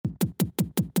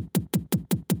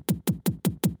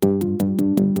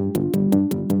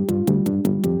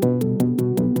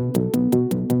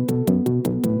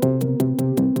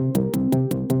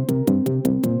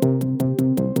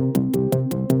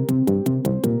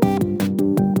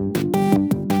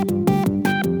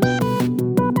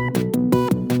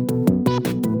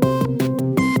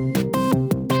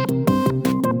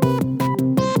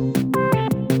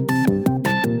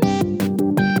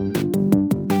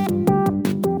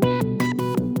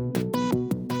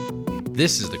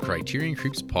This is the Criterion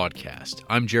Creeps podcast.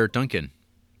 I'm Jarrett Duncan.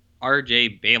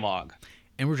 RJ Baylog.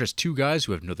 And we're just two guys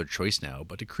who have no other choice now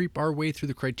but to creep our way through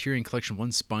the Criterion Collection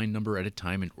one spine number at a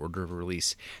time in order of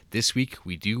release. This week,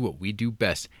 we do what we do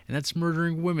best, and that's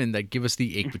murdering women that give us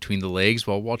the ache between the legs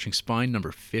while watching spine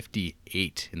number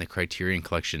 58 in the Criterion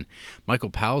Collection. Michael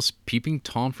Powell's Peeping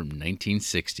Tom from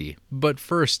 1960. But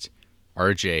first,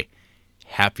 RJ,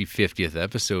 happy 50th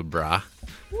episode, brah.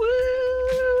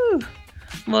 Woo!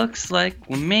 Looks like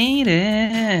we made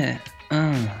it.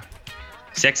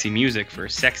 Sexy music for a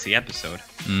sexy episode.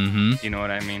 Mm-hmm. You know what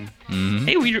I mean? Mm-hmm.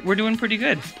 Hey, we're doing pretty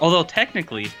good. Although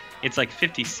technically, it's like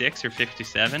 56 or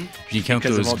 57. If you count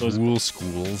because of those all ghoul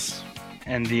schools.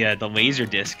 And the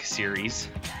Laserdisc series.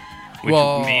 Which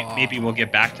Well, maybe we'll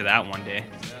get back to that one day.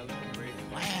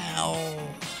 Wow.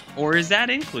 Or is that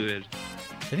included?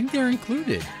 I think they're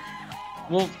included.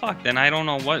 Well, fuck, then I don't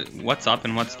know what's up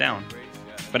and what's down.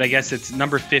 But I guess it's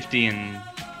number 50 in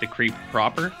the Creep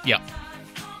proper. Yep.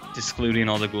 Excluding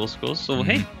all the ghoul schools. So,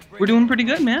 hey, we're doing pretty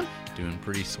good, man. Doing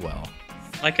pretty swell.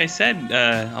 Like I said,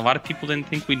 a lot of people didn't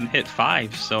think we'd hit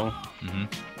 5, so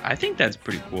I think that's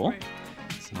pretty cool.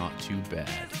 It's not too bad.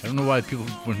 I don't know why people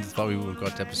wouldn't have thought we would have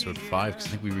got to episode 5, because I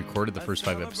think we recorded the first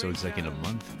 5 episodes like in a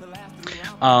month.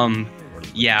 Or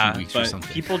Yeah, 2 weeks or but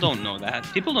something. people don't know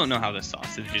that. People don't know how the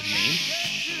sausage is made.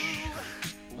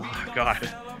 Oh,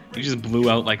 God. You just blew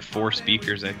out like 4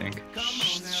 speakers, I think.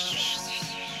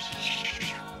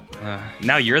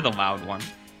 Now you're the loud one.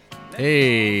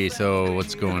 Hey, so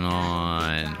what's going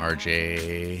on,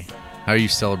 RJ? How are you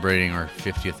celebrating our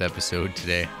 50th episode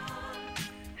today?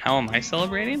 How am I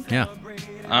celebrating? Yeah.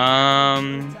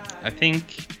 I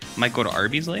think might go to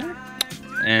Arby's later,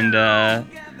 and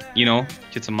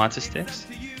get some matzo sticks.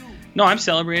 No, I'm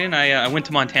celebrating. I went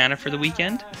to Montana for the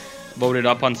weekend, loaded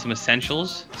up on some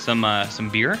essentials, some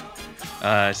beer,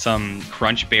 some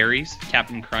Crunch Berries,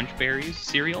 Captain Crunch Berries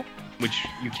cereal, which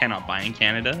you cannot buy in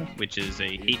Canada, which is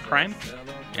a hate crime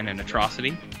and an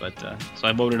atrocity. But so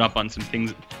I loaded up on some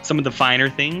things, some of the finer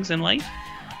things in life.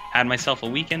 Had myself a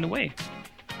weekend away.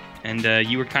 And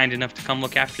you were kind enough to come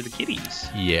look after the kitties.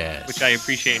 Yes. Which I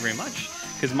appreciate very much.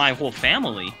 Because my whole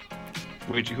family,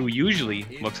 who usually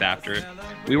looks after it,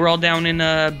 we were all down in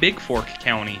Big Fork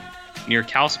County, near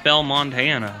Kalispell,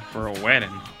 Montana, for a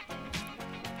wedding.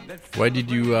 Why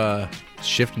did you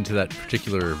shift into that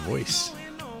particular voice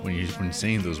when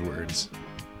saying those words?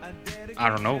 I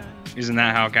don't know. Isn't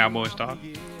that how cowboys talk?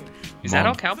 Is that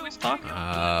how cowboys talk?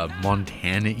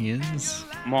 Montanians?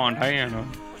 Montana.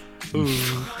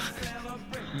 Ooh.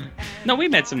 No, we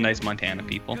met some nice Montana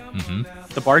people.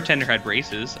 Mm-hmm. The bartender had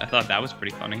braces. I thought that was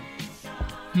pretty funny.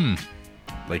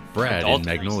 Like Brad Adult in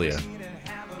Magnolia. braces.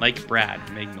 Like Brad,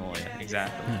 Magnolia,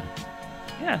 exactly.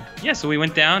 Yeah, so we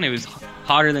went down. It was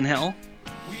hotter than hell.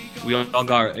 We all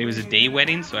got, it was a day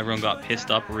wedding, so everyone got pissed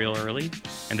up real early.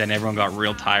 And then everyone got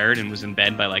real tired and was in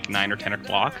bed by like 9 or 10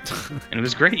 o'clock. And it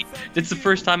was great. It's the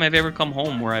first time I've ever come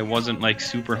home where I wasn't like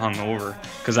super hungover.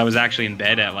 Because I was actually in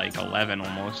bed at like 11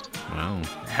 almost. Wow.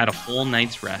 I had a full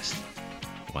night's rest.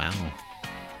 Wow.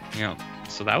 Yeah,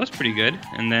 so that was pretty good.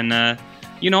 And then,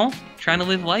 trying to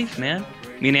live life, man.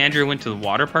 Me and Andrew went to the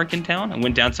water park in town. I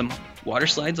went down some water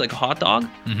slides like a hot dog.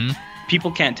 Mm-hmm.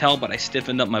 People can't tell, but I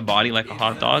stiffened up my body like a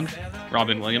hot dog,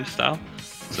 Robin Williams style.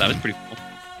 So that was pretty cool.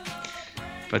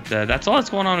 But that's all that's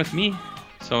going on with me.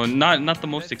 So not the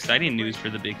most exciting news for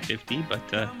the Big 50, but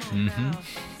I'm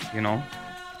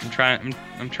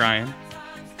trying.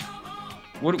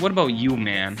 What about you,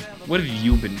 man? What have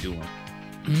you been doing?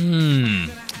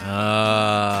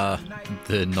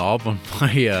 The knob on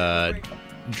my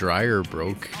dryer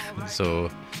broke, so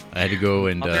I had to go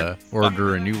and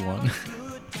order a new one.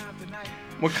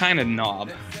 What kind of knob?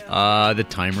 The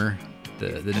timer.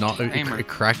 The knob, timer. it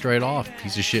cracked right off.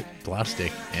 Piece of shit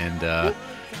plastic, and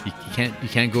you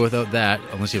can't go without that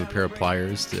unless you have a pair of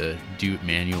pliers to do it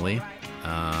manually.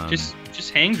 Just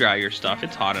hang dry your stuff.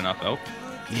 It's hot enough out.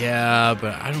 Yeah,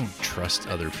 but I don't trust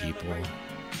other people.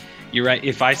 You're right.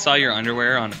 If I saw your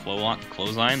underwear on a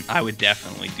clothesline, I would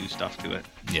definitely do stuff to it.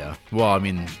 Yeah. Well, I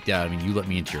mean, you let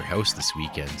me into your house this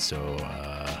weekend, so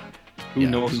Who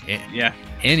knows? Yeah.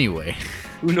 Anyway.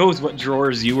 Who knows what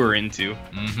drawers you were into?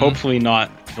 Mm-hmm. Hopefully not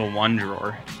the one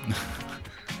drawer.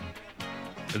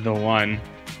 The one.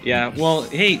 Yeah. Well,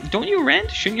 hey, don't you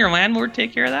rent? Shouldn't your landlord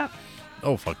take care of that?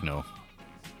 Oh, fuck no.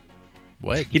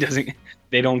 What? He doesn't.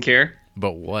 They don't care.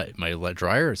 But what? My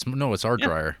dryer? It's our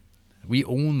dryer. We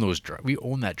own we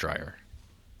own that dryer.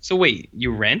 So wait,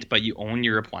 you rent, but you own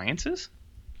your appliances?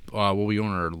 Well, we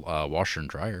own our washer and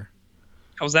dryer.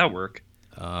 How's that work?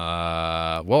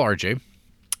 Well, RJ,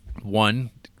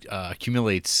 one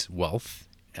accumulates wealth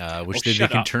which they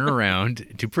shut can up. turn around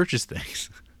to purchase things.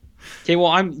 Okay,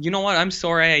 well, you know what? I'm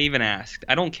sorry I even asked.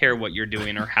 I don't care what you're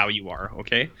doing or how you are,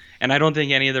 okay? And I don't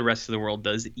think any of the rest of the world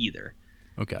does either.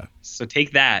 Okay. So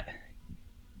take that,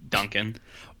 Duncan.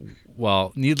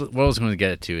 Well, what I was going to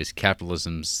get to is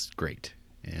capitalism's great,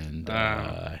 and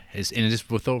it is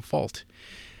without fault.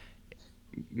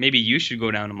 Maybe you should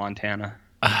go down to Montana.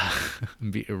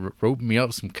 Rope me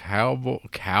up some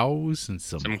cows and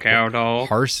Some cow dog.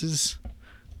 horses.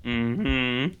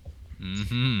 Mm-hmm.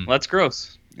 Mm-hmm. Well, that's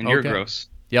gross. And you're Okay. gross.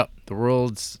 Yep, the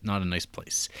world's not a nice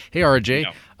place. Hey, RJ,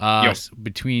 No. Yo.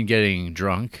 Between getting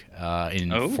drunk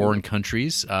in Oh. foreign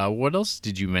countries, what else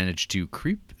did you manage to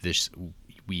creep this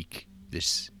week,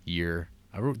 this year?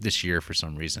 I wrote this year for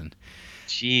some reason.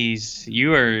 Jeez,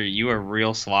 you are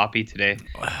real sloppy today.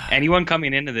 Anyone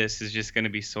coming into this is just going to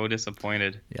be so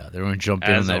disappointed. Yeah, they're going to jump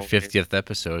in As on that always. 50th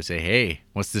episode, say, hey,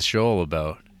 what's this show all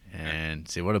about? And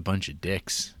say, what a bunch of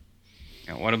dicks.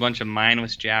 Yeah, what a bunch of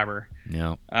mindless jabber.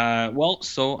 Yeah. Well,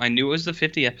 so I knew it was the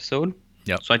 50th episode.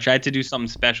 Yep. So I tried to do something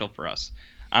special for us.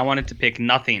 I wanted to pick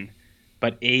nothing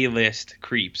but A-list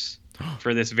creeps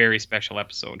for this very special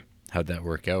episode. How'd that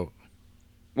work out?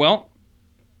 Well,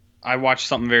 I watched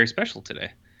something very special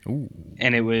today. Ooh.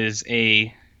 And it was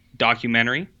a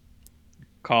documentary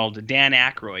called Dan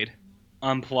Aykroyd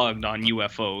Unplugged on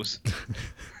UFOs.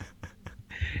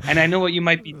 And I know what you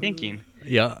might be thinking.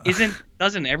 Yeah.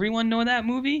 Doesn't everyone know that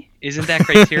movie? Isn't that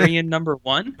Criterion number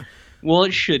 1? Well,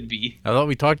 it should be. I thought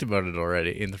we talked about it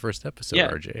already in the first episode, Yeah,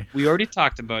 RJ. we already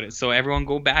talked about it. So everyone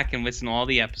go back and listen to all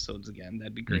the episodes again.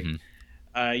 That'd be great.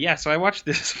 Mhm. So I watched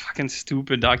this fucking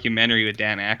stupid documentary with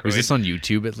Dan Aykroyd. Was this on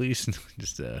YouTube at least?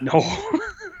 Just No.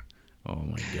 Oh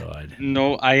my god.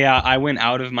 No, I went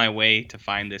out of my way to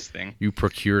find this thing. You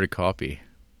procured a copy.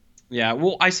 Yeah,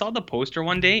 well, I saw the poster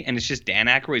one day, and it's just Dan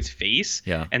Aykroyd's face.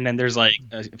 Yeah. And then there's like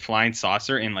a flying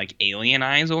saucer and like alien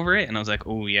eyes over it, and I was like,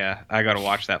 oh yeah, I gotta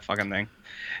watch that fucking thing.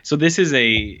 So this is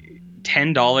a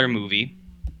 $10 movie.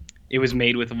 It was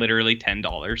made with literally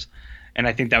 $10, and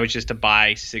I think that was just to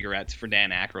buy cigarettes for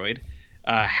Dan Aykroyd.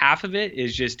 Half of it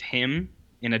is just him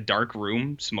in a dark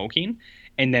room smoking,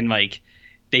 and then like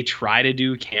they try to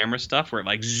do camera stuff where it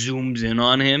like zooms in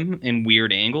on him in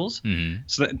weird angles. Mm-hmm.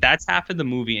 So that's half of the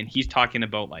movie, and he's talking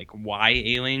about like why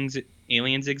aliens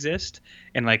exist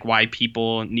and like why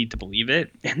people need to believe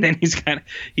it. And then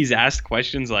he's asked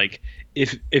questions like,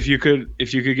 if you could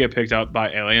get picked up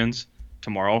by aliens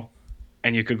tomorrow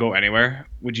and you could go anywhere,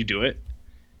 would you do it?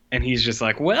 And he's just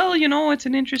like, well, it's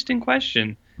an interesting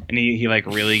question, and he like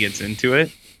really gets into it.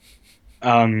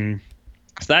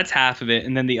 So that's half of it,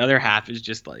 and then the other half is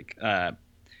just like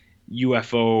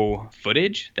UFO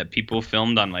footage that people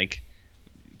filmed on like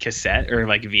cassette or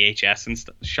like VHS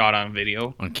and shot on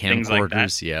video, On things like that.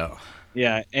 camcorders, yeah.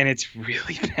 Yeah, and it's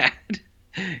really bad.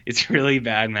 It's really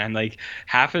bad, man. Like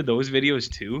half of those videos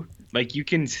too, like you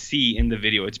can see in the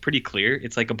video, it's pretty clear.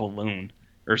 It's like a balloon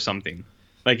or something.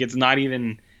 Like it's not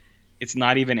even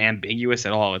ambiguous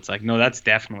at all. It's like, no, that's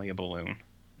definitely a balloon.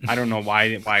 I don't know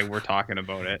why we're talking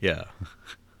about it. Yeah.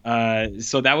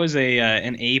 So that was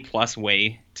an A+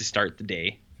 way to start the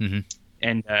day, Mhm.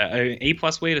 and an A+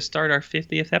 way to start our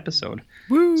 50th episode.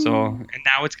 Woo! So and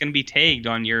now it's going to be tagged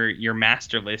on your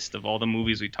master list of all the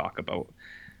movies we talk about,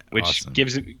 which Awesome.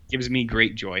 gives me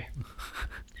great joy.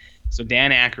 So Dan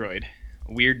Aykroyd,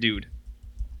 weird dude,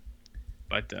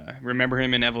 but remember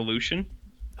him in Evolution?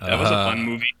 That was a fun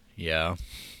movie. Yeah.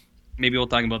 Maybe we'll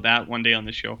talk about that one day on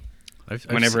the show I've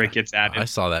whenever it gets added. I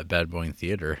saw that bad boy in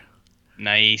theater.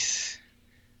 Nice.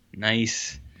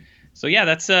 So yeah,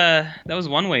 that was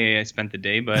one way I spent the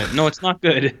day, but no, it's not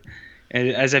good. And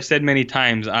as I've said many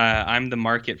times, I'm the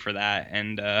market for that,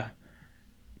 and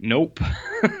nope.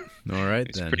 All right,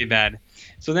 It's then. pretty bad.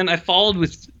 So then I followed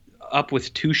up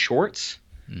with 2 shorts.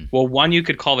 Hmm. Well, one you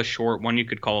could call a short, one you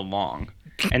could call a long,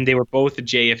 and they were both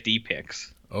JFD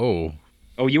picks. Oh.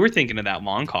 Oh, you were thinking of that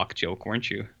long cock joke, weren't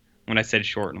you? When I said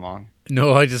short and long.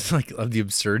 No, I just like love the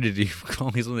absurdity of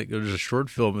calling something. There's a short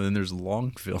film and then there's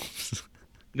long films.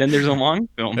 Then there's a long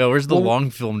film. Yeah, where's the Well, long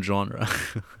film genre?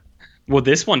 Well,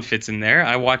 this one fits in there.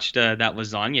 I watched that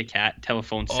Lasagna Cat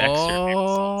telephone sex survey Oh,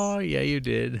 results. yeah, you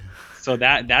did. So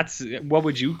that's what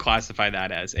would you classify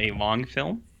that as? A long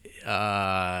film?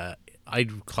 I'd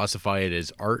classify it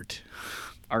as art.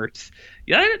 Art?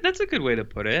 Yeah, that's a good way to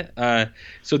put it.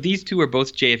 So these 2 are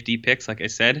both JFD picks, like I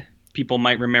said. People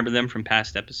might remember them from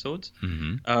past episodes.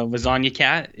 Mm-hmm. Lasagna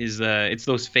Cat is it's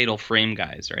those Fatal Frame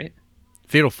guys, right?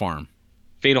 Fatal Farm.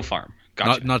 Fatal Farm.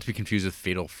 Gotcha. Not to be confused with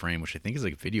Fatal Frame, which I think is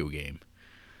like a video game.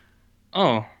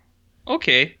 Oh,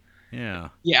 okay. Yeah.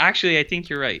 Yeah, actually, I think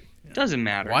you're right. Doesn't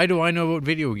matter. Why do I know about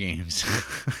video games?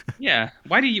 Yeah.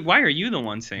 Why are you the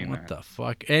one saying What that? the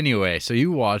fuck? Anyway, so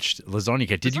you watched Lasagna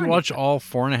Cat. Did you Lasagna watch Cat. all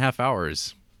 4.5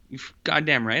 hours? You're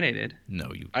goddamn right I did.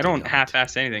 No, you I did don't not.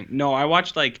 half-ass anything. No, I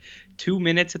watched like 2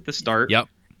 minutes at the start. Yep.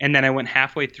 And then I went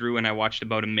halfway through and I watched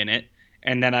about a minute.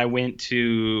 And then I went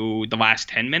to the last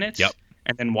 10 minutes. Yep.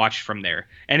 And then watched from there.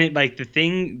 And it like the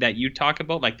thing that you talk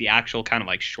about, like the actual kind of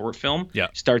like short film,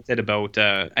 Yep. starts at about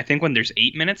I think when there's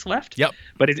 8 minutes left. Yep.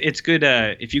 But it's good.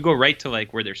 If you go right to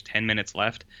like where there's 10 minutes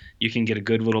left, you can get a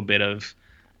good little bit of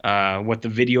what the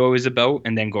video is about,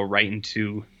 and then go right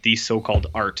into the so-called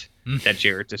art that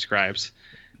Jared describes.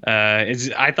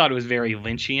 I thought it was very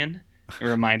Lynchian. It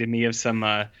reminded me of some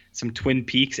Twin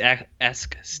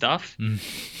Peaks-esque stuff.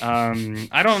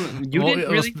 I don't. You didn't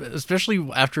really, especially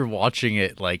after watching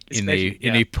it like in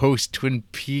a post Twin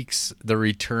Peaks The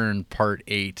Return Part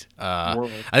 8.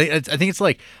 world. I think it's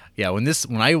like, yeah, when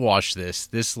I watched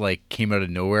this like came out of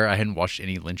nowhere. I hadn't watched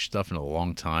any Lynch stuff in a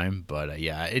long time, but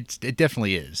yeah, it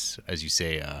definitely is, as you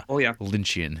say, Oh yeah,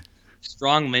 Lynchian.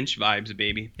 strong Lynch vibes,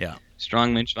 baby. Yeah.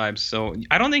 Strong Lynch vibes. So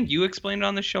I don't think you explained it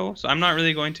on the show, so I'm not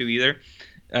really going to either.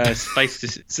 Suffice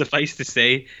to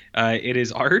say, it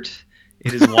is art.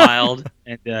 It is wild,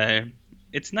 and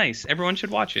it's nice. Everyone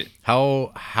should watch it.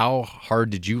 How hard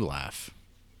did you laugh?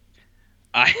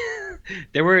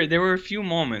 There were a few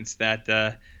moments that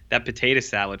that potato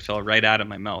salad fell right out of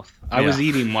my mouth. I was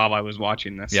eating while I was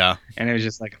watching this. Yeah. And it was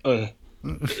just like, ugh.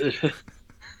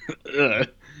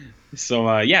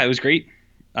 So yeah, it was great.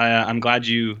 I'm glad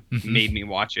you made me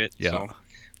watch it. Yeah. So,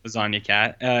 Lasagna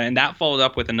Cat. And that followed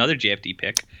up with another JFD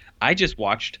pick. I just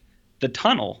watched The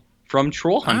Tunnel from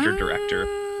Troll Hunter director.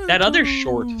 That other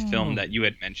short film that you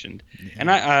had mentioned. Yeah.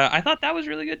 And I thought that was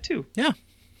really good too. Yeah.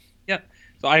 Yeah.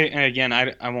 So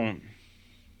I won't.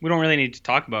 We don't really need to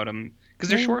talk about them because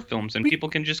they're short films and people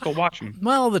can just go watch them.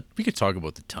 Well, we could talk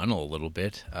about The Tunnel a little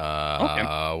bit.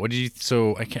 Okay. What did you?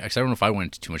 So I don't know if I went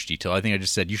into too much detail. I think I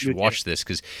just said you should watch this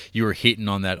because you were hating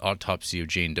on that autopsy of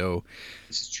Jane Doe.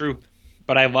 This is true,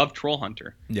 but I love Troll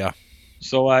Hunter. Yeah.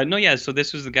 So So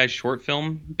this was the guy's short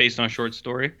film based on a short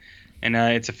story, and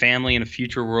it's a family in a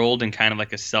future world and kind of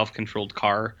like a self-controlled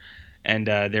car, and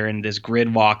they're in this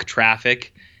gridlock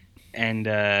traffic. And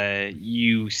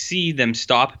you see them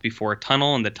stop before a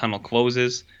tunnel, and the tunnel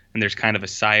closes, and there's kind of a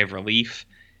sigh of relief,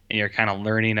 and you're kind of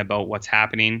learning about what's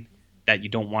happening, that you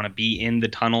don't want to be in the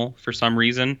tunnel for some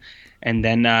reason. And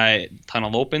then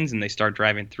tunnel opens, and they start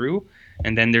driving through,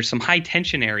 and then there's some high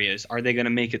tension areas. Are they going to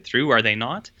make it through? Are they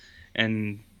not?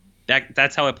 And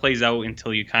that's how it plays out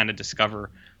until you kind of discover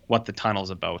what the tunnel's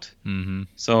about. Mm-hmm.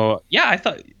 So yeah, I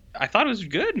thought it was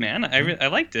good, man. I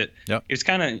liked it. Yep. It was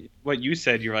kind of what you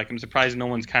said. You're like, I'm surprised no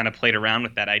one's kind of played around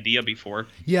with that idea before.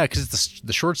 Yeah, because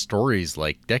the short story is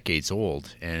like decades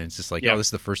old, and it's just like, oh, this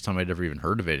is the first time I'd ever even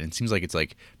heard of it. And it seems like it's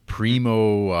like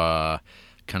primo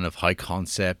kind of high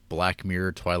concept Black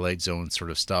Mirror, Twilight Zone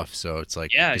sort of stuff. So it's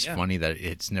like it's funny that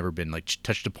it's never been like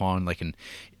touched upon like an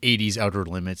 80s Outer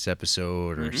Limits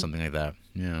episode or something like that.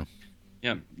 Yeah.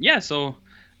 Yeah. Yeah. So.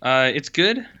 It's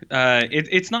good.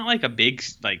 It's not like a big,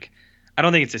 like, I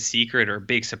don't think it's a secret or a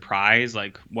big surprise,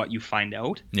 like what you find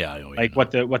out. Yeah.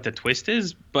 What the twist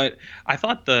is. But I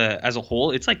thought as a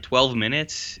whole, it's like 12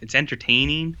 minutes. It's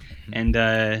entertaining, and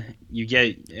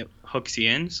it hooks you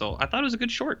in. So I thought it was a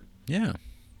good short. Yeah.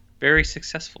 Very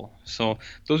successful. So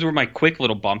those were my quick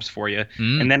little bumps for you.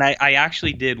 And then I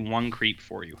actually did one creep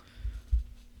for you.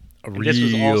 A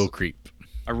real creep.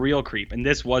 A real creep. And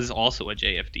this was also a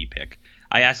JFD pick.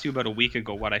 I asked you about a week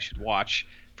ago what I should watch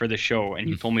for the show, and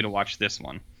you told me to watch this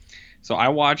one. So I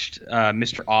watched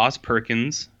Mr. Oz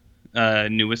Perkins'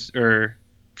 newest or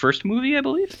first movie, I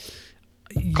believe,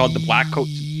 called The Black Coat.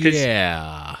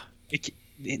 Yeah.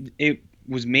 It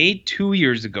was made 2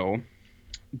 years ago,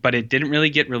 but it didn't really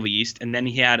get released. And then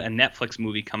he had a Netflix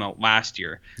movie come out last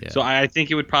year. Yeah. So I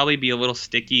think it would probably be a little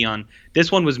sticky on.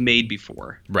 This one was made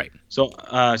before. Right. So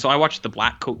I watched The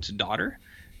Black Coat's Daughter.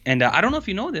 And I don't know if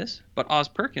you know this, but Oz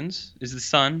Perkins is the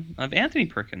son of Anthony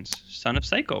Perkins, son of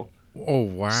Psycho. Oh,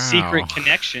 wow. Secret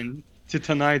connection to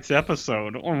tonight's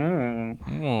episode. Oh.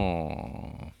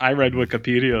 I read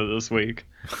Wikipedia this week.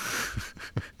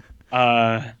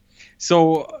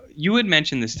 So you had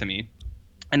mentioned this to me,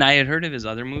 and I had heard of his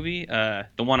other movie, the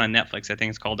one on Netflix. I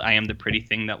think it's called I Am the Pretty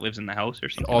Thing That Lives in the House or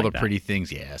something All like the Pretty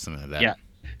Things, yeah, something like that. Yeah.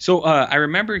 So I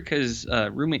remember because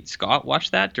roommate Scott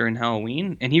watched that during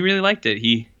Halloween, and he really liked it.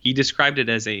 He described it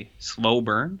as a slow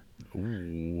burn.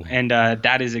 Ooh. And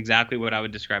that is exactly what I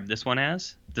would describe this one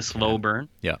as, the slow burn.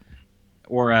 Yeah.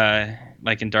 Or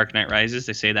like in Dark Knight Rises,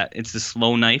 they say that it's the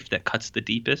slow knife that cuts the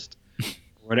deepest.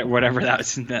 whatever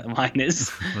that line is.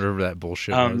 Whatever that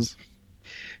bullshit Um, was.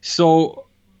 so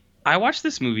I watched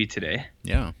this movie today,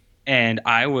 Yeah. and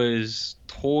I was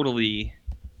totally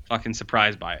fucking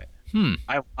surprised by it. Hmm.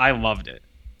 I loved it.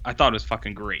 I thought it was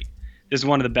fucking great. This is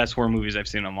one of the best horror movies I've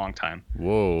seen in a long time,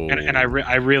 Whoa. and I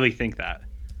really think that.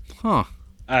 Huh.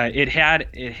 It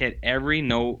hit every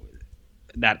note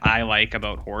that I like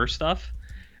about horror stuff.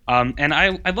 And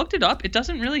I looked it up. It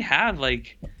doesn't really have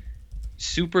like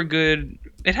super good.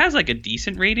 It has like a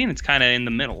decent rating. It's kind of in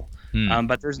the middle.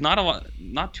 But there's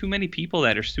not too many people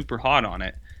that are super hot on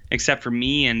it, except for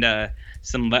me and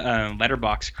some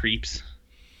letterbox creeps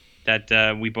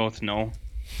that we both know,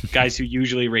 guys who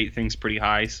usually rate things pretty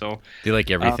high. So They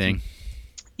like everything.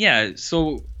 yeah.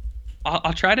 So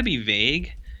I'll try to be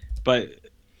vague, but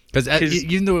Because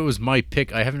even though it was my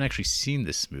pick, I haven't actually seen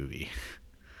this movie.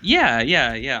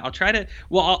 yeah. I'll try to.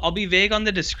 Well, I'll be vague on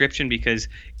the description because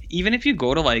even if you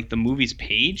go to like the movie's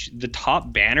page, the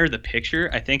top banner, the picture,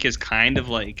 I think is kind of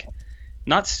like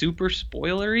not super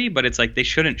spoilery, but it's like they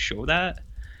shouldn't show that.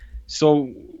 So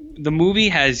the movie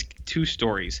has two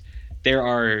stories. There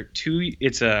are two.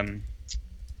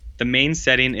 The main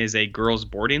setting is a girls'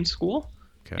 boarding school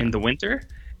Okay. in the winter,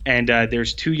 and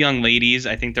there's two young ladies.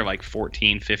 I think they're like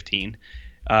 14, 15.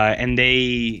 And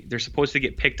they're supposed to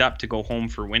get picked up to go home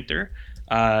for winter,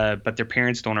 but their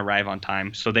parents don't arrive on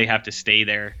time, so they have to stay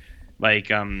there like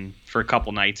for a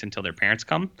couple nights until their parents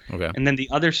come. Okay. And then the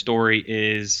other story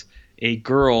is a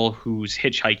girl who's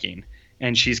hitchhiking,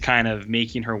 and she's kind of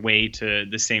making her way to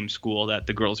the same school that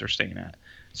the girls are staying at.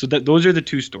 So those are the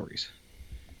two stories.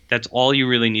 That's all you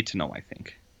really need to know, I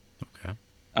think. Okay.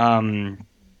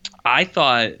 I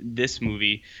thought this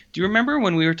movie. Do you remember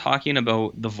when we were talking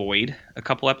about The Void a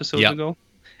couple episodes Yep. ago,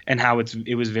 and how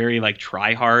it was very like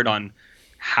try hard on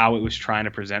how it was trying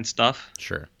to present stuff,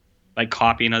 Sure. like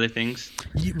copying other things.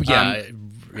 Yeah.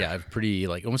 Yeah. Pretty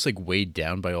like almost like weighed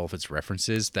down by all of its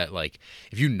references. That like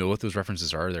if you know what those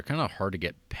references are, they're kind of hard to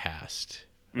get past.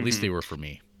 At least they were for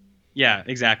me. Yeah,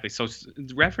 exactly. So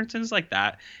references like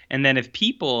that, and then if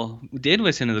people did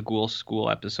listen to the Ghoul School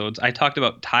episodes, I talked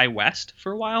about Ty West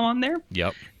for a while on there.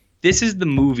 Yep. This is the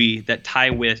movie that Ty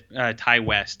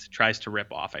West tries to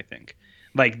rip off, I think.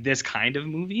 Like this kind of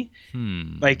movie.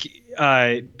 Like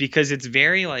because it's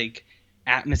very like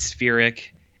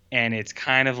atmospheric, and it's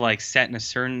kind of like set in a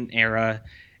certain era,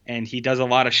 and he does a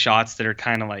lot of shots that are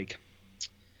kind of like,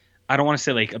 I don't want to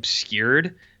say like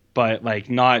obscured, but like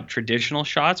not traditional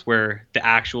shots where the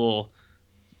actual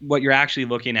what you're actually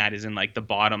looking at is in like the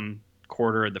bottom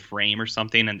quarter of the frame or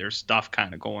something, and there's stuff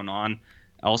kind of going on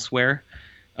elsewhere.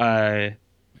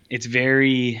 It's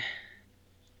very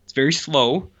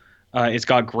slow. It's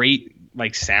got great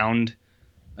like sound,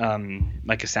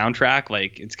 like a soundtrack.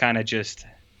 Like it's kind of just,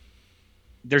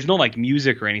 there's no like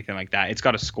music or anything like that. It's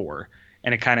got a score,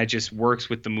 and it kind of just works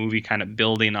with the movie, kind of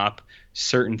building up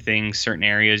certain things, certain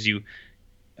areas.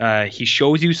 He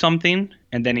shows you something,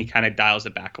 and then he kind of dials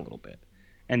it back a little bit,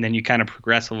 and then you kind of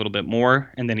progress a little bit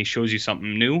more, and then he shows you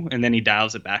something new, and then he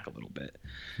dials it back a little bit.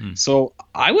 So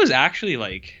I was actually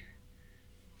like,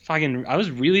 I was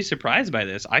really surprised by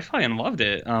this. I fucking loved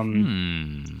it.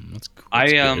 That's cool.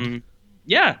 That's good.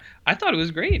 Yeah, I thought it was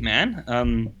great, man.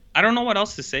 I don't know what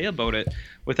else to say about it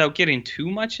without getting too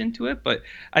much into it, but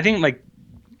I think like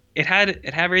it had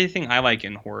everything I like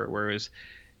in horror, where it was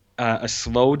a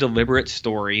slow, deliberate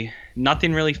story.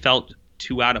 Nothing really felt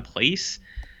too out of place.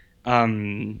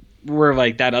 Where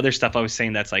like that other stuff I was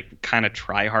saying that's like kind of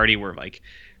try-hardy, where like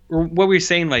what we were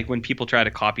saying, like when people try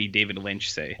to copy David Lynch,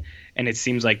 say, and it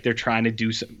seems like they're trying to do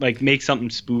like make something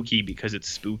spooky because it's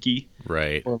spooky,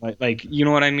 Right. or like you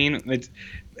know what I mean.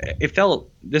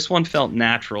 This one felt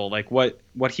natural. Like what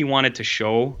he wanted to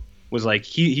show was like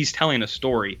he's telling a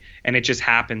story, and it just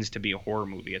happens to be a horror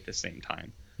movie at the same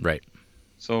time. Right.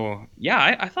 So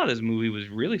yeah, I thought this movie was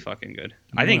really fucking good.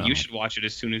 I think you Wow. should watch it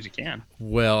as soon as you can.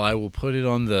 Well, I will put it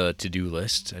on the to-do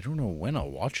list. I don't know when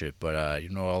I'll watch it, but I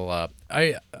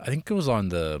think it was on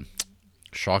the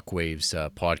Shockwaves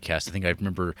podcast. I think I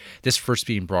remember this first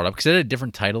being brought up because it had a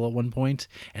different title at one point,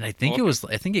 and I think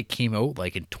I think it came out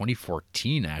like in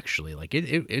 2014 actually. Like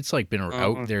it's like been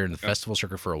out there in the festival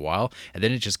circuit for a while, and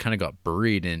then it just kind of got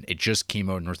buried, and it just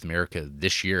came out in North America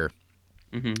this year.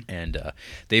 And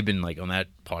they've been like on that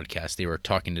podcast, they were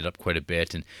talking it up quite a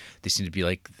bit, and they seem to be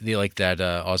like they like that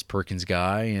Oz Perkins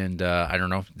guy, and I don't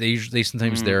know, they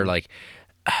sometimes they're like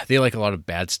they like a lot of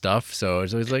bad stuff, so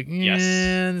it's always like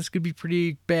this could be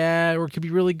pretty bad or it could be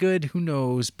really good, who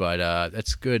knows, but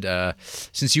that's good.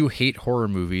 Since you hate horror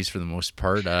movies for the most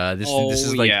part, this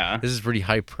is pretty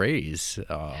high praise,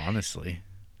 honestly.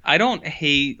 I don't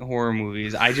hate horror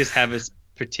movies. I just have a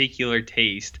particular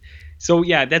taste. So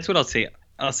yeah, that's what I'll say.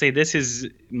 I'll say this is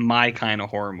my kind of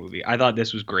horror movie. I thought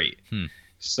this was great. Hmm.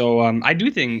 So I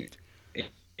do think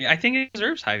I think it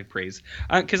deserves high praise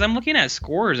because I'm looking at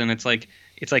scores and it's like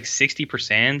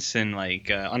 60% and like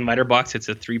on Letterboxd it's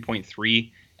a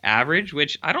 3.3 average,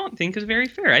 which I don't think is very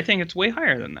fair. I think it's way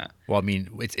higher than that. Well, I mean,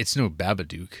 it's no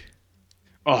Babadook.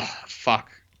 Oh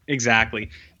fuck, exactly.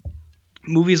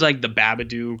 Movies like The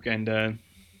Babadook and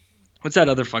what's that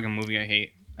other fucking movie I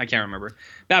hate? I can't remember.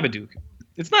 Babadook.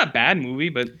 It's not a bad movie,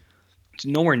 but it's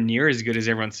nowhere near as good as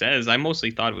everyone says. I mostly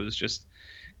thought it was just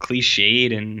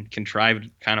cliched and contrived,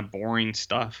 kind of boring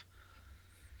stuff.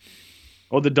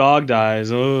 Oh, the dog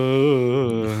dies.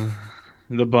 Oh,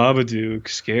 the Babadook,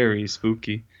 scary,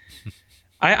 spooky.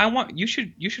 I want you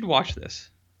should watch this.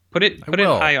 Put it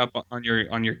will. high up on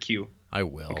your queue. I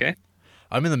will. Okay.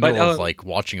 I'm in the But middle of like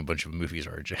watching a bunch of movies,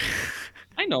 RJ.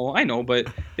 I know, but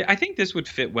I think this would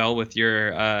fit well with your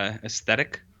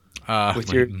aesthetic, with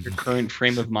My- your current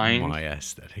frame of mind, my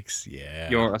aesthetics, yeah.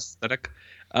 your aesthetic.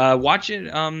 Watch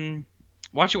it.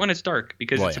 Watch it when it's dark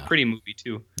because Well, it's a yeah. pretty movie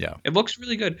too. Yeah. It looks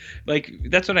really good. Like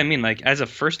that's what I mean. Like as a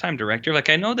first time director, like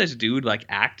I know this dude like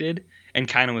acted and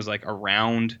kind of was like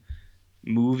around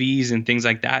movies and things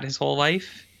like that his whole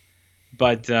life,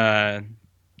 but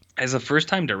as a first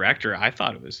time director, I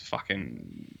thought it was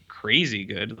fucking crazy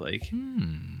good. Like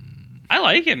I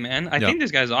like it, man. I Yeah. think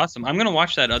this guy's awesome. I'm gonna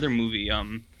watch that other movie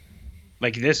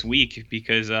like this week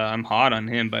because I'm hot on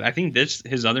him. But I think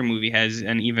his other movie has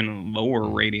an even lower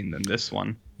rating than this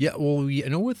one. Yeah, well, I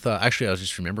know with actually, I was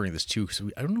just remembering this too because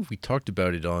I don't know if we talked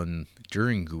about it on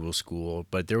during Google School,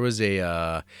 but there was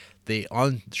a they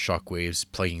on Shockwaves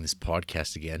playing this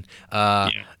podcast again.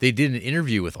 They did an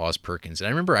interview with Oz Perkins, and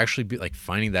I remember actually like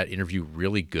finding that interview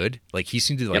really good. Like he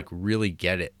seemed to like really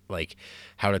get it, like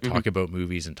how to talk about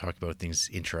movies and talk about things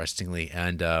interestingly,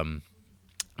 and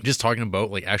just talking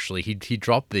about like actually he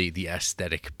dropped the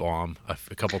aesthetic bomb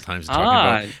a couple times talking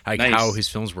about like nice. how his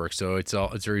films work, so it's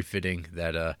very fitting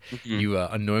that you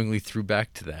unknowingly threw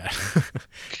back to that.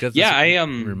 'Cause Yeah, that's I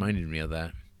reminded me of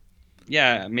that.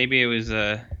 yeah, maybe it was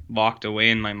locked away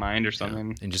in my mind or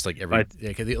something. And just like But-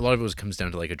 a lot of it comes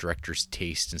down to like a director's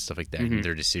taste and stuff like that, and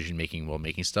their decision making while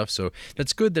making stuff. So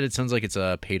that's good that it sounds like it's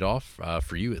paid off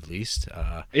for you at least.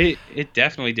 It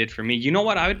definitely did for me. You know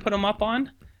what I would put him up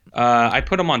on? I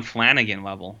put him on Flanagan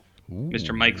level,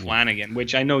 Mr. Mike Flanagan,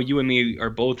 which I know you and me are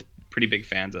both pretty big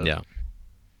fans of. Yeah.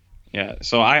 Yeah,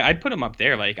 so I'd put him up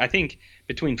there. Like I think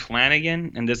between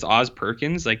Flanagan and this Oz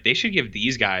Perkins, like they should give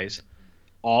these guys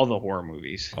all the horror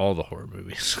movies. All the horror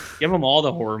movies. Give them all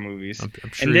the horror movies. I'm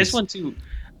sure And this he's- one too.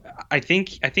 I think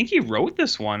he wrote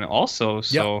this one also.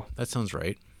 So Yeah, that sounds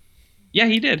right. yeah,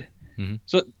 he did. Mhm.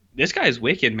 So this guy's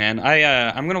wicked, man.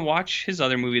 I'm gonna watch his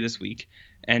other movie this week,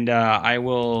 and I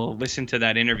will listen to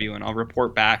that interview and I'll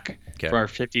report back Okay. for our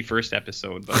 51st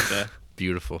episode. But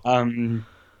Beautiful.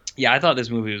 yeah, I thought this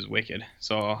movie was wicked,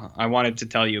 so I wanted to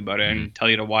tell you about it and tell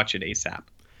you to watch it ASAP.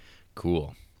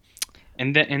 Cool.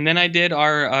 And then I did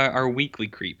our weekly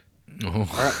creep,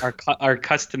 Oh. our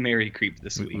customary creep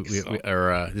this week.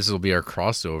 This will be our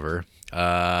crossover.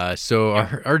 So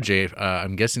RJ,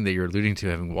 I'm guessing that you're alluding to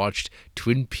having watched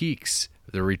Twin Peaks: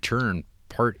 The Return,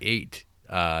 Part 8,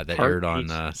 that Part aired on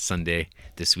 8. Sunday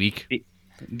this week.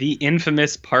 The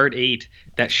infamous Part 8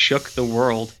 that shook the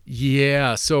world.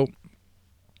 Yeah. So,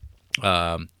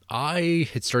 I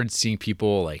had started seeing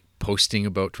people like posting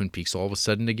about Twin Peaks all of a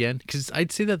sudden again, because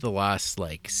I'd say that the last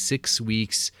like 6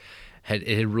 weeks had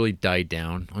really died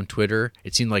down on Twitter.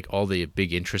 It seemed like all the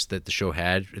big interest that the show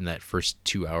had in that first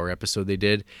 2-hour episode they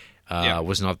did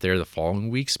was not there the following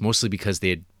weeks, mostly because they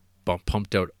had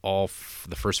pumped out all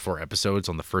the first 4 episodes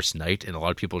on the first night, and a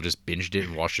lot of people just binged it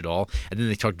and watched it all, and then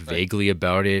they talked vaguely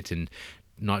about it and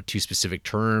not too specific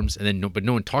terms, and then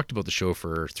no one talked about the show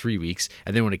for 3 weeks,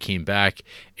 and then when it came back,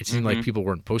 it seemed like people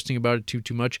weren't posting about it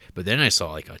too much. But then I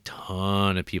saw like a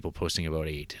ton of people posting about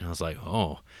 8, and I was like,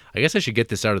 oh, I guess I should get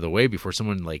this out of the way before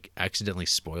someone like accidentally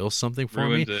spoils something for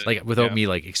Ruins me, it. like without Yeah. me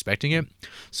like expecting it.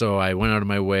 So I went out of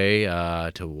my way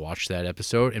to watch that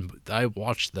episode, and I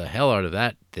watched the hell out of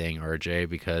that thing, RJ,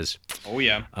 because Oh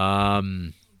yeah.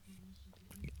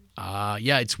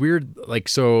 yeah, it's weird. Like,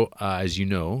 so as you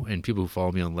know, and people who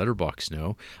follow me on Letterboxd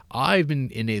know, I've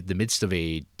been in the midst of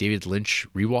a David Lynch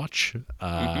rewatch,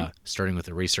 starting with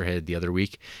Eraserhead the other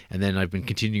week, and then I've been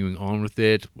continuing on with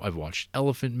it. I've watched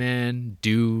Elephant Man,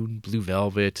 Dune, Blue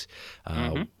Velvet.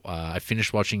 I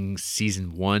finished watching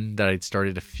season 1 that I'd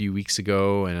started a few weeks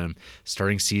ago, and I'm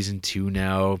starting season 2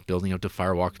 now, building up to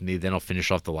Firewalk with Me. Then I'll finish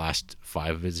off the last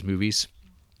 5 of his movies.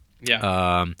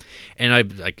 Yeah. And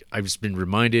I've just been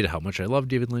reminded how much I love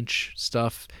David Lynch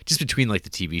stuff, just between like the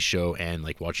TV show and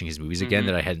like watching his movies again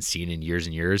that I hadn't seen in years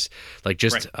and years. Like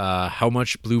just Right. how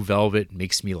much Blue Velvet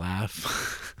makes me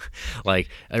laugh. Like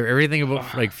everything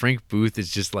about like Frank Booth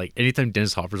is just like anytime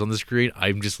Dennis Hopper's on the screen,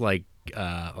 I'm just like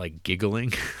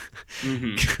giggling.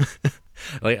 hmm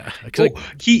like, 'cause, Oh,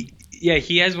 like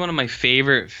he has one of my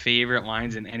favorite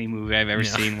lines in any movie I've ever yeah.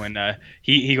 seen when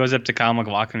he goes up to Kyle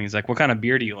MacLachlan and he's like, "What kind of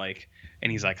beer do you like?"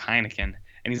 And he's like, "Heineken."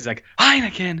 And he's like,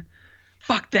 "Heineken?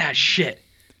 Fuck that shit.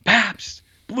 Pabst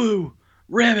Blue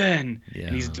Ribbon." Yeah.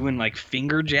 And he's doing like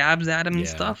finger jabs at him and Yeah.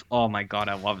 stuff. Oh my god,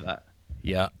 I love that.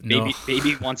 Yeah. No.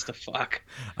 Baby wants to fuck.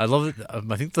 I love it.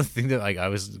 I think the thing that like I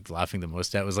was laughing the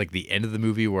most at was like the end of the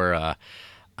movie where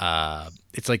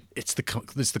it's like it's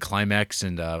the climax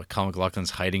and Kyle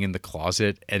MacLachlan's hiding in the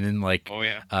closet and then like Oh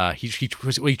yeah. he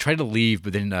tried to leave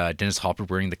but then Dennis Hopper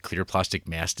wearing the clear plastic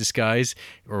mask disguise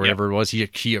or Yep. whatever it was he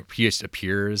just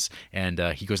appears and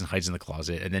he goes and hides in the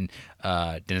closet and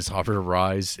then Dennis Hopper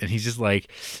arrives and he's just like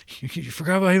you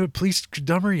forgot about him, police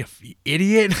dumber, you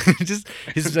idiot. Just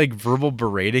his like verbal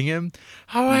berating him.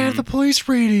 How I have the police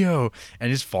radio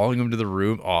and just following him to the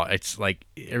room. Oh, it's like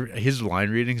his line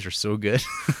readings are so good.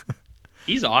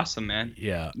 He's awesome, man.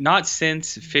 Yeah, Not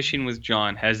since Fishing with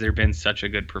John has there been such a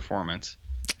good performance.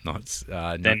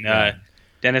 Then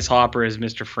Dennis Hopper is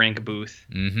Mr. Frank Booth.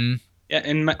 Mm-hmm. Yeah,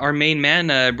 and our main man,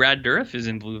 Brad Dourif, is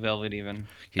in Blue Velvet. Even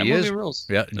that He movie is. rules.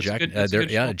 Yeah, That's Jack. good. That's a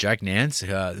good show. Jack Nance.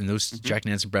 And those Jack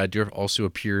Nance and Brad Dourif also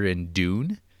appear in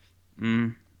Dune.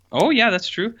 Mm. Oh yeah, that's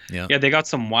true. Yeah. Yeah, they got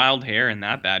some wild hair in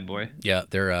that bad boy. Yeah,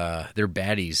 they're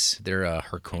baddies. They're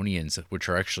Harkonians, which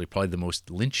are actually probably the most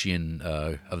Lynchian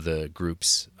of the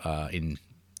groups in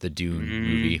the Dune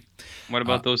movie. What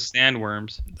about those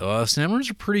sandworms? Snammers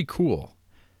are pretty cool.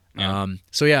 Yeah.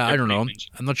 So yeah, I They're don't know. pretty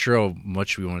Lynchy. I'm not sure how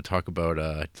much we want to talk about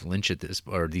Lynch at this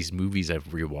or these movies I've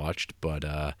rewatched, but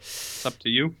It's up to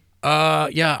you.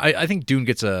 yeah, I think Dune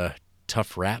gets a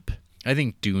tough rap. I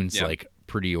think Dune's Yeah. like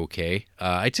pretty okay.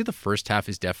 I'd say the first half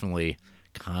is definitely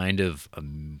kind of a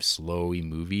slowy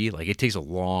movie. Like it takes a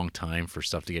long time for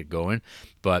stuff to get going.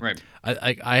 But Right.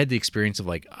 I had the experience of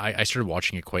like I started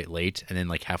watching it quite late, and then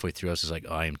like halfway through I was just like,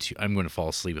 oh, I'm going to fall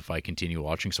asleep if I continue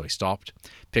watching. So I stopped,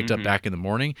 picked up back in the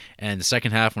morning, and the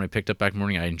second half when I picked up back in the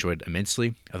morning, I enjoyed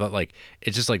immensely. I thought like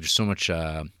it's just like there's so much.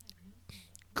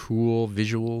 Cool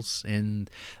visuals and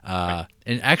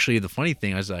actually the funny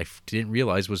thing is I didn't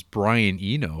realize was Brian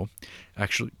Eno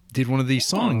actually did one of these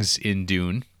songs in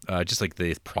Dune, just like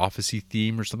the prophecy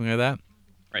theme or something like that.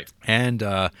 Right. And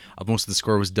most of the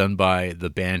score was done by the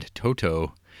band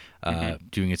Toto,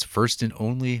 doing its first and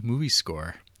only movie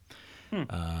score.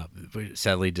 But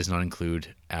sadly, it does not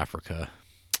include Africa.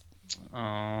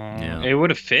 It would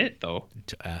have fit though.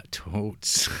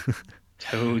 Totes.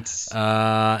 Totes.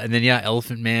 And then yeah,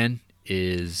 Elephant Man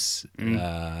is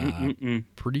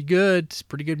pretty good. It's a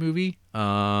pretty good movie.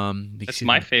 That's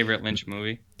my favorite Lynch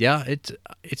movie. Yeah,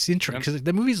 it's interesting because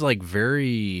the movie's like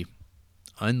very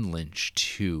unlynched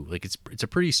too. Like it's a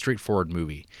pretty straightforward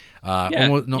movie.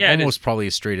 Almost probably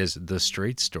as straight as The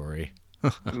Straight Story.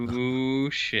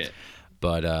 Ooh shit.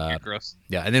 But You're gross.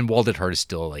 yeah, and then Wild at Heart is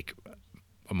still like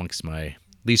amongst my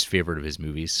least favorite of his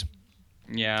movies.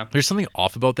 Yeah. There's something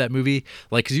off about that movie,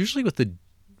 like because usually with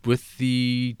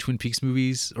the Twin Peaks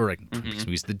movies or like Twin Peaks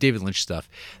movies, the David Lynch stuff,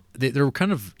 they're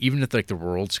kind of even if like the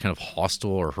world's kind of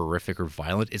hostile or horrific or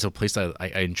violent, it's a place that I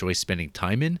enjoy spending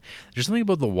time in. There's something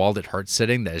about the Wild at Heart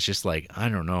setting that is just like I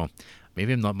don't know,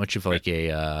 maybe I'm not much of like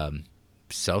a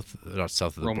not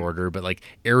south of the border, but like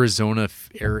Arizona,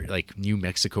 like New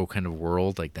Mexico kind of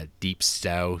world, like that deep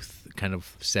south kind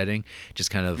of setting.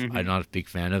 Just kind of, I'm not a big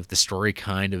fan of. The story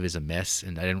kind of is a mess,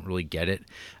 and I didn't really get it.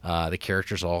 The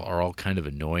characters are all kind of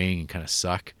annoying and kind of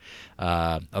suck.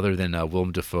 Other than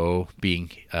Willem Dafoe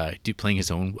playing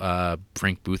his own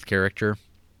Frank Booth character.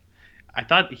 I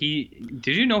thought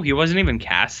did you know he wasn't even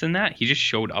cast in that? He just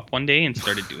showed up one day and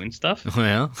started doing stuff.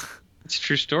 Well, It's a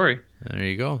true story. there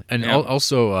you go. And Yeah.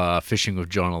 also Fishing with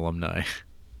John alumni.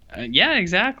 Yeah,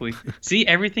 exactly. See,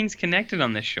 everything's connected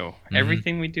on this show.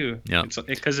 Everything we do. Yeah.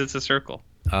 Because it's a circle.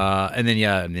 And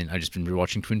then I just been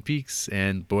rewatching Twin Peaks,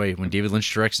 and boy, when David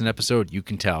Lynch directs an episode, you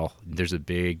can tell there's a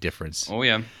big difference. Oh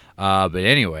yeah. But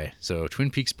anyway, so Twin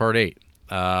Peaks Part 8.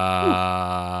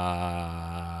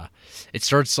 It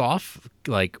starts off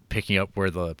like picking up where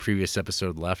the previous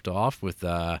episode left off with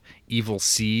Evil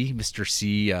C, Mr.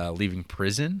 C, leaving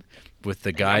prison with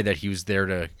the guy that he was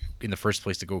there in the first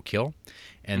place to go kill.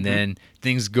 And then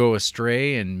things go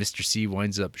astray and Mr. C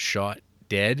winds up shot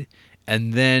dead.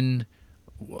 And then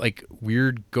like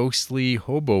weird ghostly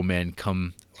hobo men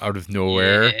come out of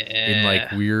nowhere in like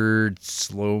Yeah. weird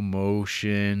slow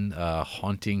motion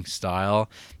haunting style,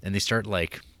 and they start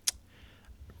like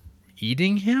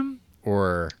eating him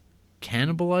or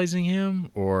cannibalizing him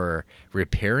or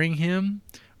repairing him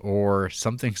or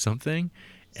something, Something,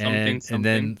 and something.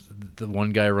 then the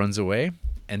one guy runs away,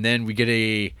 and then we get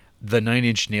the Nine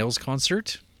Inch Nails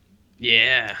concert,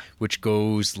 Yeah. which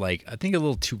goes like I think a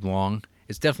little too long.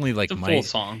 It's definitely It's like a full my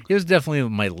song. it was definitely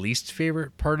my least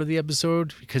favorite part of the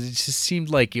episode because it just seemed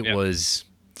like it Yeah. was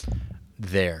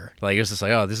there. Like it was just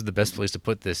like, oh, this is the best place to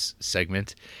put this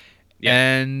segment. Yeah.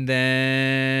 And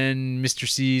then Mr.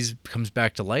 C's comes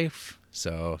back to life,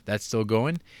 so that's still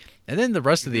going. And then the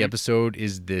rest of the Hmm. episode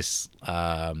is this,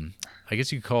 I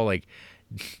guess you could call like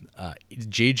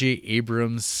J.J.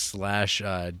 Abrams slash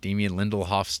Damien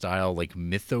Lindelof style like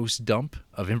mythos dump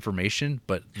of information,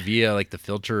 but via like the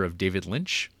filter of David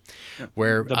Lynch,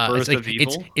 where The it's birth like of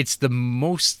evil. it's the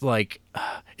most like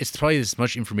it's probably as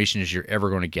much information as you're ever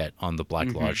going to get on the Black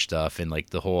Hmm. Lodge stuff and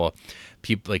like the whole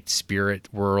people like spirit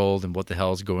world and what the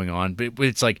hell is going on. But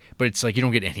it's like you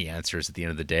don't get any answers at the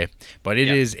end of the day. But it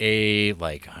Yeah. is a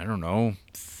like I don't know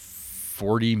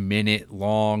 40-minute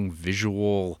long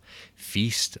visual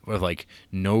feast with like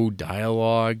no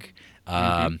dialogue.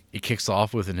 Hmm. It kicks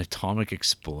off with an atomic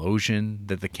explosion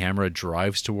that the camera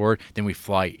drives toward. Then we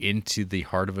fly into the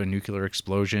heart of a nuclear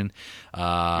explosion.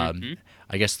 Hmm.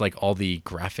 I guess like all the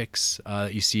graphics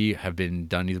you see have been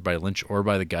done either by Lynch or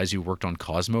by the guys who worked on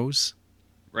Cosmos.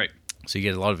 Right. So you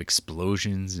get a lot of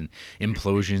explosions and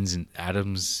implosions and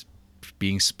atoms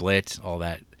being split, all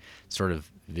that sort of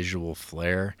visual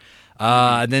flair. Hmm.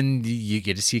 And then you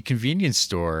get to see a convenience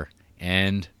store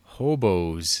and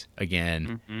hobos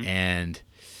again, Hmm.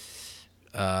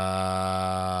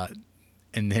 uh,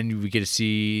 and then we get to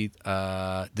see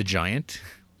the giant.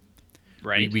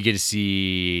 Right. We get to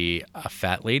see a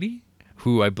fat lady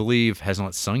who I believe has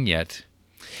not sung yet,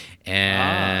 Ah.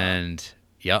 and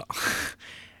yeah,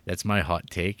 that's my hot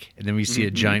take. And then we see a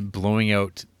Hmm. giant blowing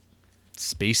out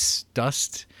space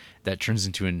dust that turns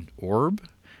into an orb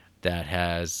that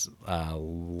has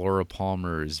Laura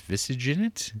Palmer's visage in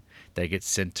it that gets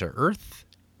sent to Earth.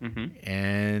 Hmm.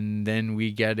 And then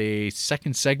we get a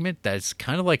second segment that's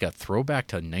kind of like a throwback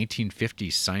to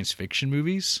 1950s science fiction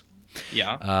movies,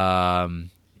 Yeah.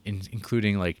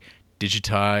 including like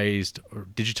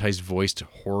digitized voiced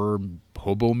horror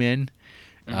hobo men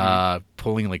Hmm.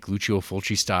 pulling like Lucio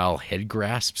Fulci style head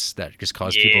grasps that just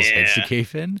cause people's heads to Yeah.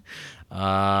 cave in.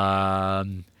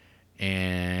 Um,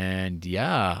 and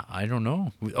yeah, I don't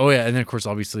know. Oh yeah, and then of course,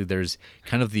 obviously, there's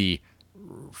kind of the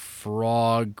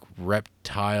frog,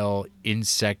 reptile,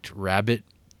 insect, rabbit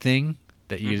thing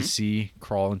that you get to Hmm. see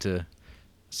crawl into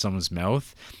someone's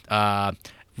mouth.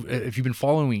 If you've been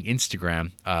following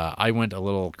Instagram, I went a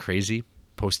little crazy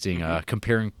posting Hmm.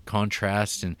 comparing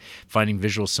contrast and finding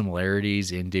visual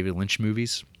similarities in David Lynch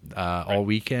movies all Right.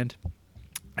 weekend.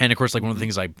 And of course, like one of the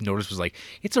Hmm. things I noticed was like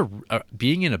it's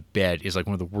being in a bed is like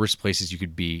one of the worst places you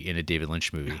could be in a David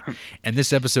Lynch movie, and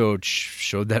this episode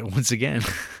showed that once again.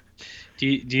 Do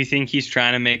you think he's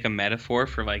trying to make a metaphor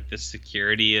for like the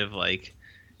security of like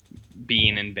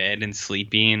being in bed and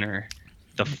sleeping, or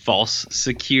the false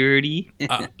security?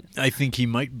 I think he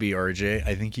might be RJ.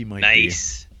 I think he might be.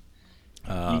 Nice.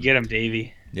 You get him,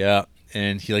 Davey. Yeah,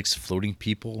 and he likes floating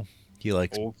people. He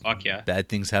likes Oh fuck yeah. bad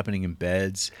things happening in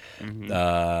beds. Hmm.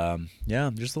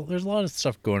 Yeah, there's a lot of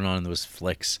stuff going on in those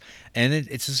flicks, and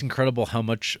it's just incredible how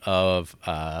much of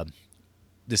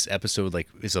this episode like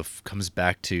comes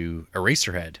back to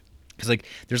Eraserhead, because like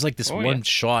there's like this Oh yeah. one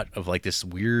shot of like this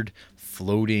weird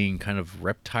floating kind of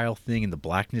reptile thing in the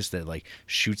blackness that like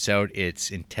shoots out its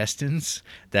intestines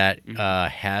that Hmm.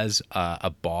 has a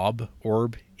bob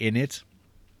orb in it.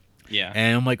 Yeah.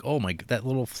 And I'm like, oh my, that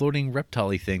little floating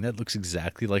reptile thing, that looks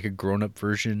exactly like a grown up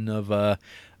version of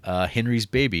Henry's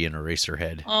baby in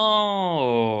Eraserhead.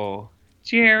 Oh,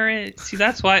 Jared. See,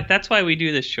 that's why we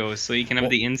do this show, so you can have Well,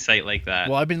 the insight like that.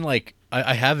 well, I've been like,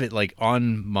 I have it like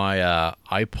on my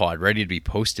iPod ready to be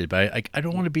posted, but I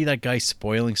don't want to be that guy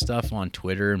spoiling stuff on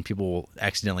Twitter and people will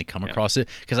accidentally come Yeah. across it,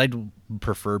 because I'd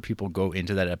prefer people go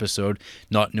into that episode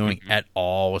not knowing Mhm. at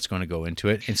all what's going to go into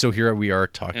it. And so here we are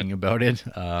talking about it.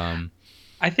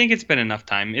 I think it's been enough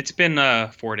time. It's been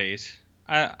 4 days.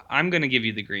 I'm gonna give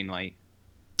you the green light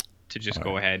to just All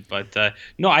go right. ahead. But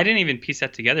no, I didn't even piece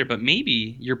that together. But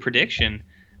maybe your prediction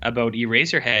about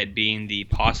Eraserhead being the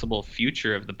possible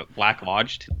future of the Black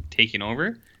Lodge taking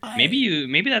over.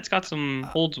 Maybe that's got some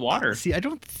holds water. See, I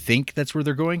don't think that's where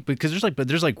they're going because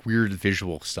there's like weird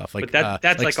visual stuff. But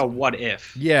that's like a what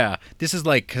if. Yeah, this is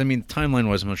like, 'cause, I mean, timeline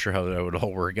was, I'm not sure how that would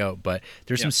all work out, but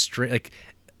there's some straight like.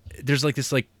 There's like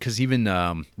this, like, because even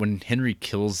when Henry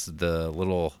kills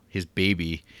his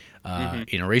baby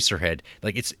in Eraserhead,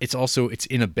 like it's also it's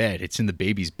in a bed, it's in the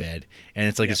baby's bed, and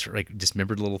it's like this like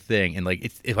dismembered little thing, and like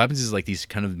it happens is like these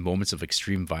kind of moments of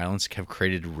extreme violence have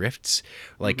created rifts,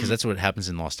 like because that's what happens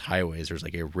in Lost Highways. There's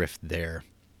like a rift there.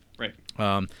 Right.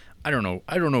 I don't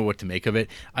know what to make of it.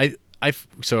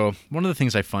 So one of the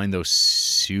things I find though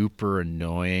super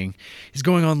annoying is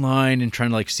going online and trying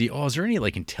to like see, is there any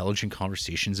like intelligent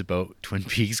conversations about Twin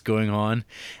Peaks going on?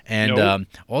 And Nope.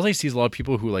 all I see is a lot of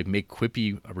people who like make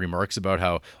quippy remarks about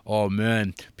how, oh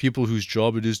man, people whose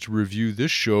job it is to review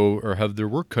this show or have their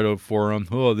work cut out for them,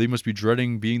 oh, they must be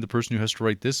dreading being the person who has to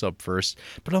write this up first.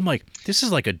 But I'm like, this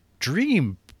is like a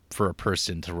dream for a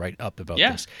person to write up about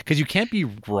this, because you can't be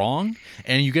wrong,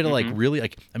 and you get to like really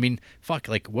like, I mean, fuck,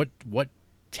 like what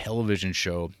television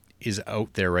show is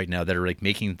out there right now that are like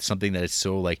making something that is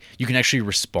so like you can actually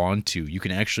respond to, you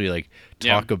can actually like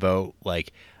talk about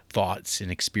like thoughts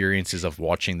and experiences of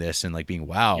watching this and like being,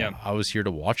 wow, I was here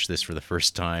to watch this for the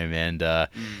first time, and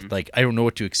like I don't know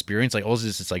what to experience. Like all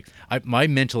this, it's like my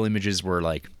mental images were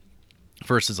like,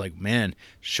 first, it's like, man,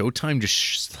 Showtime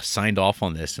just signed off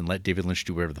on this and let David Lynch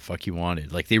do whatever the fuck he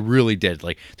wanted. Like, they really did.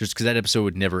 Like, because that episode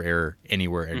would never air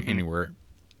anywhere in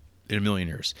a million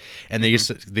years. And they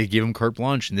give him carte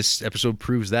blanche, and this episode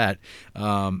proves that.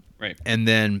 Right. And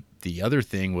then the other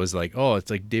thing was like,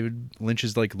 it's like David Lynch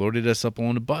has like loaded us up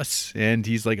on a bus, and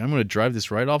he's like, I'm going to drive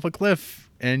this right off a cliff,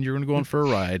 and you're going to go on for a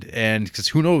ride. And because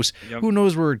who knows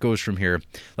where it goes from here.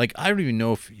 Like, I don't even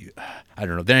know I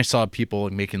don't know. Then I saw people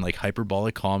making like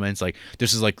hyperbolic comments like,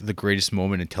 this is like the greatest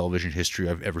moment in television history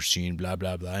I've ever seen, blah,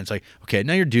 blah, blah. And it's like, okay,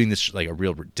 now you're doing this like a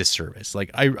real disservice. Like,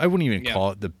 I wouldn't even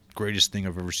call it the greatest thing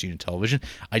I've ever seen in television.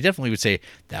 I definitely would say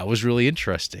that was really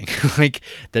interesting. Like,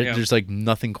 there's like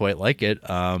nothing quite like it.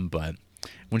 But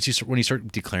when you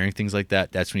start declaring things like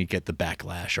that, that's when you get the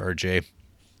backlash, RJ.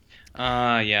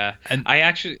 Yeah. And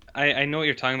I know what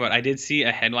you're talking about. I did see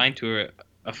a headline to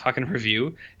a fucking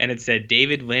review, and it said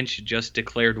David Lynch just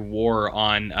declared war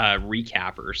on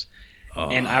recappers.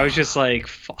 And I was just like,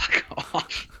 fuck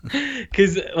off.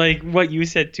 Because like what you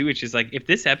said too, it's just like, if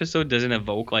this episode doesn't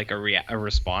evoke like a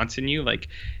response in you, like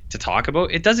to talk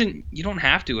about, you don't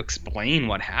have to explain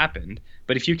what happened.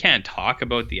 But if you can't talk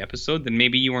about the episode, then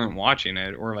maybe you weren't watching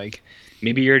it, or like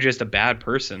maybe you're just a bad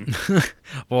person.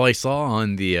 Well, I saw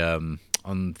on the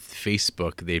on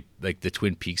Facebook, they like the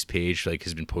Twin Peaks page like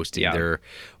has been posting their,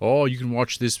 you can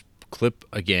watch this clip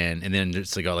again, and then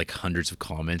it's like got like hundreds of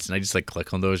comments, and I just like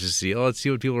click on those to see, let's see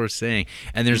what people are saying.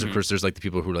 And there's of course there's like the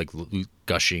people who are like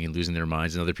gushing and losing their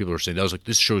minds, and other people are saying that was like,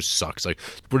 this show sucks, like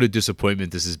what a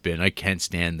disappointment this has been, I can't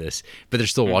stand this, but they're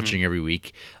still watching every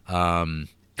week.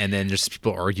 And then there's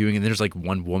people arguing, and then there's like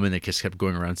one woman that just kept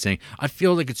going around saying, I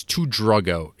feel like it's too drug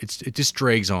out. It just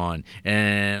drags on.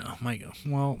 And I'm like,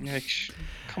 well,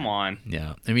 come on.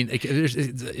 Yeah. I mean, like,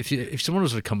 if someone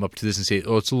was to come up to this and say,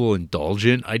 it's a little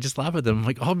indulgent, I just laugh at them. I'm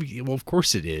like, well, of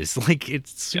course it is. Like,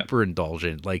 it's super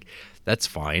indulgent. Like, that's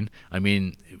fine. I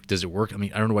mean, does it work? I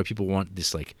mean, I don't know why people want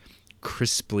this like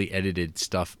crisply edited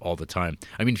stuff all the time.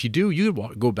 I mean, if you do, you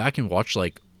could go back and watch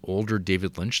like older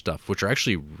David Lynch stuff, which are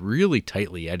actually really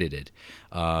tightly edited.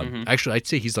 Actually, I'd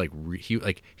say he's like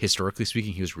historically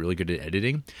speaking, he was really good at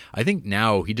editing. I think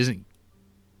now he doesn't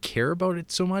care about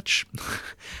it so much.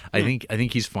 I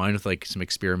think he's fine with like some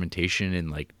experimentation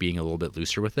and like being a little bit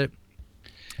looser with it.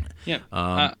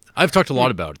 I've talked a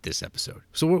lot about this episode.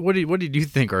 So what did you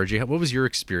think, RJ? What was your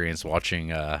experience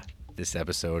watching this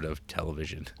episode of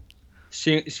television?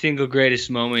 Single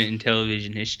greatest moment in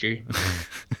television history.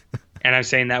 And I'm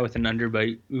saying that with an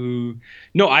underbite. Ooh.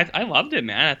 No, I loved it,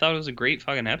 man. I thought it was a great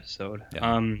fucking episode.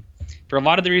 Yeah. For a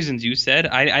lot of the reasons you said,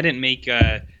 I didn't make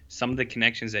some of the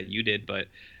connections that you did, but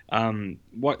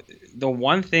the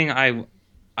one thing I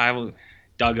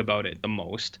dug about it the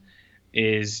most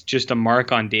is just a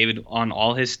mark on David on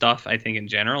all his stuff. I think in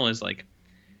general is like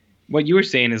what you were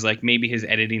saying is like maybe his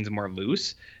editing's more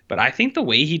loose. But I think the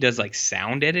way he does like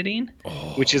sound editing,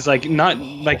 which is like not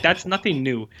like that's nothing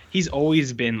new. He's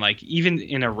always been like, even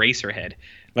in Eraserhead,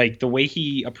 like the way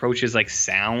he approaches like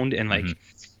sound and like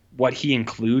what he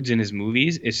includes in his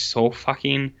movies is so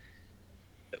fucking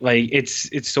like it's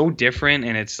so different,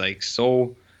 and it's like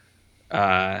so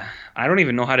I don't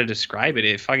even know how to describe it.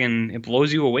 It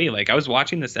blows you away. Like I was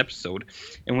watching this episode,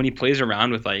 and when he plays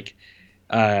around with like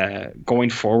going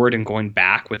forward and going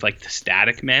back with like the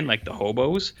static men, like the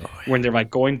hobos, when they're like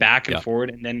going back and forward,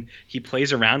 and then he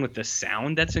plays around with the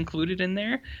sound that's included in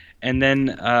there, and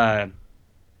then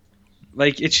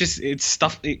like it's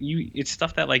stuff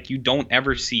that like you don't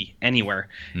ever see anywhere,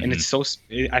 and it's so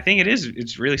I think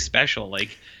it's really special.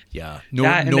 Like no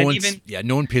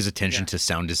one pays attention to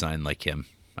sound design like him.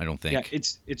 I don't think. Yeah,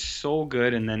 it's so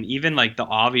good, and then even like the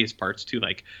obvious parts too,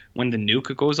 like when the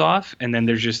nuke goes off, and then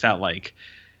there's just that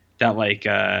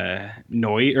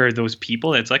noise, or those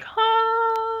people that's like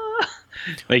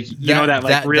like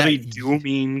that really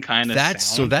dooming kind of sound.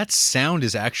 So that sound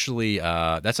is actually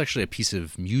that's actually a piece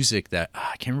of music that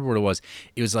I can't remember what it was.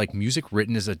 It was like music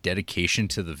written as a dedication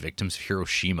to the victims of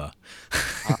Hiroshima.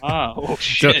 Oh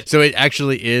shit! So it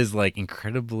actually is like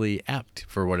incredibly apt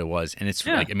for what it was, and it's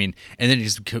like, I mean, and then it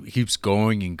just keeps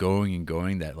going and going and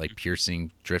going. That like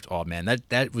piercing drift. Oh man,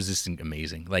 that was just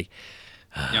amazing. Like,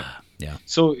 yeah.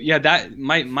 So that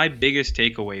my biggest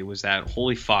takeaway was that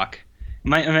holy fuck.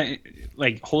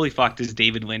 Holy fuck, does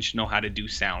David Lynch know how to do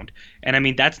sound? And I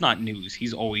mean, that's not news.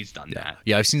 He's always done that.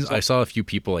 Yeah, I saw a few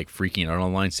people like freaking out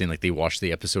online saying like they watched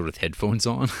the episode with headphones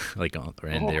on, like,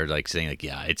 and they're like saying like,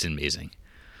 yeah, it's amazing.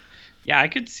 Yeah, I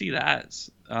could see that.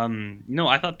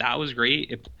 I thought that was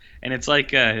great. And it's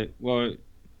like,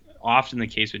 often the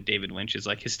case with David Lynch is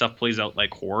like his stuff plays out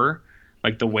like horror,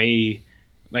 like the way,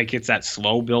 like it's that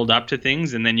slow build up to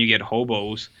things, and then you get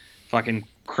hobos fucking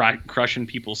crushing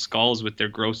people's skulls with their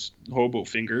gross hobo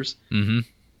fingers. Mm-hmm.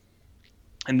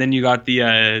 And then you got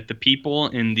the people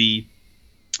in the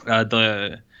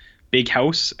big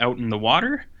house out in the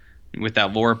water with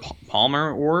that Laura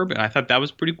Palmer orb, and I thought that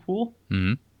was pretty cool.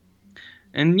 Mm-hmm.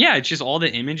 And yeah, it's just all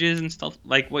the images and stuff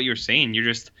like what you're saying.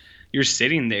 You're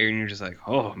sitting there and you're just like,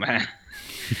 oh man,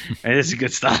 this is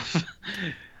good stuff.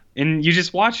 And you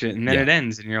just watch it, and then it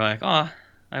ends, and you're like, oh,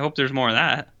 I hope there's more of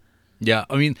that. Yeah,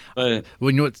 I mean, well,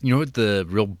 you know what the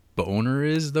real boner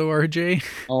is though, RJ?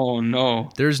 Oh no,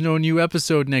 there's no new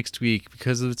episode next week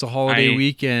because it's a holiday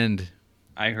weekend.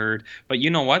 I heard, but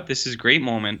you know what? This is a great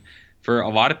moment for a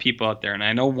lot of people out there, and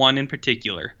I know one in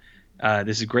particular.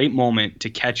 This is a great moment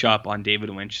to catch up on David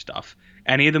Lynch stuff.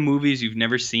 Any of the movies you've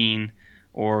never seen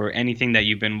or anything that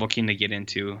you've been looking to get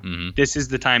into, this is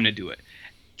the time to do it,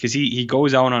 because he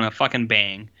goes out on a fucking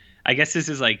bang. I guess this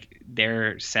is like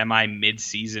their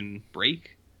mid-season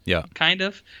break. Yeah. Kind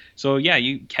of. So yeah,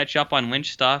 you catch up on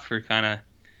Lynch stuff or kind of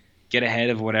get ahead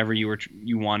of whatever you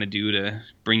want to do to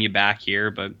bring you back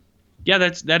here. But yeah,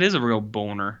 that is a real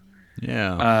boner.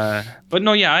 Yeah. But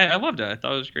no, yeah, I loved it. I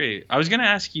thought it was great. I was going to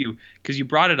ask you, because you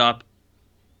brought it up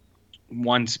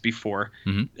once before.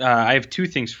 I have two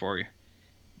things for you.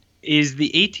 Is the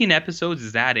 18 episodes,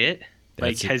 is that it?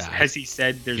 Like, has he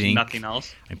said there's nothing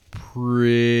else? I'm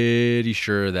pretty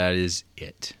sure that is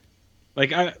it.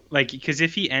 Because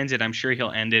if he ends it, I'm sure he'll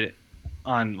end it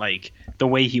on like the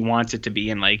way he wants it to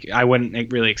be, and like I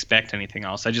wouldn't really expect anything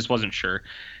else. I just wasn't sure.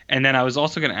 And then I was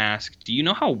also going to ask, do you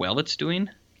know how well it's doing?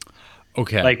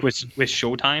 Okay. Like with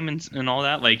Showtime and all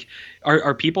that? Like,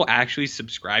 are people actually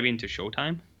subscribing to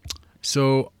Showtime?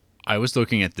 So I was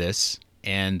looking at this.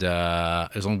 And it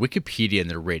was on Wikipedia and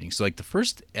their ratings. So like the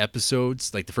first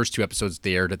two episodes,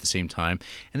 they aired at the same time,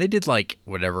 and they did like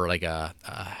whatever, like a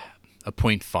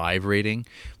 0.5 rating,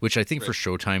 which I think for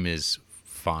Showtime is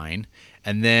fine.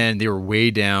 And then they were way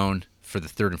down for the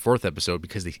third and fourth episode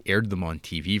because they aired them on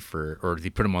TV or they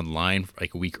put them online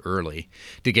like a week early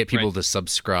to get people to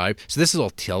subscribe. So this is all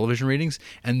television ratings.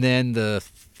 And then the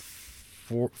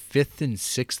fifth and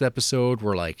sixth episode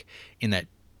were like in that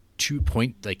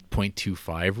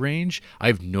 0.25 range. I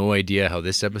have no idea how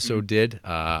this episode did.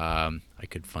 I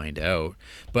could find out,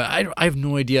 but I have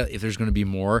no idea if there's going to be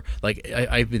more. Like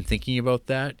I've been thinking about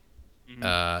that.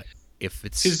 If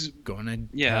it's going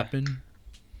to happen.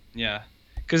 Yeah.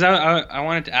 Because I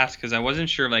wanted to ask, because I wasn't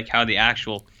sure like how the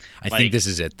actual. I think this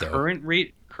is it though.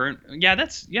 Current. Yeah,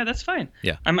 that's fine.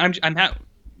 Yeah. I'm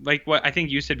like what I think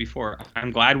you said before.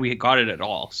 I'm glad we got it at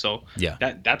all. So yeah,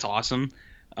 that's awesome.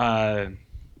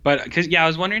 But because I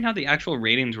was wondering how the actual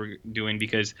ratings were doing,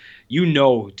 because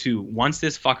too, once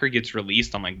this fucker gets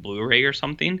released on like Blu-ray or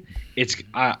something, it's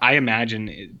I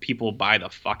imagine people buy the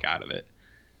fuck out of it.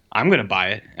 I'm gonna buy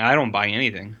it, and I don't buy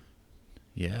anything.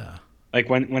 Yeah.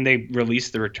 Like when they release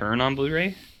The Return on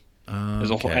Blu-ray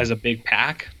as a big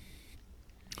pack.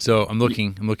 So I'm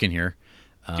looking here.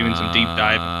 Doing some deep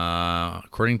dive.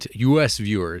 According to U.S.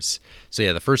 viewers. So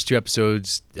yeah, the first two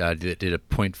episodes did a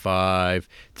 0.5.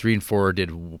 3 and 4 did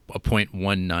a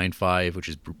 0.195, which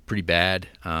is pretty bad.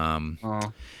 And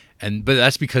but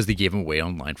that's because they gave them away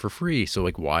online for free. So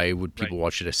like, why would people Right.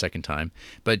 watch it a second time?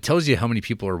 But it tells you how many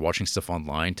people are watching stuff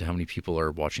online to how many people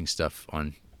are watching stuff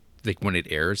on like when it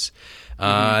airs.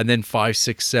 And then 5,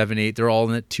 6, 7, 8, they're all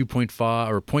in at 2.5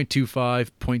 or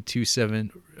 0.25,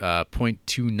 0.27,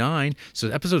 0.29. So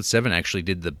episode 7 actually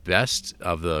did the best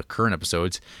of the current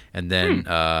episodes. And then,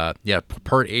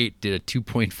 part 8 did a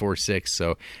 2.46.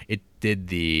 So it did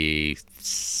the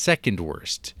second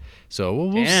worst. So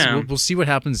we'll see what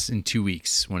happens in 2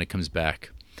 weeks when it comes back.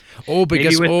 Oh, but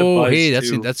Maybe with the buzz, hey,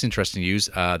 too. that's interesting news.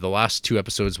 The last 2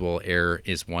 episodes will air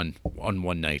on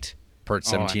one night. Part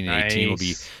 17 and 18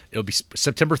 it'll be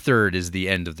September 3rd is the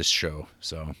end of this show.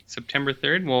 So September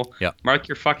 3rd. Well, yeah, mark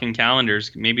your fucking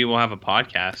calendars. Maybe we'll have a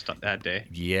podcast that day.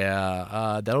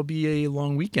 yeah, that'll be a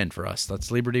long weekend for us. That's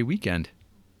Labor Day weekend.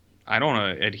 I don't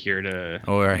want to adhere to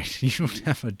Oh, all right, you don't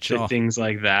have a to job. things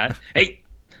like that. Hey,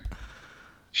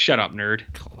 shut up,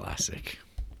 nerd. Classic.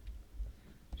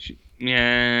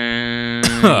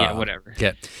 Yeah, whatever.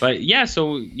 Okay. But yeah,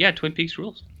 so yeah, Twin Peaks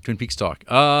rules. Twin Peaks talk.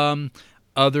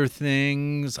 Other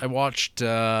things I watched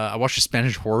a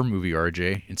Spanish horror movie,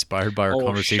 RJ, inspired by our Oh,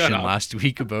 conversation shut up. last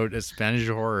week about a Spanish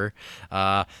horror.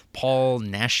 Paul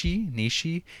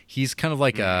Nashi, he's kind of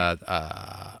like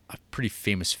a pretty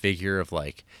famous figure of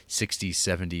like 60s,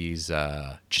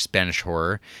 70s Spanish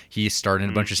horror. He starred in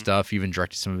a bunch of stuff, even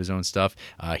directed some of his own stuff.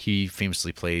 He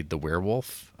famously played the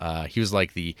werewolf. He was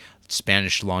like the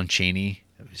Spanish Lon Chaney,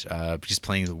 just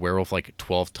playing the werewolf like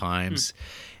 12 times.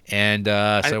 And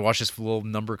so I watched this little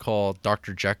number called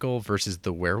Dr. Jekyll versus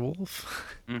the Werewolf.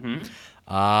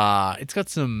 It's got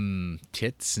some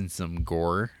tits and some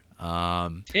gore.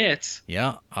 Tits.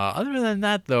 Yeah. Other than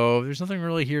that, though, there's nothing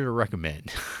really here to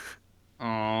recommend.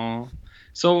 Oh,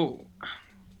 so.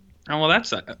 Oh well, that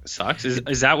sucks.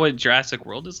 Is that what Jurassic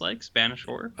World is like? Spanish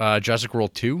horror? Jurassic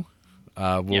World 2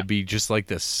 will be just like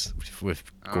this with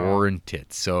gore and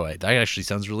tits. So that actually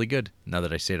sounds really good now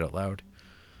that I say it out loud.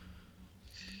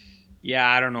 Yeah,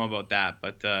 I don't know about that,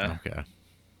 but Okay.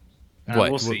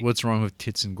 we'll see. What's wrong with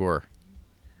tits and gore?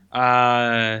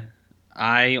 I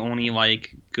only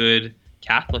like good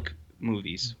Catholic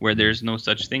movies where there's no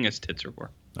such thing as tits or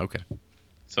gore. Okay.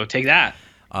 So take that,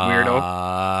 weirdo.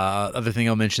 Other thing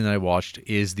I'll mention that I watched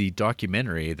is the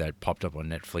documentary that popped up on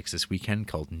Netflix this weekend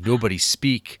called Nobody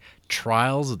Speak: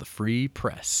 Trials of the Free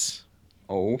Press.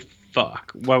 Oh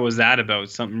fuck! What was that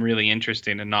about? Something really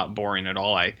interesting and not boring at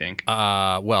all, I think.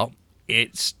 Well,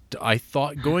 I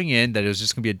thought going in that it was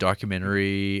just going to be a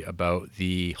documentary about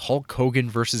the Hulk Hogan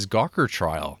versus Gawker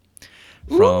trial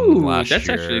from last year. That's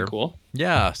actually cool.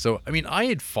 Yeah, so I mean, I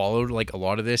had followed like a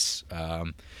lot of this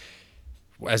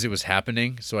as it was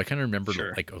happening, so I kind of remembered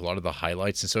like a lot of the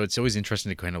highlights, and so it's always interesting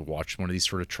to kind of watch one of these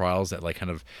sort of trials that like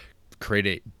kind of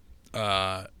create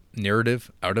a narrative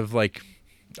out of like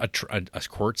a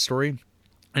court story.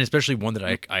 And especially one that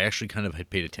I actually kind of had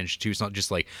paid attention to. It's not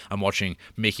just like I'm watching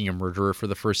Making a Murderer for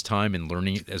the first time and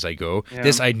learning it as I go. Yeah.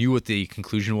 This, I knew what the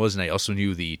conclusion was, and I also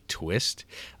knew the twist.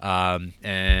 And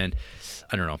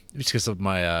I don't know, it's because of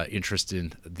my interest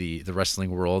in the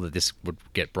wrestling world that this would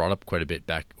get brought up quite a bit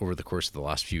back over the course of the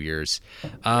last few years.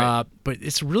 But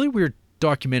it's a really weird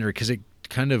documentary because it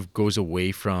kind of goes away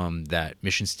from that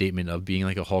mission statement of being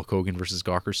like a Hulk Hogan versus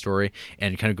Gawker story,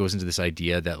 and it kind of goes into this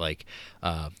idea that like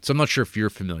so I'm not sure if you're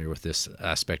familiar with this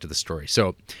aspect of the story.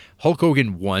 So Hulk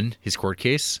Hogan won his court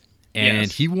case, and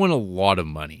he won a lot of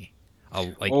money.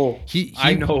 I know.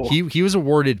 He was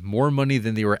awarded more money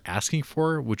than they were asking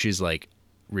for, which is like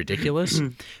ridiculous.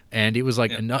 And it was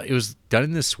like it was done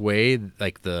in this way,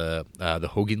 like the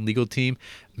Hogan legal team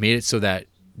made it so that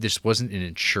this wasn't an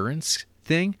insurance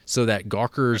thing, so that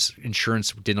Gawker's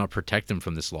insurance did not protect them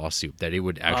from this lawsuit, that it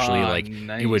would actually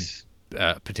it would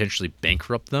potentially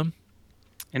bankrupt them.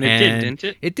 And it did, didn't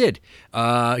it? It did,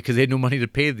 because they had no money to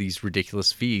pay these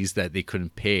ridiculous fees that they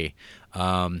couldn't pay.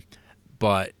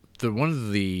 But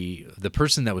the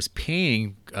person that was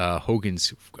paying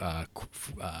Hogan's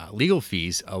legal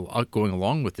fees going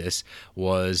along with this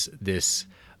was this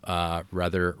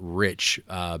rather rich,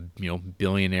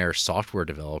 billionaire software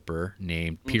developer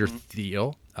named Peter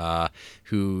Thiel,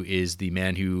 who is the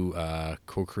man who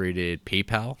co-created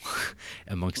PayPal,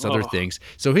 amongst other things.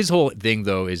 So his whole thing,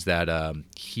 though, is that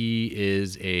he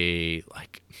is a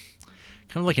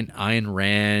kind of like an Ayn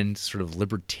Rand sort of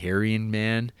libertarian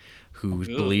man who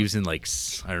believes in like,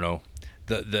 I don't know,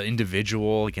 the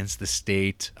individual against the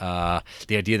state, the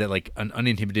idea that like an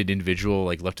uninhibited individual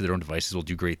like left to their own devices will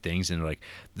do great things, and like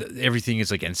everything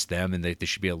is against them, and they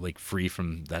should be like free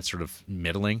from that sort of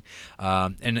meddling.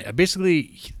 And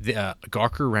basically,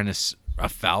 Gawker ran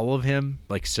afoul of him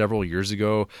like several years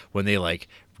ago when they like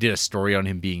did a story on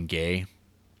him being gay.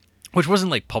 which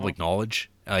wasn't like public knowledge.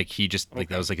 Like he just like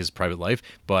that was like his private life.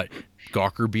 But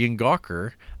Gawker being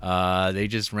Gawker, they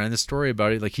just ran the story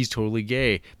about it like he's totally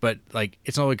gay. But like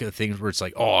it's not like a thing where it's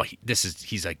like, oh,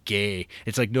 he's a gay.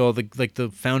 It's like no,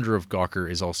 the founder of Gawker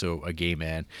is also a gay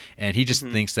man, and he just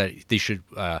thinks that they should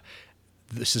the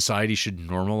society should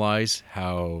normalize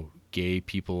how gay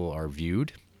people are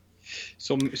viewed.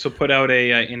 So put out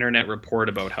a internet report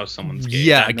about how someone's gay.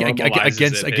 Yeah, That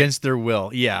normalizes it. against their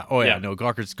will. Yeah. Oh yeah. Yeah. No,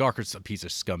 Gawker's a piece of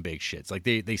scumbag shit. It's like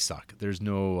they suck. There's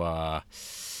no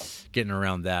getting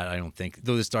around that. I don't think.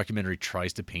 Though this documentary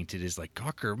tries to paint it as like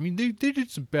Gawker. I mean, they did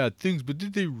some bad things, but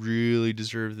did they really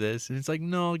deserve this? And it's like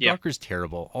no, Yeah. Gawker's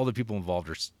terrible. All the people involved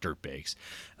are dirtbags,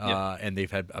 Yeah. and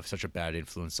they've had such a bad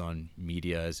influence on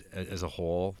media as a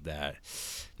whole that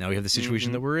now we have the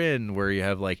situation that we're in, where you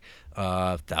have like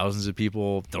thousands of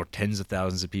people, or tens of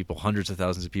thousands of people, hundreds of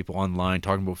thousands of people online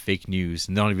talking about fake news,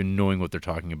 not even knowing what they're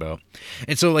talking about.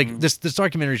 And so like this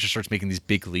documentary just starts making these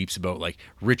big leaps about like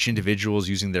rich individuals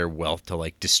using their wealth to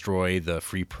like destroy the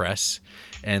free press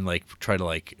and like try to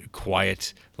like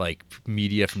quiet like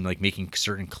media from like making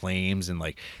certain claims, and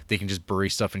like they can just bury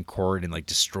stuff in court and like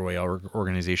destroy our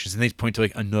organizations. And they point to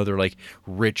like another like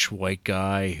rich white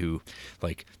guy who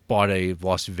like bought a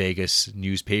Las Vegas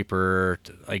newspaper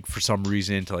to, like for some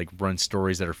reason to like run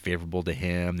stories that are favorable to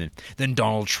him, and then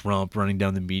Donald Trump running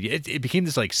down the media. It became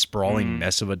this like sprawling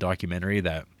mess of a documentary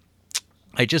that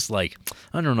I just like,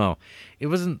 I don't know, it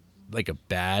wasn't like a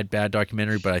bad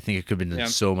documentary, but I think it could have been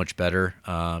so much better.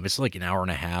 It's like an hour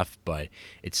and a half, but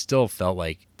it still felt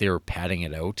like they were padding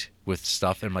it out with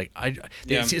stuff. And like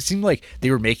it seemed like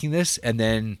they were making this, and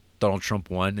then Donald Trump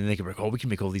won, and they could be like, oh, we can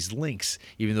make all these links,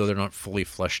 even though they're not fully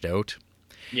fleshed out.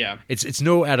 Yeah. It's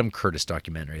no Adam Curtis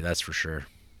documentary, that's for sure.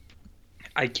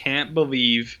 I can't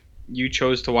believe you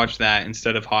chose to watch that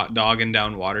instead of hot dogging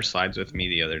down water slides with me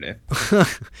the other day.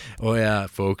 Oh yeah,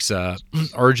 folks.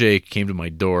 RJ came to my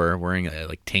door wearing a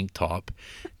like tank top,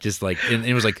 just like, and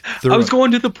it was like I was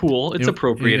going to the pool. It's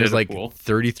appropriate. It was at a like pool.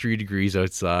 33 degrees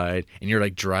outside, and you're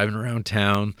like driving around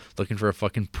town looking for a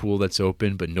fucking pool that's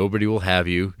open, but nobody will have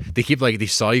you. They keep like, they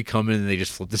saw you coming and they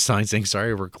just flip the sign saying,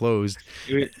 "Sorry, we're closed."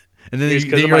 And then It's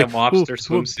because of my lobster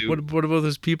swimsuit. What about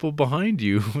those people behind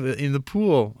you in the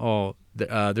pool? Oh,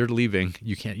 they're leaving.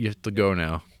 You have to go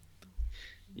now.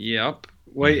 Yep.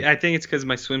 Well, I think it's because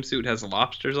my swimsuit has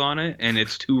lobsters on it, and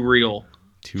it's too real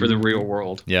for the real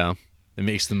world. Yeah, it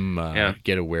makes them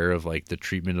get aware of like the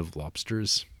treatment of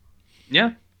lobsters.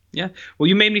 Yeah, yeah. Well,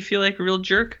 you made me feel like a real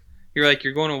jerk. You're like,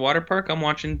 you're going to a water park. I'm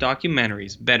watching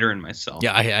documentaries, bettering myself.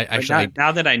 Yeah, I actually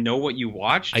now that I know what you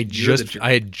watched, I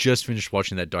had just finished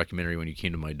watching that documentary when you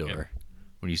came to my door,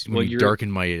 when you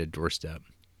darkened my doorstep.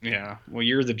 Yeah, well,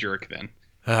 you're the jerk then.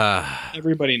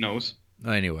 Everybody knows.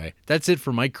 Anyway, that's it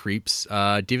for my creeps.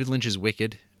 David Lynch's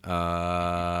Wicked.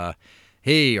 Hey,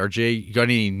 RJ, you got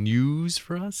any news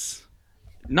for us?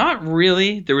 Not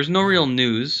really. There was no real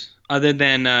news other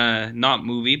than not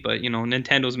movie, but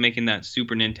Nintendo's making that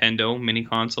Super Nintendo mini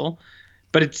console.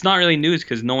 But it's not really news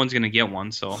because no one's gonna get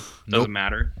one, so it doesn't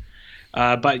matter.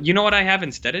 But you know what I have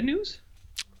instead of news?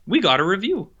 We got a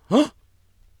review. Huh?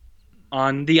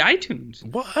 On the iTunes.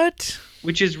 What?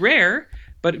 Which is rare,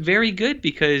 but very good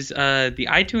because the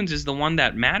iTunes is the one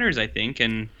that matters, I think,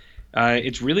 and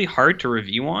it's really hard to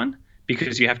review on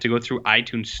because you have to go through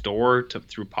iTunes Store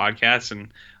through podcasts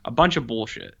and a bunch of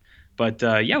bullshit. But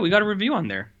yeah, we got a review on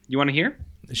there. You want to hear?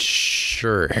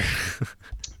 Sure.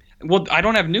 Well, I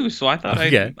don't have news, so I thought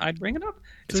I'd bring it up.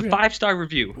 It's a 5-star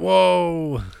review.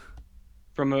 Whoa.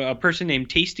 From a person named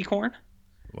Tasty Corn.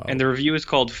 Wow. And the review is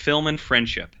called Film and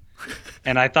Friendship.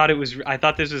 And I thought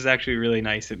this was actually really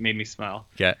nice. It made me smile.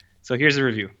 Yeah. So here's the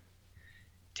review.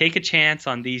 Take a chance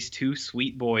on these two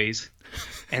sweet boys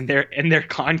and their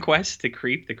conquest to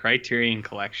creep the Criterion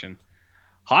Collection.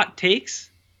 Hot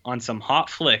takes on some hot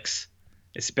flicks,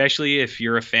 especially if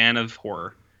you're a fan of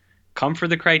horror. Come for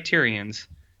the Criterions,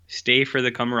 stay for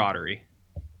the camaraderie.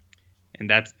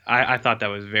 And I thought that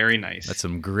was very nice. That's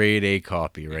some grade A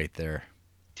copy right there.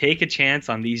 Take a chance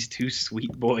on these two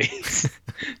sweet boys.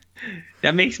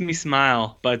 That makes me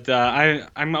smile, but I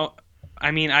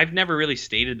mean, I've never really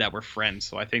stated that we're friends,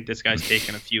 so I think this guy's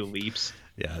taken a few leaps.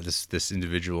 Yeah, this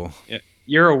individual. Yeah,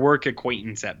 you're a work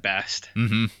acquaintance at best.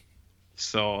 Mm-hmm.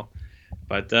 So,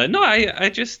 but no, I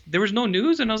just, there was no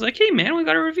news, and I was like, hey man, we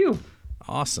got a review.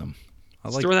 Awesome.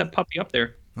 Let's throw that puppy up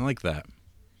there. I like that.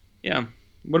 Yeah.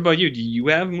 What about you? Do you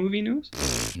have movie news?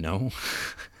 No.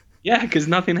 Yeah, because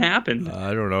nothing happened.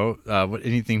 I don't know.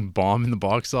 Anything bomb in the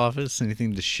box office?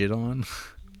 Anything to shit on?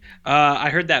 I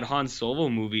heard that Han Solo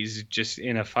movie's just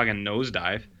in a fucking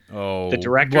nosedive. Oh, the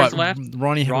director's left.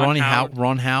 Ron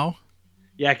Howe.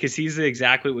 Yeah, because he's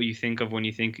exactly what you think of when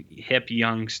you think hip,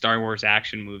 young Star Wars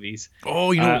action movies.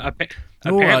 Oh, you know,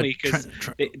 Apparently, because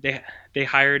they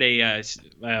hired a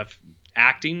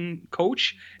acting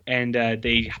coach and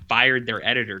they fired their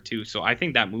editor too. So I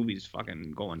think that movie's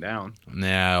fucking going down.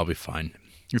 nah, I'll be fine.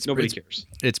 Nobody cares.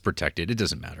 It's protected. It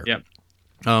doesn't matter. Yep.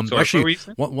 So actually,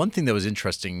 one thing that was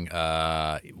interesting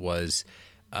was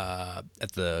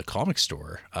at the comic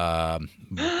store,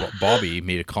 Bobby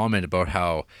made a comment about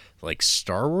how like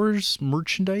Star Wars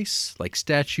merchandise, like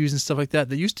statues and stuff like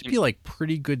that, used to be like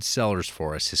pretty good sellers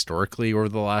for us historically over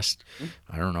the last,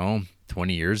 I don't know,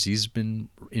 20 years he's been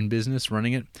in business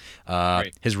running it,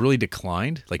 has really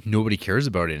declined. Like nobody cares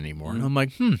about it anymore. And I'm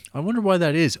like, I wonder why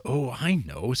that is. Oh, I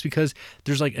know. It's because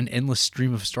there's like an endless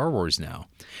stream of Star Wars now.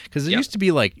 Because it used to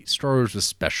be like Star Wars was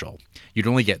special. You'd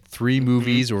only get 3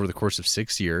 movies over the course of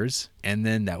 6 years, and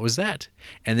then that was that.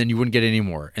 And then you wouldn't get any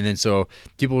more. And then so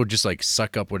people would just like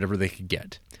suck up whatever they could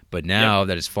get. But now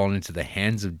that it's fallen into the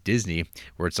hands of Disney,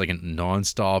 where it's like a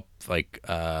nonstop like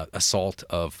assault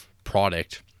of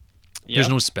product. There's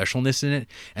no specialness in it,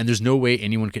 and there's no way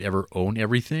anyone could ever own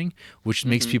everything, which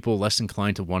makes people less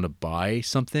inclined to want to buy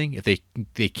something if they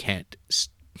can't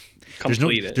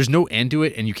complete it. There's no end to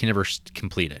it, and you can never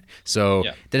complete it. So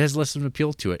that has less of an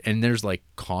appeal to it. And there's like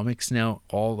comics now,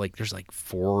 there's like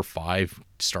 4 or 5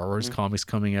 Star Wars comics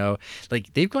coming out.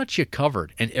 Like they've got you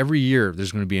covered, and every year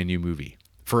there's going to be a new movie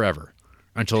forever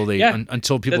until people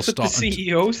that's stop. What the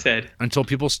CEO said. Until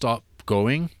people stop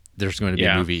going, there's going to be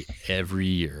a movie every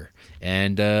year.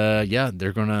 And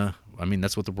they're gonna. I mean,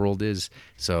 that's what the world is.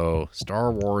 So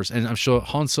Star Wars, and I'm sure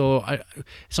Han Solo.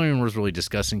 It's not even worth really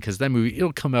discussing because that movie,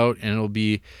 it'll come out and it'll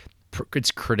be,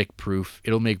 it's critic proof.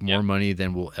 It'll make more money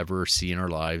than we'll ever see in our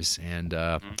lives, and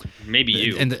maybe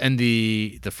you and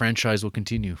the franchise will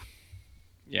continue.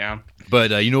 Yeah,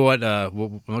 but you know what?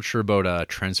 I'm not sure about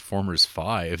Transformers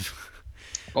 5.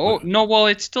 Oh no! Well,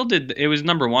 it still did. It was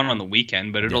number 1 on the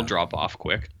weekend, but it'll drop off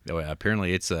quick. Oh yeah,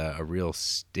 apparently it's a real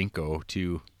stinko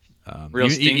too.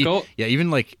 Stinko.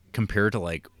 Even like compared to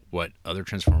like what other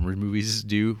Transformers movies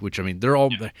do, which I mean they're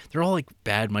all like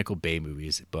bad Michael Bay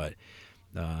movies. But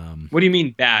what do you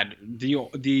mean bad?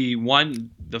 The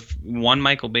one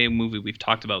Michael Bay movie we've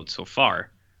talked about so far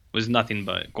was nothing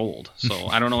but gold. So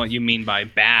I don't know what you mean by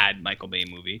bad Michael Bay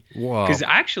movie. Because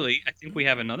actually, I think we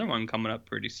have another one coming up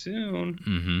pretty soon.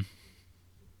 Mm-hmm.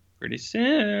 Pretty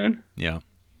soon. Yeah.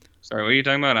 Sorry, what are you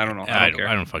talking about? I don't know. I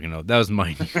don't fucking know. That was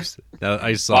my news.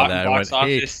 I saw that. I went,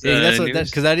 hey,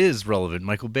 because that is relevant.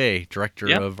 Michael Bay, director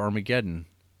of Armageddon.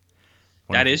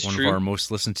 One of our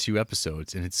most listened to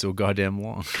episodes, and it's so goddamn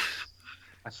long.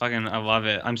 I love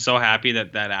it. I'm so happy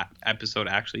that episode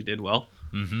actually did well.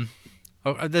 Mm-hmm.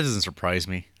 Oh, that doesn't surprise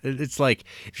me. It's like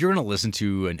if you're going to listen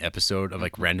to an episode of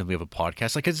like randomly of a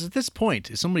podcast, like at this point,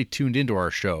 if somebody tuned into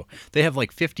our show, they have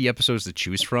like 50 episodes to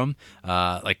choose from.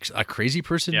 Like a crazy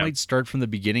person might start from the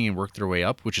beginning and work their way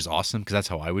up, which is awesome because that's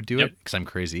how I would do it because I'm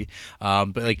crazy.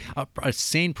 But like a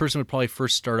sane person would probably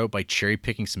first start out by cherry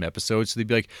picking some episodes. So they'd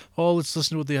be like, oh, let's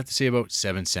listen to what they have to say about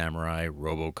Seven Samurai,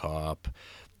 RoboCop,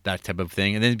 that type of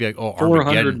thing, and then be like, "Oh,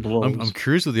 Armageddon." I'm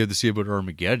curious what they have to say about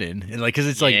Armageddon, and like, because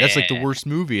it's like that's like the worst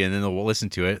movie, and then we'll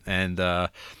listen to it, and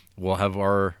we'll have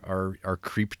our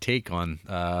creep take on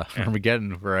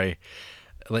Armageddon, where I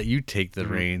let you take the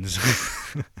reins.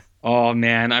 Oh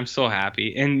man, I'm so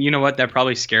happy, and you know what? That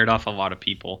probably scared off a lot of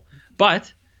people.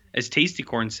 But as Tasty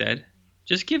Corn said,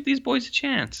 just give these boys a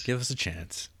chance. Give us a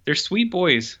chance. They're sweet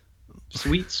boys,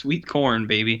 sweet corn,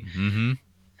 baby. Mm-hmm.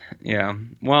 Yeah.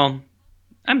 Well,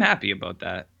 I'm happy about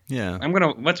that. Yeah.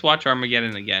 Let's watch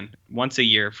Armageddon again once a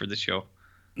year for the show.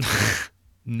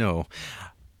 No.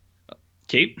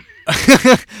 Kate?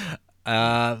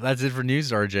 That's it for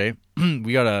news, RJ.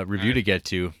 We got a review to get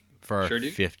to for our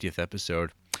 50th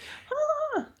episode.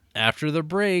 After the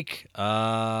break,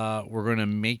 we're going to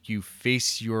make you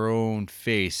face your own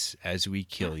face as we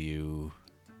kill you.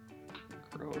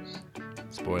 Gross.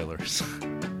 Spoilers.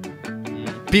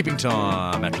 Peeping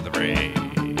Tom after the break.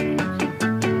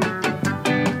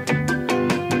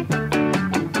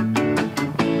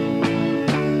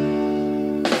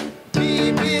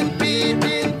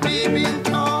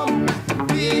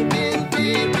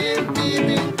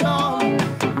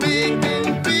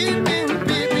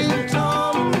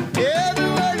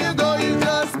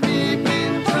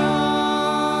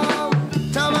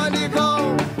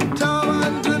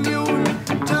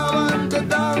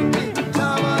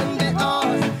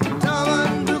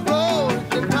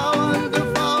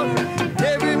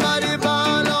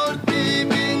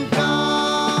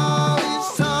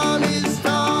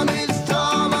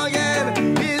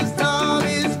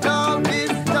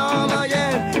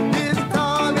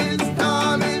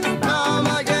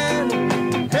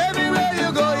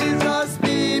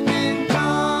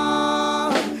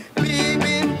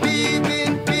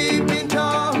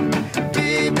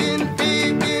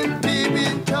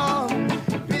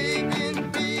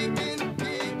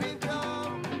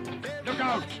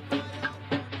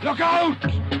 Look out!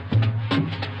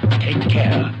 Take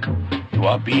care. You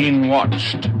are being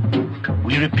watched.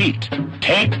 We repeat,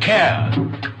 take care,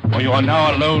 for you are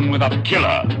now alone with a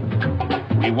killer.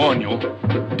 We warn you,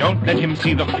 don't let him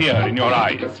see the fear in your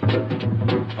eyes.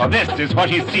 For this is what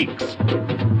he seeks,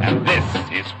 and this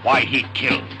is why he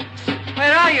kills.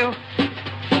 Where are you?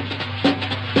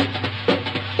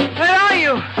 Where are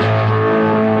you?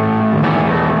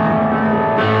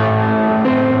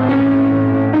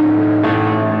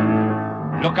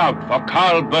 Look out for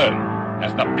Carl Byrne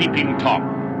as the Peeping Tom.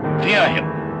 Fear him,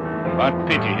 but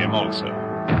pity him also.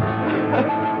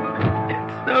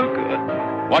 It's so good.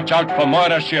 Watch out for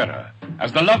Moira Shearer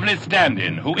as the lovely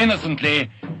stand-in who innocently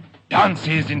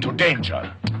dances into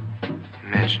danger.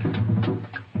 Imagine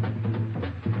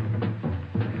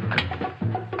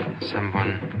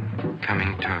someone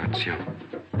coming towards you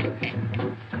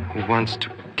who wants to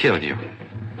kill you,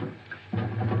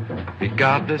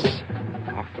 regardless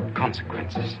of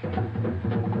consequences.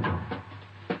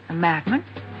 A madman?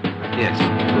 Yes.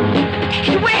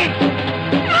 Wait!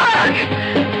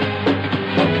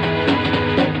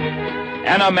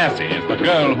 Anna Massey is the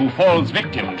girl who falls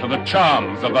victim to the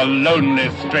charms of the lonely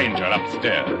stranger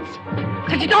upstairs.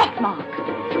 Switch it off, Mark.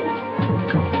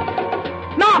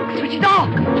 Mark, switch it off.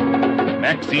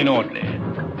 Maxine Audley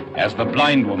as the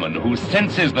blind woman who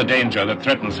senses the danger that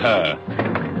threatens her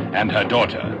and her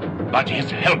daughter, but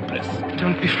is helpless.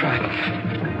 Don't be frightened.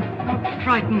 Not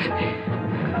frightened.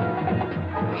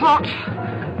 Hot.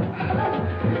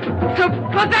 So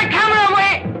put that camera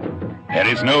away. There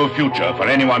is no future for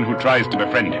anyone who tries to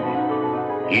befriend him.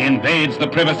 He invades the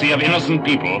privacy of innocent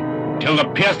people till the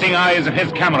piercing eyes of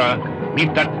his camera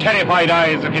meet the terrified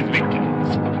eyes of his victims.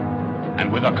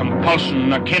 And with a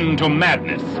compulsion akin to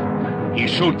madness, he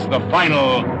shoots the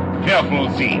final, fearful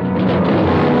scene.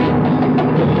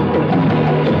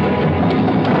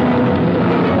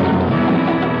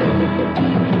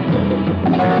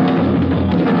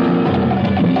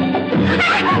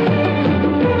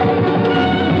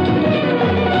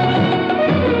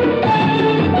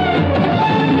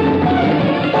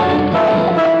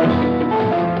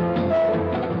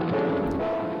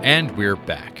 And we're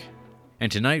back.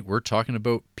 And tonight we're talking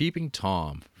about Peeping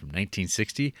Tom from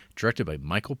 1960, directed by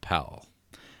Michael Powell.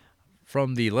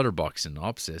 From the Letterboxd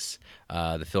synopsis,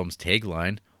 the film's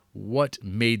tagline, "What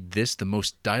made this the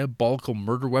most diabolical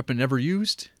murder weapon ever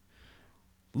used?"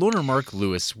 Loner Mark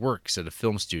Lewis works at a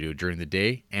film studio during the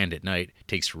day and at night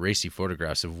takes racy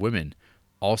photographs of women.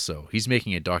 Also, he's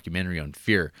making a documentary on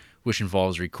fear, which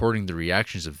involves recording the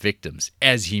reactions of victims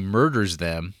as he murders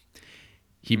them.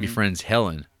 He befriends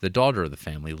Helen, the daughter of the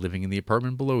family, living in the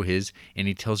apartment below his, and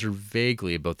he tells her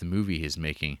vaguely about the movie he's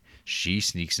making. She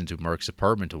sneaks into Mark's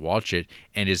apartment to watch it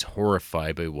and is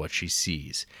horrified by what she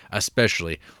sees,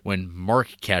 especially when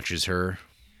Mark catches her.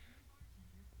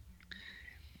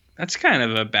 That's kind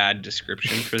of a bad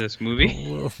description for this movie.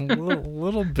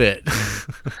 little bit.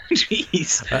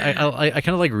 Jeez. I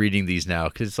kind of like reading these now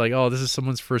because it's like, oh, this is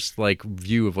someone's first like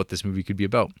view of what this movie could be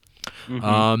about.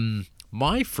 Mm-hmm.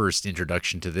 My first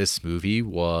introduction to this movie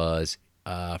was,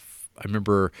 I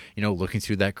remember, looking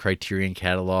through that Criterion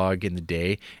catalog in the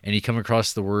day, and you come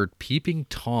across the word Peeping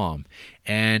Tom,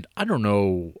 and I don't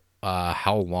know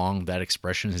how long that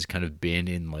expression has kind of been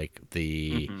in like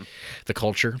the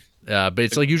culture. But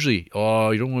it's like usually,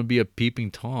 oh, you don't want to be a peeping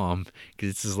Tom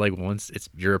because it's just like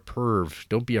you're a perv.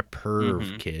 Don't be a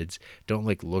perv, kids. Don't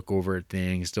like look over at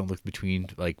things. Don't look between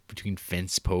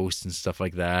fence posts and stuff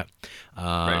like that.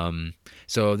 Right.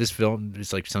 So this film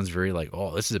is like sounds very like,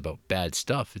 oh, this is about bad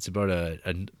stuff. It's about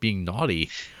a being naughty.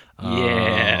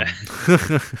 Yeah.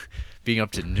 Being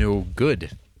up to no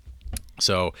good.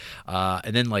 So,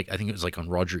 and then like I think it was like on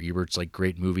Roger Ebert's like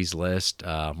great movies list.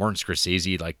 Martin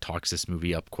Scorsese like talks this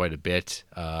movie up quite a bit,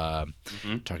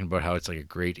 talking about how it's like a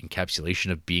great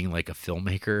encapsulation of being like a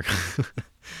filmmaker.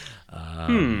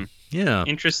 Yeah,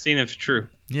 Interesting if true.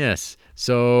 yes.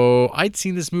 So I'd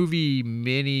seen this movie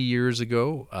many years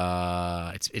ago.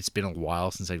 It's been a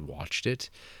while since I'd watched it.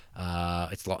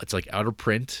 It's like out of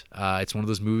print. It's one of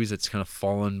those movies that's kind of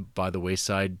fallen by the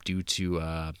wayside due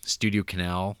to Studio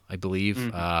Canal, I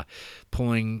believe,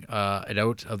 pulling it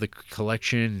out of the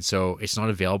collection. So it's not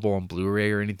available on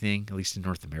Blu-ray or anything, at least in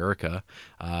North America.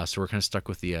 So we're kind of stuck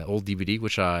with the old DVD,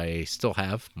 which I still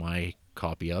have my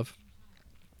copy of.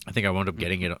 I think I wound up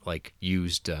getting it like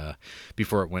used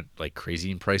before it went like crazy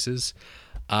in prices.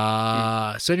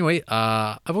 So anyway,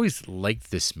 I've always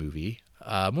liked this movie.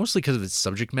 Mostly because of its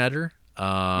subject matter.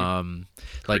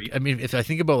 Like, I mean, if I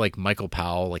think about like Michael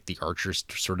Powell, like the Archer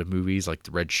sort of movies, like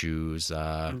the Red Shoes,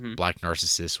 Black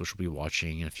Narcissus, which we'll be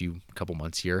watching in couple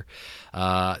months here.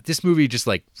 This movie, just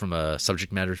like from a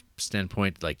subject matter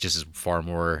standpoint, like just is far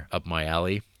more up my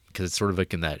alley because it's sort of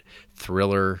like in that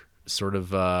thriller sort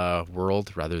of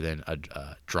world rather than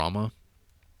a drama.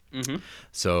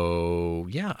 So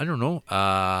yeah, I don't know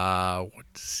what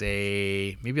to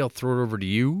say. Maybe I'll throw it over to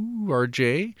you,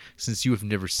 RJ, since you have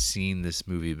never seen this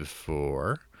movie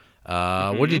before.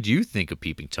 What did you think of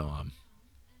Peeping Tom?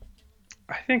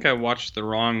 I think I watched the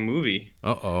wrong movie.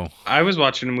 Uh-oh. I was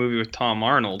watching a movie with Tom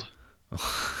Arnold.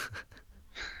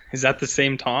 Is that the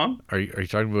same Tom? Are you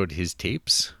talking about his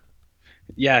tapes?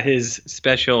 Yeah, his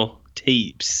special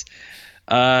tapes.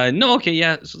 No, okay,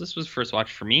 yeah. So this was first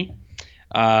watch for me.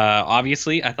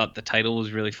 Obviously, I thought the title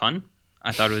was really fun.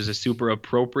 I thought it was a super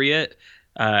appropriate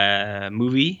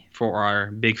movie for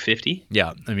our Big 50.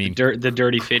 Yeah, I mean, the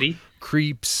Dirty 50.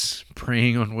 Creeps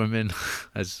preying on women,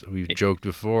 as we've joked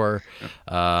before.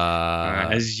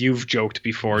 As you've joked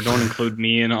before, don't include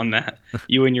me in on that.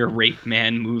 You and your rape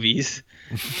man movies.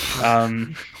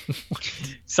 Some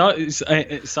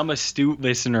astute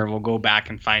listener will go back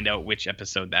and find out which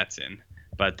episode that's in,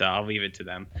 but I'll leave it to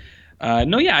them.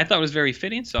 No, yeah, I thought it was very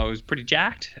fitting, so I was pretty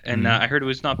jacked, and I heard it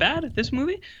was not bad, this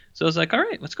movie, so I was like, all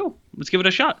right, let's go. Let's give it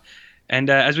a shot. And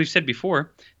as we've said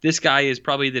before, this guy is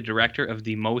probably the director of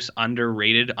the most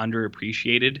underrated,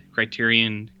 underappreciated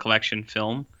Criterion Collection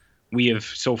film we have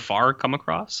so far come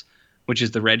across, which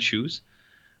is The Red Shoes.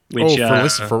 Which,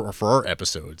 for our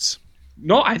episodes.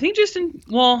 No, I think just in,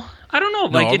 well, I don't know.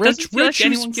 Like, it doesn't feel like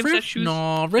anyone gives that shoes.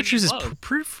 No, Red Shoes is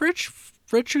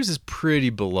Red Shoes is pretty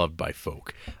beloved by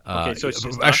folk. Okay, so it's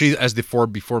just actually, us? as the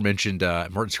before mentioned,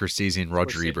 Martin Scorsese and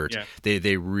Roger Ebert, yeah.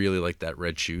 they really like that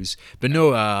Red Shoes. But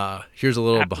no, here's a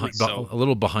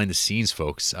little behind the scenes,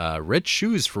 folks. Red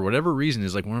Shoes, for whatever reason,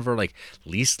 is like one of our like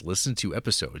least listened to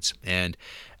episodes, and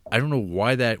I don't know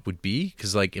why that would be,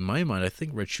 because like in my mind, I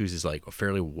think Red Shoes is like a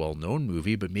fairly well known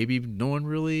movie, but maybe no one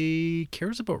really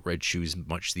cares about Red Shoes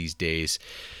much these days.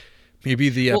 Maybe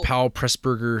the Powell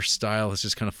Pressburger style has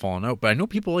just kind of fallen out, but I know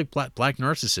people like Black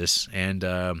Narcissus, and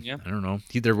I don't know,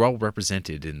 they're well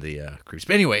represented in the Creeps.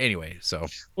 But anyway, so.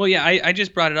 Well, yeah, I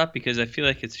just brought it up because I feel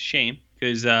like it's a shame,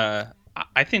 because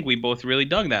I think we both really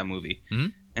dug that movie,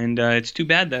 and it's too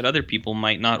bad that other people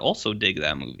might not also dig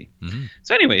that movie.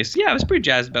 So, anyways, yeah, I was pretty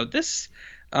jazzed about this.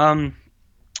 I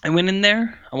went in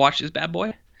there, I watched this bad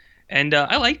boy, and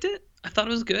I liked it. I thought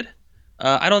it was good.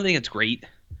 I don't think it's great.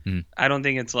 I don't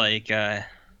think it's like I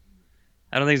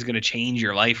don't think it's gonna change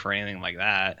your life or anything like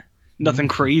that. Nothing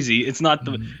crazy. It's not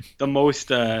the most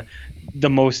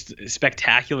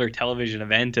spectacular television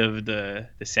event of the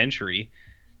century,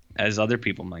 as other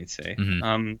people might say.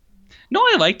 No,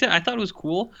 I liked it. I thought it was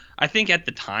cool. I think at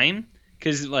the time,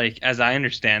 because like as I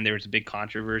understand, there was a big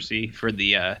controversy for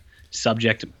the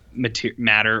subject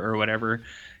matter or whatever.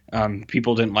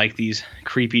 People didn't like these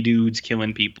creepy dudes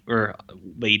killing people or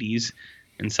ladies.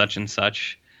 And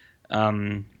such.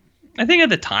 I think at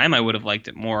the time I would have liked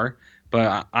it more,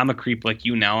 but I'm a creep like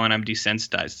you now, and I'm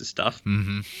desensitized to stuff.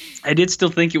 I did still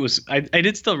think it was. I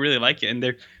did still really like it, and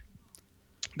there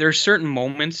are certain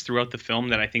moments throughout the film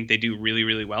that I think they do really,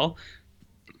 really well.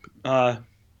 On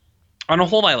a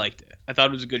whole, I liked it. I thought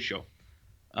it was a good show.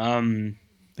 A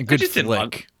good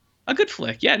flick. A good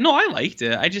flick. Yeah, no, I liked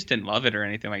it. I just didn't love it or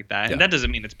anything like that. Yeah. And that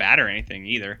doesn't mean it's bad or anything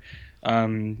either.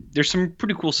 There's some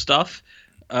pretty cool stuff.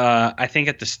 I think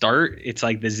at the start, it's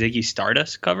like the Ziggy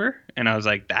Stardust cover, and I was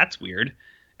like, that's weird.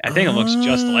 I think it looks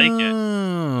just like it.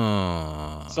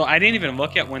 So I didn't even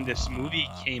look at when this movie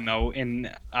came out,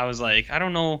 and I was like, I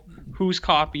don't know who's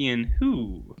copying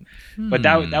who. But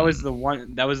that was the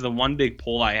one big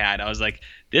pull I had. I was like,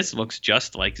 this looks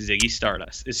just like Ziggy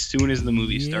Stardust as soon as the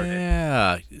movie started.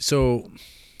 Yeah. So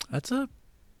that's a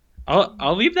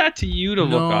I'll leave that to you to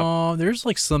look up. No, there's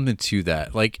like something to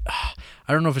that. Like,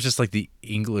 I don't know if it's just like the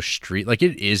English street. Like,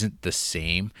 it isn't the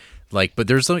same. Like, but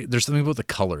there's something about the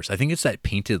colors. I think it's that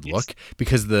painted look,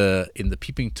 because in the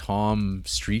Peeping Tom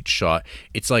street shot,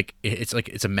 it's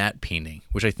a matte painting,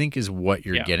 which I think is what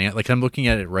you're getting at. Like, I'm looking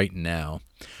at it right now,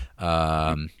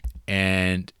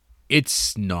 and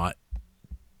it's not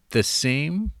the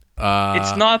same.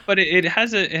 It's not, but it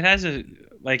has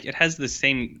the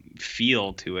same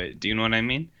feel to it. Do you know what I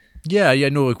mean? Yeah,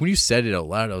 no, like when you said it out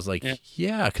loud, I was like,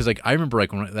 yeah, because like I remember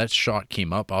like when that shot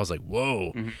came up, I was like,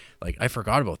 whoa, like I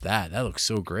forgot about that. That looks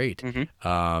so great.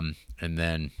 And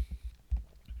then,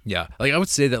 yeah, like I would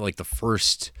say that like the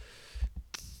first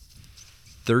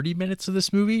 30 minutes of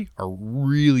this movie are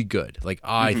really good. Like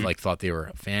I thought they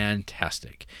were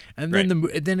fantastic, and then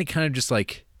then it kind of just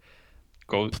like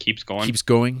keeps going. keeps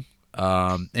going.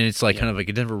 And it's like kind of like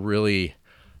it never really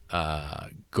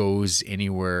goes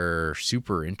anywhere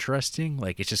super interesting.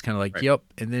 Like it's just kind of like, Right. yep.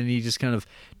 And then he just kind of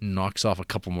knocks off a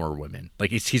couple more women.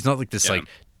 Like he's not like this Yeah.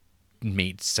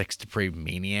 like sex depraved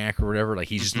maniac or whatever. Like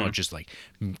he's just not just like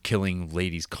killing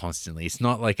ladies constantly. It's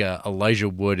not like a Elijah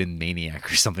Wood in Maniac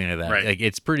or something like that. Right. Like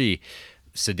it's pretty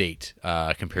sedate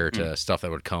compared to stuff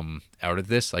that would come out of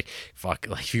this. Like fuck,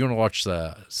 like if you're gonna watch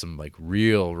some like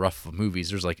real rough movies,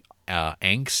 there's like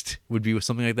Angst would be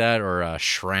something like that, or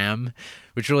Shram,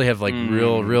 which really have like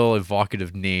real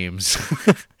evocative names.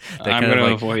 that I'm kind of, gonna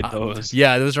like, avoid those.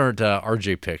 yeah, those aren't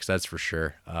RJ picks, that's for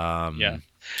sure. Yeah.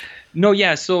 No,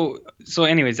 yeah. So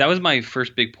anyways, that was my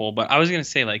first big pull. But I was gonna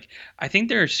say, like, I think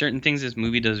there are certain things this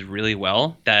movie does really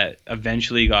well that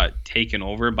eventually got taken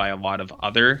over by a lot of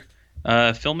other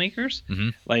filmmakers.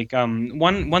 Like,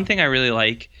 one thing I really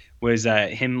like was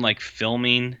him like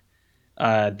filming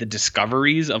the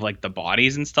discoveries of like the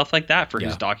bodies and stuff like that for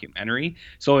his Yeah. documentary.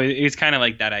 So it's kind of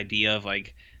like that idea of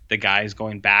like the guys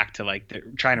going back to like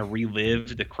trying to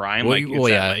relive the crime. Well, like, well, that,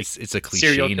 yeah, like, it's a cliche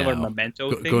serial killer now.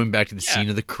 memento thing. Going back to the Yeah. scene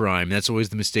of the crime. That's always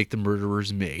the mistake the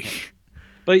murderers make.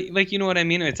 But like, you know what I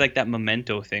mean? It's like that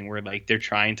memento thing where like they're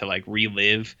trying to like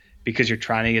relive because you're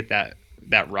trying to get that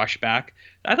rush back.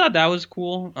 I thought that was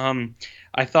cool.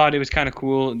 I thought it was kind of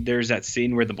cool. There's that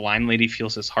scene where the blind lady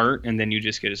feels his heart, and then you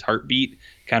just get his heartbeat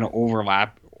kind of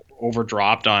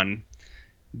overdropped on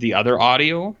the other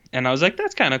audio, and I was like,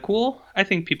 that's kind of cool. I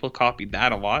think people copied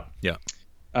that a lot. Yeah.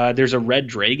 There's a red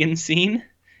dragon scene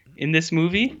in this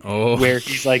movie Oh. where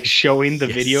he's like showing the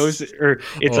Yes. videos, or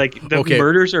it's Oh, like the okay.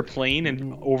 murders are playing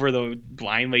and over the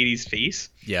blind lady's face.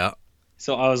 Yeah.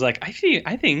 So I was like, I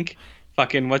think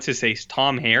fucking what's his face,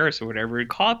 Tom Harris or whatever,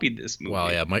 copied this movie.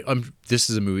 Well, yeah. This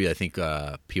is a movie I think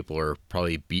people are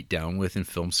probably beat down with in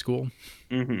film school.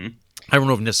 Mm-hmm. I don't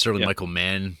know if necessarily Yeah. Michael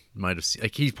Mann might have seen,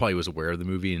 like he probably was aware of the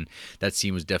movie, and that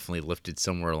scene was definitely lifted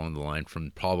somewhere along the line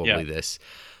from probably Yeah. this.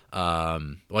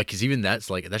 Like, cause even that's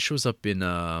like that shows up in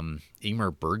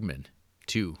Ingmar Bergman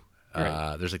too.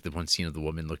 Right. There's like the one scene of the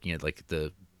woman looking at like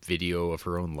the video of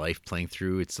her own life playing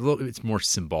through. It's more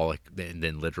symbolic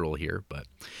than literal here, but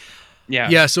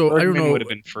yeah. So I don't Bergman know. would have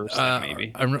been first, then,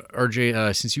 maybe.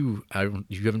 RJ, since you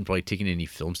haven't probably taken any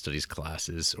film studies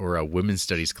classes or women's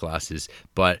studies classes,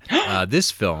 but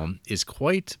this film is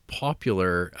quite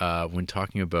popular when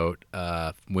talking about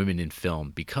women in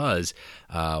film because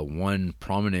one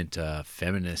prominent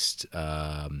feminist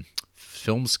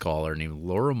film scholar named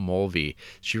Laura Mulvey,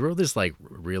 she wrote this like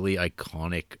really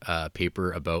iconic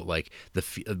paper about like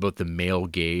about the male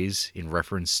gaze in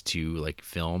reference to like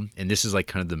film, and this is like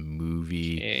kind of the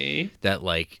movie Okay. that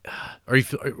like are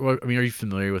you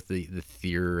familiar with the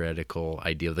theoretical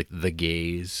idea of like the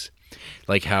gaze,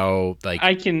 like how like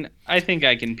I think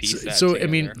I can piece that so together.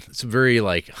 I mean it's very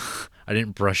like I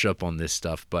didn't brush up on this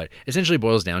stuff, but essentially it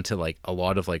boils down to like a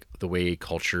lot of like the way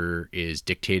culture is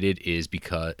dictated is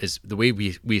the way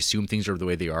we assume things are the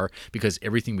way they are because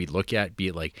everything we look at, be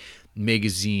it like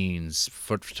magazines,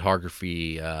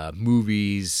 photography,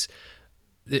 movies,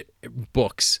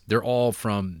 books, they're all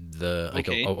from the like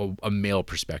Okay. a male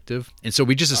perspective, and so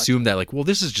we just assume that like, well,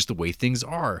 this is just the way things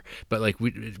are, but like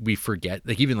we forget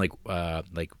like even like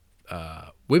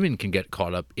women can get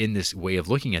caught up in this way of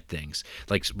looking at things.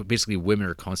 Like basically women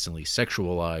are constantly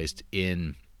sexualized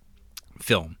in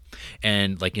film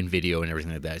and like in video and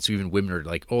everything like that. So even women are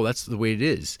like, oh, that's the way it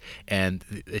is. And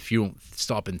if you don't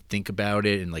stop and think about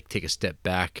it and like take a step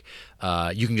back,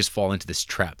 you can just fall into this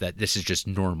trap that this is just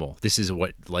normal. This is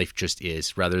what life just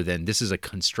is, rather than this is a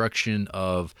construction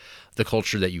of the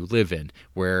culture that you live in,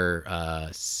 where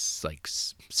like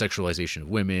sexualization of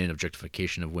women,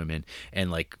 objectification of women,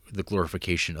 and like the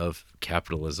glorification of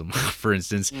capitalism, for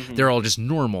instance, they're all just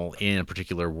normal in a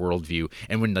particular worldview.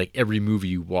 And when like every movie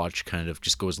you watch kind of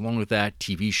just goes along with that,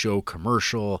 TV show,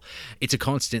 commercial, it's a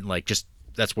constant like just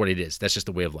that's what it is. That's just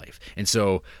the way of life. And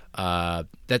so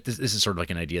this is sort of like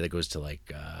an idea that goes to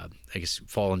like I guess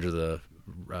fall under the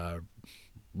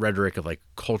rhetoric of like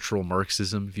cultural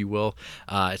Marxism, if you will.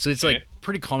 So it's like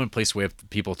pretty commonplace way of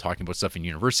people talking about stuff in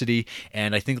university.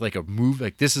 And I think like a movie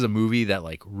like this is a movie that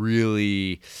like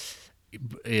really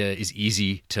is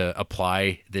easy to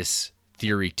apply this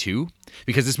theory to,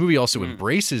 because this movie also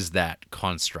embraces that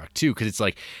construct too, because it's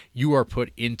like you are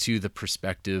put into the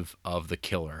perspective of the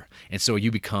killer, and so you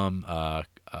become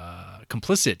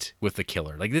complicit with the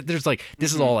killer. Like there's like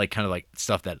this is all like kind of like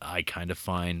stuff that I kind of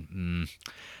find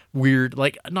weird,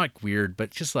 like not weird, but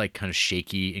just like kind of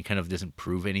shaky and kind of doesn't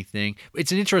prove anything.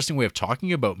 It's an interesting way of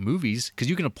talking about movies because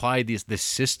you can apply this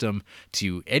system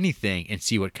to anything and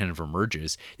see what kind of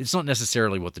emerges. It's not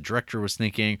necessarily what the director was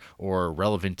thinking or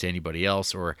relevant to anybody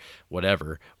else or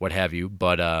whatever, what have you,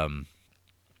 but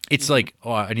it's like,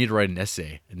 oh, I need to write an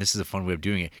essay, and this is a fun way of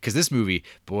doing it. Because this movie,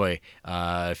 boy,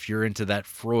 if you're into that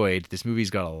Freud, this movie's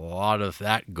got a lot of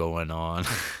that going on.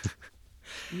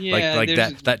 Yeah, like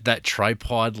there's- that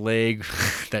tripod leg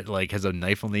that like has a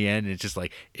knife on the end, and it's just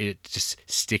like it just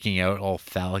sticking out all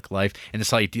phallic life. And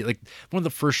this idea, like one of the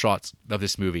first shots of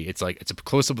this movie, it's like it's a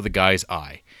close up of the guy's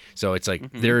eye. So it's like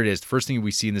there it is. The first thing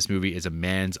we see in this movie is a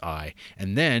man's eye,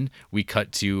 and then we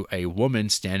cut to a woman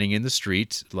standing in the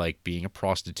street, like being a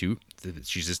prostitute.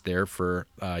 She's just there for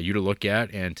you to look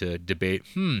at and to debate.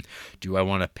 Do I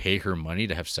want to pay her money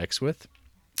to have sex with?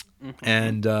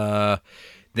 And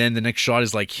then the next shot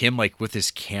is like him like with his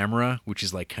camera, which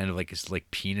is like kind of like his like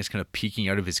penis kind of peeking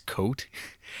out of his coat.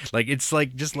 Like it's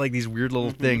like just like these weird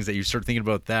little things that you start thinking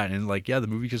about that, and like yeah, the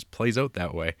movie just plays out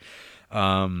that way.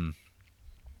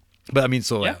 But I mean,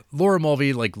 so Yeah. Laura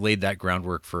Mulvey like laid that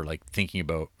groundwork for like thinking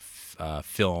about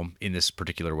film in this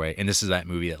particular way, and this is that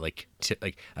movie that like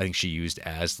like I think she used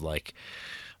as like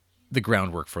the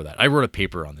groundwork for that. I wrote a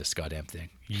paper on this goddamn thing.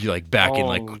 You like back in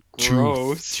like Oh,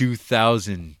 gross.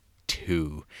 2002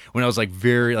 when I was like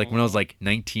very like when I was like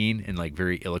 19 and like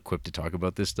very ill-equipped to talk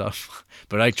about this stuff.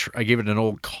 But I gave it an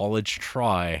old college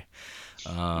try.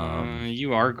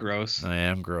 You are gross. I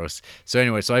am gross. So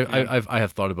anyway, so I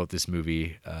have thought about this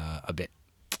movie a bit.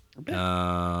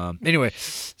 Anyway,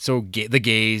 so the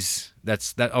gays. I'll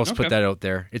just put Okay. that out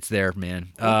there. It's there, man.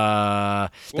 That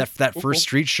Cool. first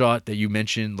street shot that you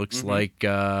mentioned looks like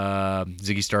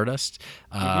Ziggy Stardust.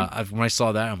 When I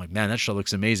saw that, I'm like, man, that shot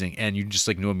looks amazing. And you just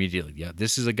like know immediately, yeah,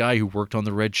 this is a guy who worked on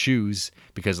the Red Shoes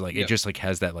because like it just like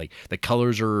has that like the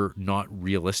colors are not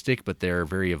realistic, but they're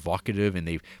very evocative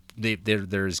and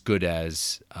they're as good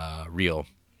as real,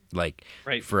 like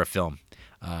Right. for a film.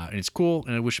 And it's cool,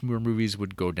 and I wish more movies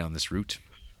would go down this route.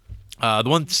 The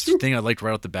one thing I liked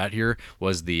right off the bat here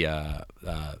was the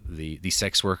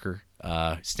sex worker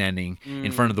standing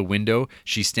in front of the window.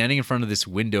 She's standing in front of this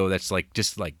window that's like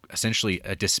just like essentially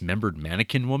a dismembered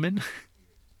mannequin woman.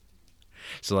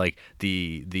 So like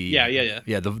the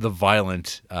the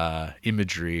violent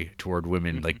imagery toward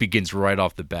women like begins right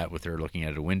off the bat with her looking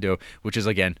at a window, which is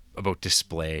again about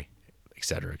display, et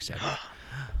cetera, et cetera.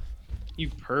 You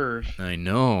perv. I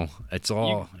know. It's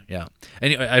all yeah.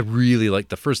 Anyway, I really like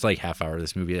the first like half hour of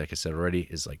this movie, like I said already,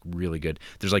 is like really good.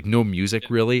 There's like no music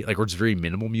really, like or it's very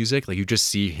minimal music. Like you just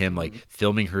see him like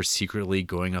filming her secretly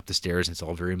going up the stairs, and it's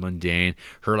all very mundane.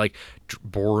 Her like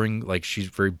boring, like she's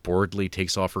very boredly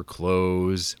takes off her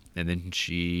clothes, and then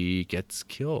she gets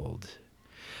killed.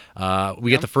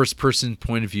 We get the first person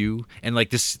point of view, and like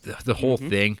this the whole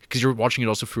thing, because you're watching it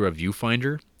also through a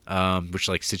viewfinder. Which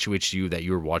like situates you that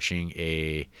you were watching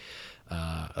a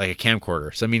like a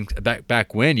camcorder. So I mean,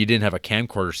 back when you didn't have a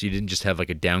camcorder, so you didn't just have like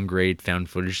a downgrade found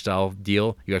footage style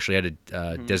deal. You actually had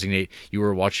to designate you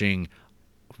were watching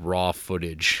raw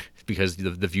footage because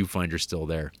the viewfinder's still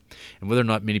there. And whether or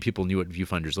not many people knew what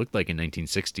viewfinders looked like in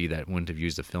 1960 that wouldn't have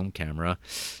used a film camera,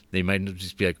 they might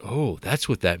just be like, oh, that's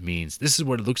what that means. This is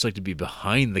what it looks like to be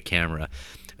behind the camera.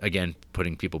 Again,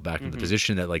 putting people back in the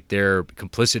position that like they're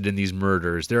complicit in these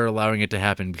murders. They're allowing it to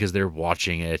happen because they're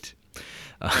watching it.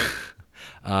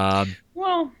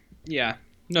 Well, yeah.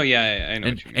 No, yeah, I know.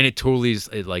 And what you mean. and it totally is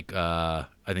like I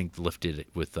think lifted it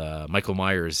with Michael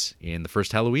Myers in the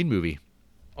first Halloween movie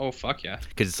Oh fuck yeah.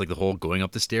 because it's like the whole going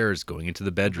up the stairs, going into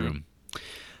the bedroom.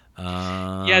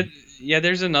 Yeah.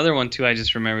 There's another one too. I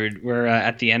just remembered where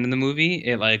at the end of the movie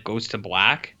it like goes to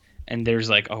black and there's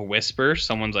like a whisper.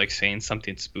 Someone's like saying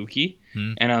something spooky,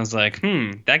 and I was like,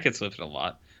 that gets lifted a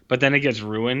lot. But then it gets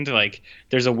ruined. Like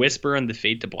there's a whisper and the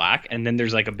fade to black, and then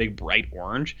there's like a big bright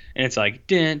orange, and it's like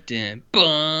dun dun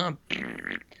bum.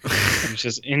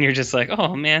 And you're just like,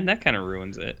 oh man, that kind of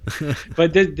ruins it.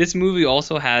 But this movie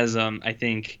also has, I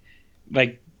think,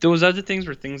 like those other things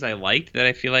were things I liked that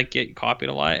I feel like get copied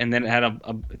a lot, and then it had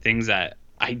things that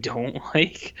I don't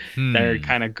like that are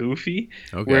kind of goofy.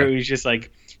 Okay. Where it was just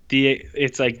like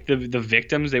it's like the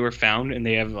victims, they were found and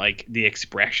they have like the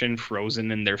expression frozen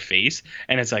in their face,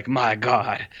 and it's like, my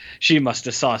God, she must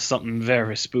have saw something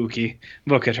very spooky.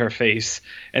 Look at her face.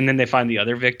 And then they find the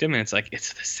other victim, and it's like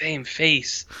it's the same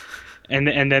face. And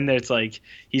then it's like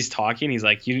he's talking. He's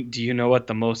like, do you know what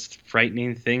the most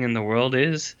frightening thing in the world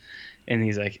is? And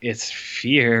he's like, it's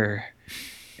fear.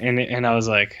 And I was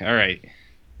like, all right,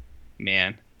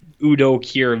 man. Udo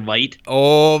Kier light.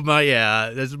 Oh my,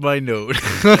 yeah, that's my note.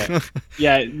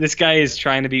 Yeah, this guy is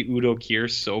trying to be Udo Kier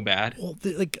so bad. Well,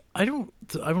 like I don't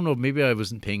know. Maybe I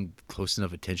wasn't paying close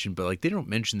enough attention, but like they don't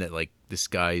mention that like this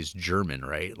guy is German,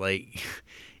 right? Like,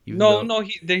 even No, though,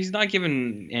 he's not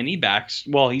given any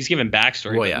Well, he's given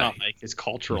backstory, Well, but yeah. not like his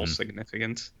cultural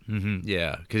significance.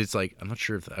 yeah, because it's like I'm not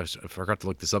sure if I forgot to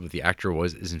look this up. If the actor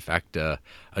is in fact a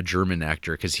German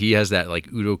actor, because he has that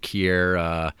like Udo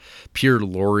Kier, Pierre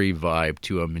Lorre vibe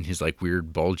to him, and his like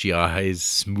weird bulgy eyes,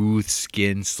 smooth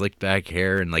skin, slick back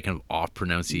hair, and like kind of off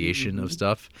pronunciation of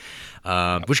stuff,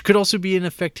 which could also be an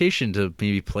affectation to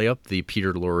maybe play up the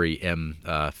Peter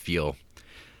Lorre feel.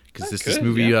 Because this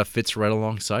movie fits right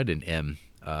alongside an M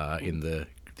in the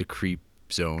creep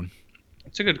zone.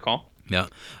 It's a good call. Yeah.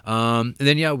 And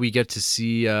then we get to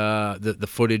see the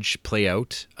footage play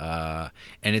out,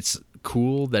 and it's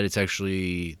cool that it's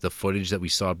actually the footage that we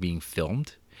saw being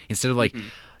filmed instead of like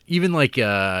even like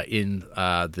in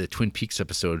the Twin Peaks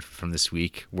episode from this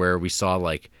week where we saw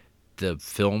like the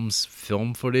film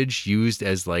footage used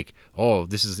as like, oh,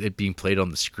 this is it being played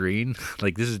on the screen.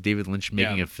 Like this is David Lynch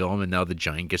making a film, and now the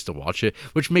giant gets to watch it,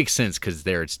 which makes sense because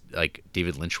there it's like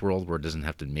David Lynch world where it doesn't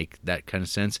have to make that kind of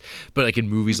sense. But like in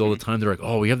movies all the time, they're like,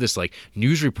 oh, we have this like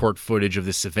news report footage of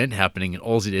this event happening, and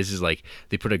all it is like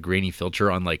they put a grainy filter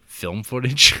on like film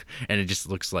footage, and it just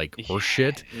looks like horse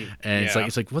shit. And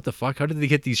it's like what the fuck? How did they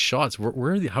get these shots?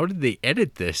 How did they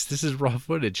edit this? This is raw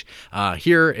footage.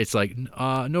 Here it's like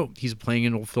no, he's playing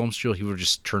an old film still. He would have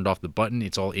just turned off the button.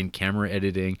 It's all in camera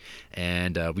editing,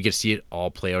 and we get to see it all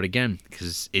play out again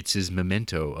because it's his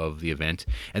memento of the event,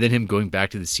 and then him going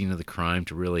back to the scene of the crime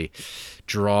to really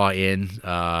draw in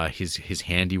his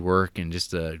handiwork and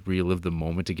just relive the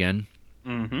moment again.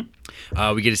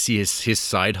 We get to see his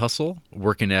side hustle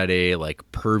working at a like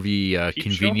pervy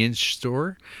convenience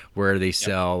store where they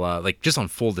sell like just on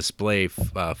full display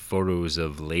photos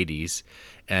of ladies,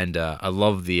 and I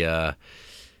love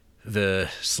the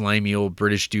slimy old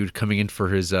British dude coming in for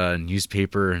his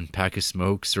newspaper and pack of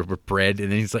smokes or bread,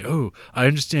 and then he's like, "Oh, I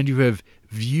understand you have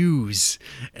views,"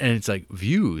 and it's like,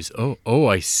 "Views? Oh,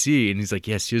 I see." And he's like,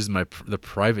 "Yes, here's the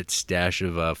private stash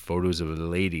of photos of the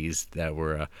ladies that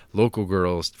were local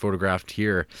girls photographed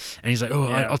here." And he's like, "Oh,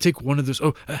 I'll take one of those.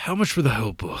 Oh, how much for the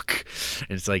whole book?"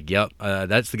 And it's like, "Yep,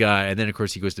 that's the guy." And then of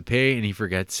course he goes to pay, and he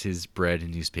forgets his bread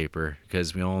and newspaper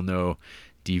because we all know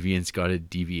deviants gotta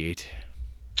deviate.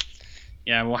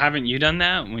 Yeah, well, haven't you done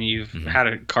that when you've had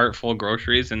a cart full of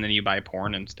groceries and then you buy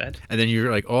porn instead? And then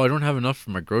you're like, oh, I don't have enough for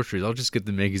my groceries. I'll just get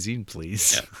the magazine,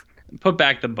 please. Yeah. Put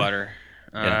back the butter.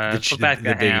 Put back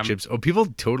the baby ham. chips. Oh, people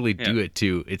totally do it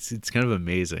too. It's kind of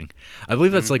amazing. I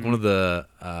believe that's like one of the.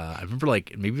 I remember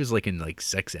like maybe it was like in like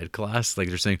sex ed class. Like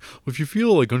they're saying, well, if you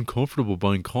feel like uncomfortable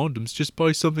buying condoms, just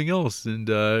buy something else, and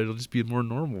it'll just be more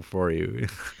normal for you.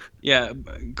 Yeah,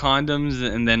 condoms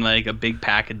and then like a big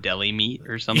pack of deli meat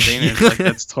or something. It's like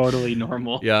that's totally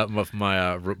normal. Yeah,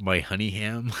 my honey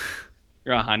ham.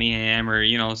 Or a honey ham,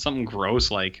 or something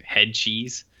gross like head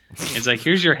cheese. It's like,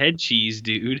 here's your head cheese,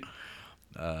 dude.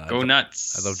 Go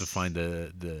nuts. I'd love to find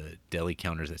the deli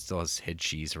counters that still has head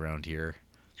cheese around here.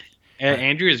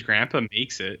 Andrea's grandpa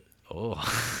makes it. Oh.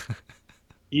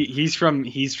 he's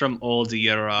from old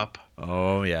Europe.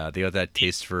 Oh yeah, they got that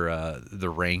taste for the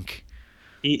rank.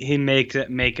 He make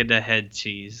it the head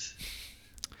cheese.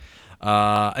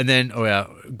 And then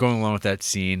going along with that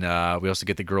scene, we also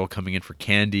get the girl coming in for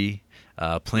candy,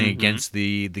 playing against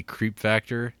the creep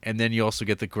factor, and then you also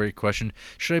get the great question: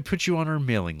 should I put you on our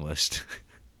mailing list?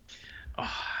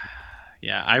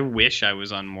 Yeah, I wish I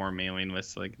was on more mailing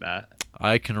lists like that.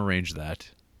 I can arrange that.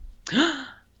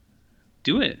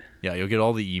 Do it. Yeah, you'll get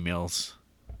all the emails.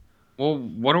 Well,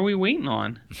 what are we waiting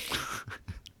on?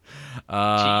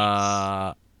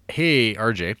 Hey,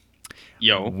 RJ.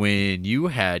 Yo. When you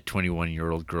had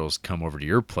 21-year-old girls come over to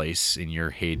your place in your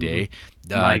heyday,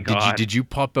 My God. did you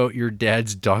pop out your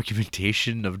dad's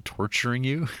documentation of torturing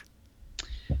you?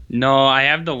 No, I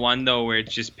have the one though where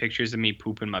it's just pictures of me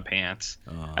pooping my pants.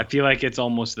 I feel like it's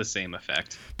almost the same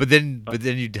effect. But then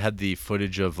you had the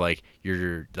footage of like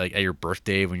your like at your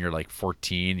birthday when you're like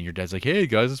 14 and your dad's like, "Hey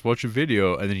guys, let's watch a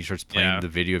video," and then he starts playing the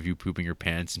video of you pooping your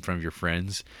pants in front of your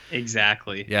friends.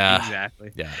 Exactly. Yeah.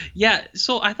 Exactly. Yeah. Yeah.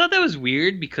 So I thought that was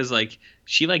weird because like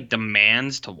she like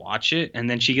demands to watch it, and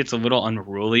then she gets a little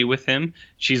unruly with him.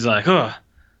 She's like, "Oh,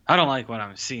 I don't like what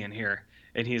I'm seeing here."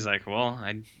 And he's like, "Well,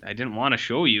 I didn't want to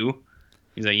show you."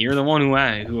 He's like, "You're the one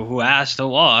who asked to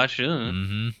watch."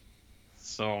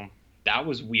 So that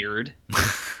was weird,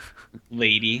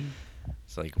 lady.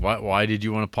 It's like, why did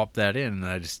you want to pop that in?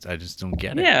 I just don't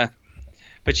get it. Yeah,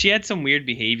 But she had some weird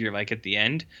behavior, like at the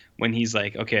end when he's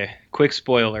like, okay, quick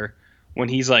spoiler, when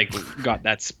he's like got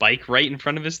that spike right in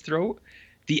front of his throat,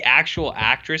 the actual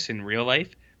actress in real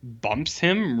life bumps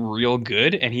him real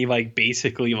good, and he like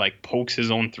basically like pokes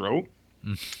his own throat.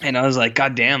 And I was like,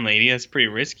 God damn, lady, that's pretty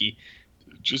risky.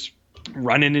 Just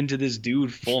running into this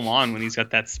dude full on when he's got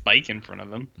that spike in front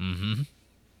of him. Mm-hmm.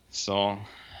 So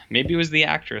maybe it was the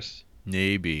actress.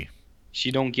 Maybe. She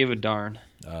don't give a darn.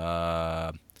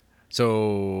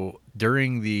 So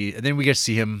during and then we get to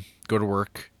see him go to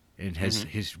work and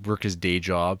his day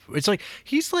job. It's like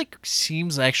he's like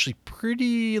seems actually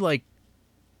pretty like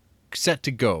set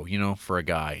to go, for a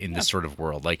guy in this sort of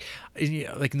world. Like in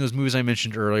those movies I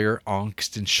mentioned earlier,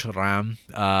 Angst and Schramm,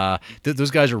 those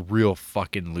guys are real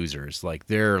fucking losers. Like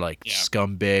they're like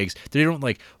scumbags. They don't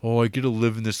like, I get to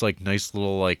live in this like nice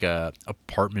little like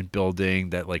apartment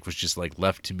building that like was just like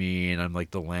left to me, and I'm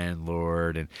like the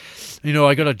landlord, and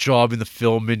I got a job in the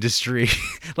film industry.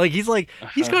 Like he's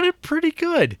got it pretty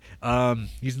good.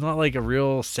 He's not like a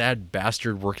real sad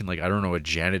bastard working like, I don't know, a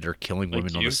janitor killing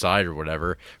women on the side or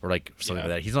whatever, or like something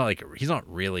like that. He's not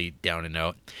really down and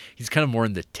out. He's kind of more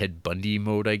in the Ted Bundy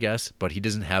mode, I guess, but he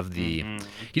doesn't have he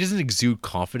doesn't exude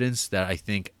confidence that I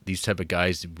think these type of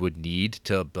guys would need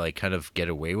to like kind of get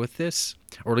away with this,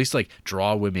 or at least like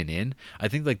draw women in. I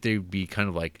think like they'd be kind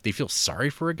of like, they feel sorry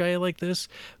for a guy like this,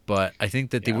 but I think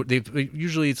that they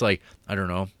usually it's like, I don't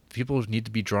know, people need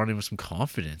to be drawn in with some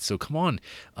confidence. So come on,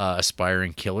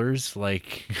 aspiring killers,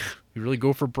 like you really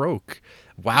go for broke.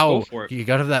 Wow, you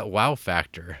got to have that wow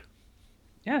factor.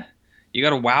 Yeah, you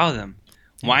gotta wow them,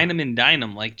 wine them and dine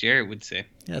them, like Jared would say.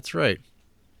 Yeah, that's right.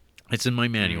 It's in my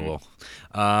manual.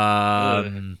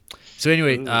 So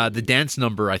anyway, the dance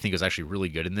number I think is actually really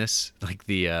good in this. Like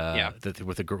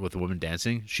with the girl, with the woman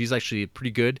dancing, she's actually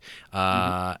pretty good.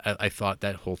 I thought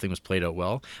that whole thing was played out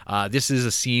well. This is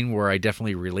a scene where I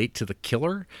definitely relate to the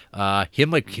killer. Him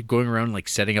like going around like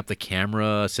setting up the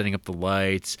camera, setting up the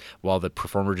lights, while the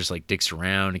performer just like dicks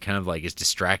around and kind of like is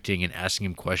distracting and asking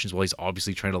him questions while he's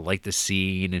obviously trying to light the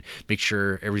scene and make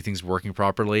sure everything's working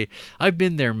properly. I've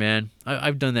been there, man.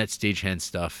 I've done that stagehand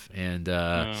stuff, and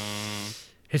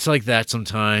it's like that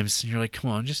sometimes. You're like, come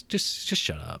on, just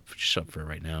shut up. Just shut up for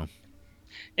right now.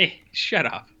 Hey, shut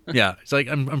up. Yeah, it's like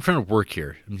I'm trying to work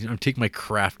here. I'm taking my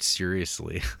craft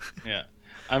seriously. Yeah,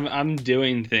 I'm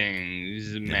doing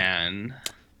things, man.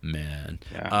 Man.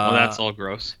 Yeah. Well, that's all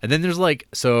gross. And then there's like,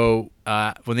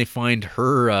 when they find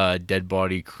her dead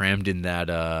body crammed in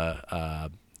that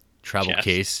travel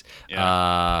case,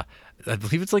 I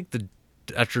believe it's like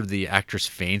after the actress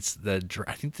faints, I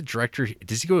think the director,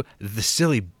 does he go, the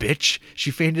silly bitch, she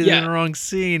fainted in the wrong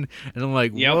scene, and I'm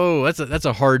like, whoa, that's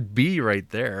a hard B right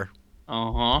there.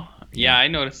 Yeah, I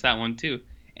noticed that one too,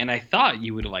 and I thought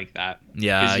you would like that.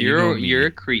 Yeah, because you're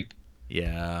a creep.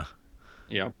 Yeah.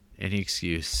 Yep. Any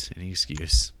excuse.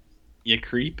 You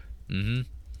creep. Yeah,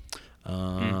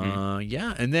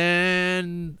 and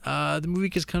then the movie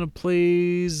just kind of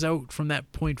plays out from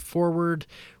that point forward.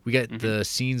 We get the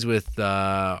scenes with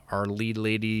our lead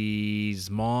lady's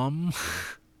mom,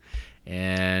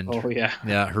 and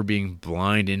her being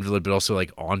blind, invalid, but also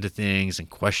like onto things and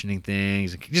questioning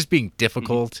things, and just being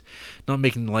difficult, not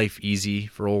making life easy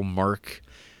for old Mark.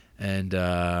 And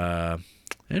I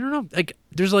don't know, like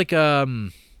there's like I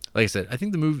said, I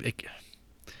think the movie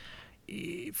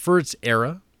for its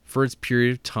era, for its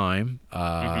period of time,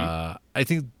 I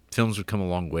think films would come a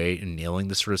long way in nailing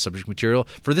this sort of subject material.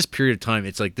 For this period of time,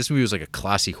 it's like this movie was like a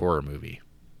classy horror movie.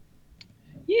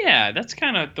 Yeah, that's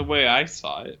kind of the way I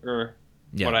saw it, or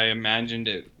what I imagined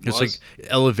it was. It's like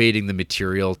elevating the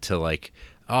material to like,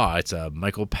 it's a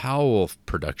Michael Powell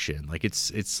production. Like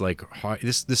it's like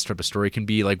this type of story can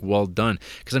be like well done,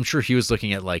 because I'm sure he was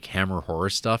looking at like Hammer horror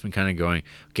stuff and kind of going,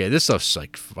 okay, this stuff's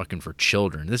like fucking for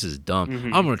children. This is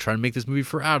dumb. I'm gonna try to make this movie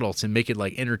for adults and make it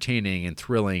like entertaining and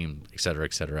thrilling, etc.,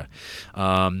 etc.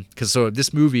 Because so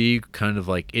this movie kind of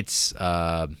like its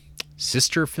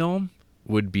sister film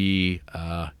would be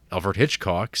Alfred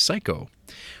Hitchcock's Psycho,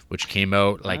 which came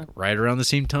out like right around the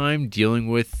same time, dealing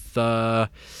with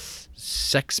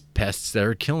sex pests that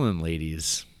are killing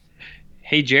ladies.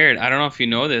 Hey Jared, I don't know if you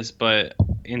know this, but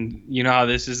you know how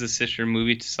this is the sister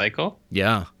movie to Psycho?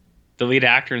 Yeah. The lead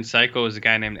actor in Psycho is a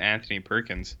guy named Anthony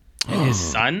Perkins. And his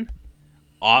son,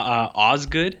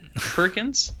 Osgood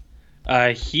Perkins,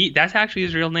 that's actually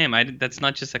his real name. That's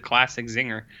not just a classic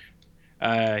zinger.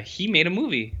 He made a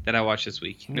movie that I watched this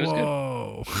week. It was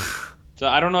good. So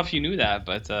I don't know if you knew that,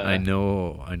 but I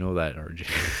know that,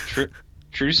 RJ.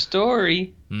 True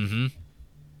story.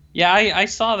 Yeah, I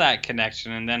saw that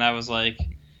connection, and then I was like,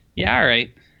 yeah, all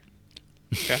right.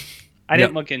 Okay. I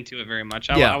didn't look into it very much.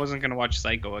 Yeah. I wasn't gonna watch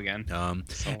Psycho again.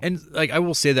 So. And like I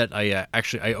will say that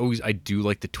I do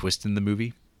like the twist in the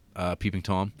movie, Peeping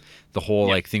Tom, the whole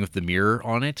like thing with the mirror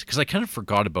on it, because I kind of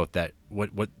forgot about that.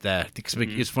 What that? Because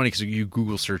it's funny because you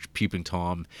Google search Peeping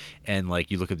Tom, and like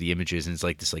you look at the images and it's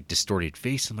like this like distorted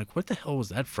face. I'm like, what the hell was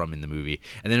that from in the movie?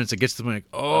 And then it gets to the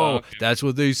like, okay. That's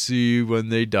what they see when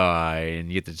they die, and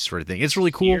you get the distorted thing. It's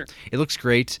really cool. It looks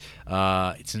great.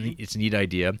 It's a neat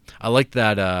idea. I like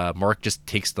that Mark just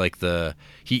takes like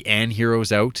he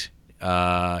heroes out.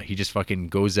 He just fucking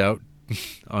goes out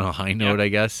on a high note, I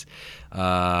guess.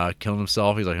 Killing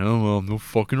himself. He's like, oh well, no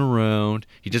fucking around.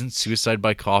 He doesn't suicide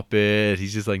by cop it.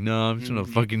 He's just like, no, I'm just gonna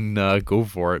fucking go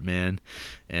for it, man.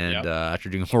 And after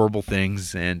doing horrible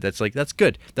things, and that's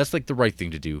good. That's like the right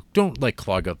thing to do. Don't like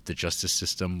clog up the justice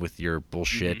system with your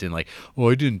bullshit and like,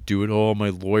 oh, I didn't do it. Oh, my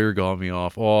lawyer got me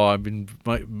off. Oh, I've been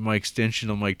my extension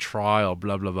on my trial.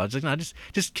 Blah blah blah. It's like, nah,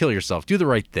 just kill yourself. Do the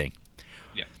right thing.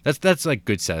 Yeah, that's like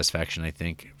good satisfaction, I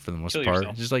think, for the most part.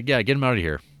 Yourself. Just like, get him out of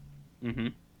here. Mm-hmm.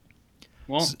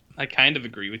 Well, I kind of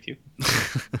agree with you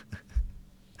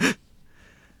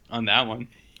on that one.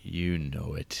 You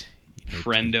know it.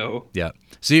 Friendo. Yeah.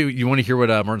 So you want to hear what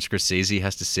Martin Scorsese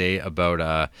has to say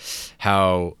about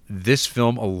how this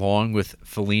film, along with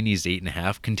Fellini's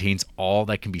 8.5, contains all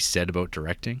that can be said about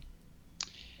directing?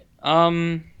 Are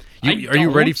you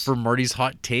ready for Marty's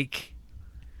hot take?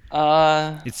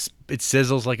 It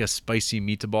sizzles like a spicy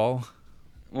meatball.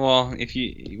 Well,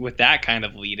 with that kind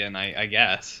of lead in, I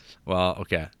guess. Well,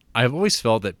 okay. I've always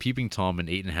felt that Peeping Tom and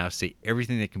 8.5 say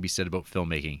everything that can be said about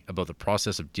filmmaking, about the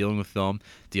process of dealing with film,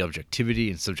 the objectivity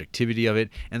and subjectivity of it,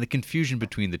 and the confusion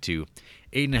between the two.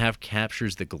 8.5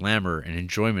 captures the glamour and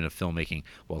enjoyment of filmmaking,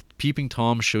 while Peeping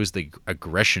Tom shows the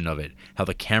aggression of it, how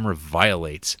the camera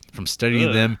violates. From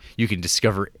studying them, you can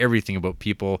discover everything about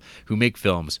people who make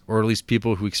films, or at least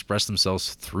people who express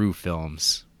themselves through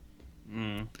films.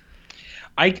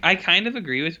 I kind of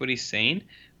agree with what he's saying,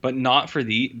 but not for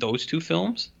those two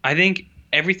films. I think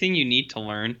everything you need to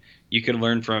learn, you could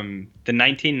learn from the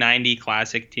 1990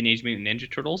 classic Teenage Mutant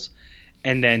Ninja Turtles,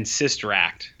 and then Sister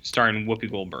Act, starring Whoopi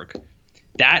Goldberg.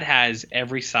 That has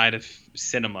every side of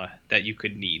cinema that you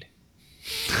could need.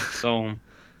 So,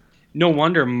 no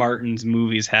wonder Martin's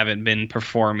movies haven't been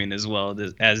performing as well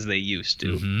as they used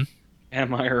to. Mm-hmm.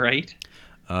 Am I right?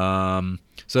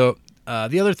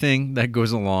 The other thing that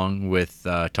goes along with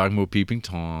talking about Peeping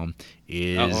Tom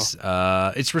is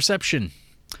its reception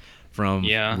from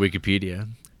Wikipedia.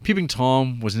 Peeping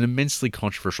Tom was an immensely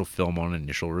controversial film on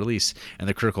initial release, and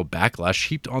the critical backlash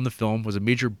heaped on the film was a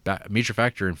major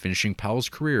factor in finishing Powell's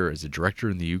career as a director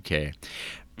in the UK.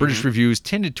 British reviews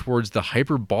tended towards the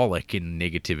hyperbolic in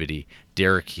negativity.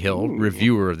 Derek Hill,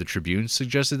 reviewer of the Tribune,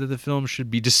 suggested that the film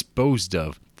should be disposed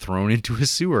of, thrown into a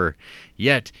sewer.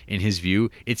 Yet, in his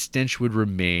view, its stench would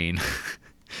remain.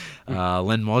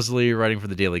 Len Mosley, writing for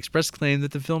the Daily Express, claimed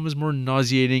that the film is more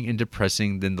nauseating and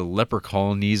depressing than the leper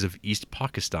colonies of East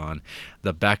Pakistan,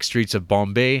 the back streets of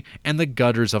Bombay, and the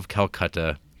gutters of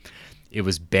Calcutta. It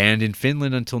was banned in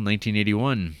Finland until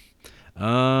 1981.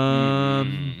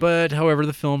 But however,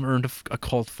 the film earned a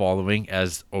cult following,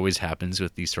 as always happens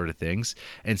with these sort of things,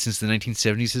 and since the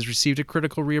 1970s has received a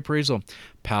critical reappraisal.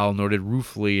 Powell noted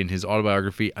ruefully in his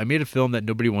autobiography, "I made a film that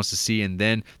nobody wants to see, and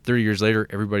then 30 years later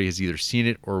everybody has either seen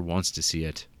it or wants to see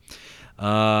it."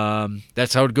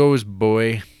 That's how it goes,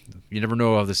 boy. You never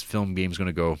know how this film game's going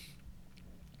to go.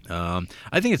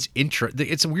 I think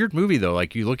it's a weird movie though.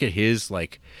 Like, you look at his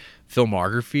like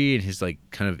filmography and his like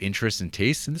kind of interests and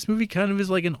tastes, and this movie kind of is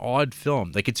like an odd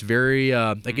film. Like, it's very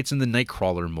like it's in the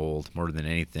Nightcrawler mold more than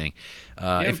anything.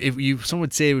 If someone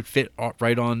would say it would fit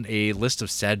right on a list of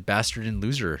sad bastard and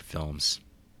loser films.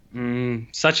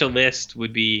 Such a list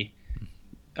would be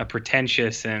a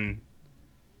pretentious and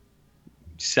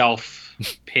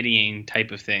self-pitying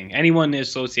type of thing. Anyone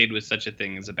associated with such a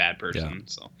thing is a bad person.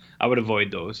 So I would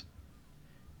avoid those.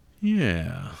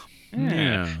 Yeah.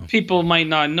 People might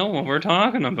not know what we're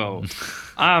talking about.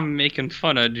 I'm making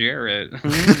fun of Jarrett.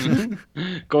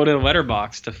 Go to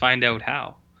Letterboxd to find out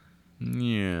how.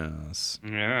 Yes.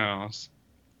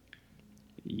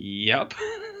 Yep.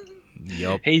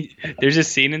 Hey, there's a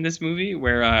scene in this movie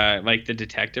where like the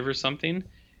detective or something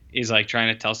is like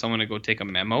trying to tell someone to go take a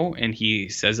memo, and he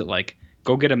says it like,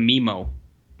 "Go get a memo."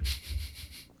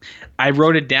 I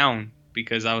wrote it down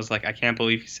because I was like, I can't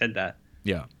believe he said that.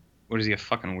 Yeah. What is he, a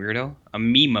fucking weirdo? A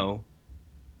memo.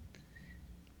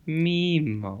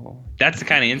 Memo. That's the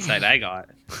kind of insight I got.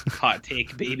 Hot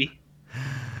take, baby.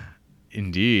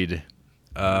 Indeed.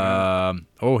 Hey,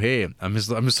 I'm just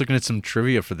looking at some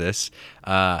trivia for this.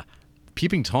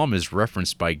 Peeping Tom is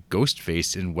referenced by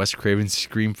Ghostface in Wes Craven's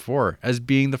Scream 4 as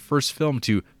being the first film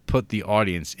to put the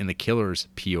audience in the killer's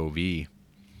POV.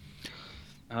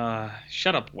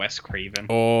 Shut up, Wes Craven.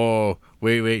 Oh,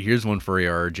 wait. Here's one for you,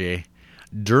 RJ.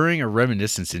 During a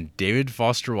reminiscence in David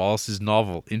Foster Wallace's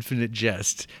novel Infinite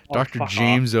Jest, Dr. fuck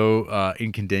James O.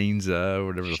 Incandenza,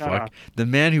 whatever the Shut fuck, up. the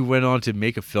man who went on to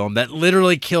make a film that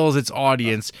literally kills its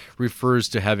audience, refers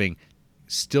to having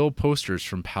still posters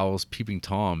from Powell's Peeping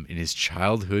Tom in his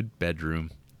childhood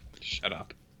bedroom. Shut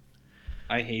up.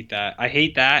 I hate that. I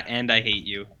hate that, and I hate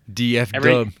you.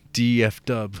 DF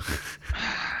dub.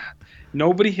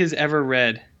 Nobody has ever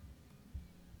read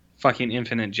fucking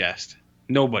Infinite Jest.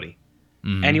 Nobody.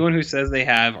 Mhm. Anyone who says they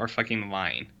have are fucking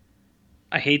lying.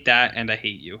 I hate that, and I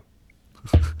hate you.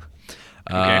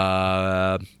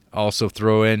 Also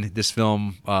throw in this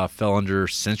film fell under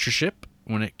censorship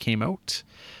when it came out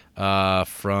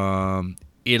from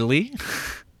Italy.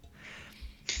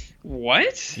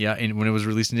 What? Yeah, and when it was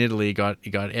released in Italy, it got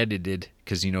edited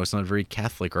because it's not very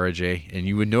Catholic, RJ, and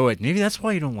you would know it. Maybe that's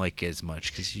why you don't like it as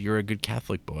much, because you're a good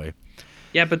Catholic boy.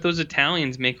 Yeah, but those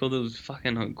Italians make all those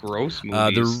fucking gross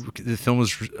movies. The film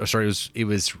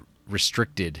was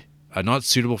restricted, not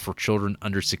suitable for children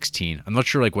under 16. I'm not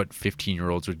sure what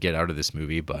 15-year-olds would get out of this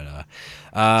movie, but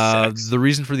the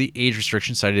reason for the age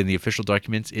restriction cited in the official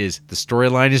documents is the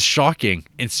storyline is shocking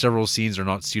and several scenes are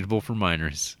not suitable for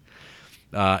minors.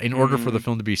 In order for the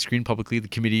film to be screened publicly, the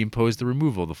committee imposed the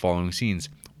removal of the following scenes.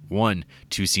 1,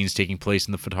 2 scenes taking place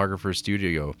in the photographer's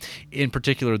studio. In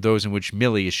particular, those in which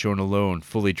Millie is shown alone,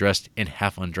 fully dressed and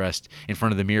half undressed, in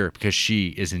front of the mirror because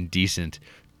she is indecent.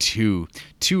 2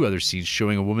 other scenes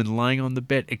showing a woman lying on the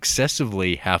bed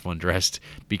excessively half undressed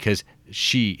because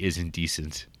she is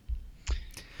indecent.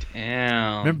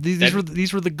 Damn. Remember,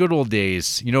 these were the good old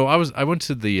days. I went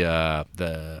to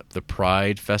the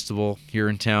Pride Festival here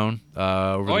in town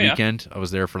over the weekend. I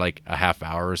was there for a half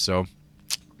hour or so.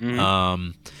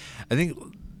 Mhm. I think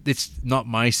it's not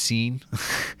my scene.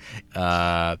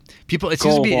 People, it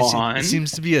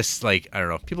seems to be a I don't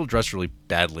know. People dress really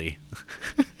badly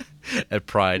at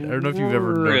Pride. I don't know if you've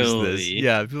ever noticed this. Really?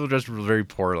 Yeah, people dress very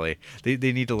poorly. They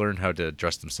need to learn how to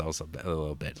dress themselves a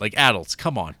little bit. Like adults,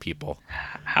 come on, people.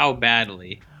 How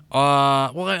badly?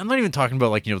 Well, I'm not even talking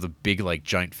about the big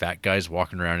giant fat guys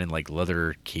walking around in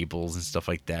leather cables and stuff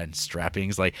like that and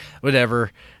strappings,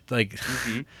 whatever.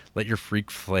 Let your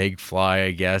freak flag fly,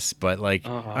 I guess. But I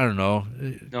don't know.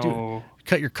 No.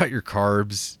 Cut your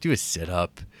carbs. Do a sit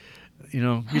up.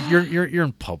 You're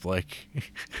in public.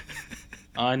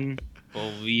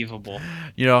 Unbelievable.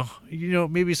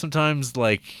 Maybe sometimes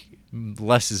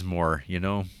less is more.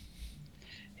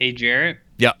 Hey, Jarrett.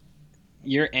 Yeah.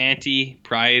 Your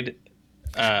anti-Pride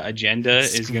agenda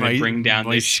is going to bring down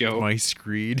this show. My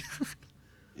screed.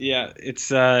 Yeah,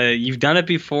 it's you've done it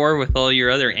before with all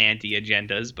your other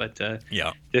anti-agendas, but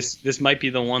yeah, this might be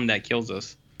the one that kills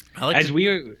us. As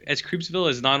Creepsville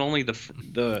is not only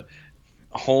the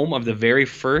home of the very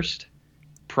first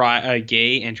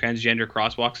gay and transgender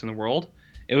crosswalks in the world,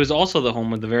 it was also the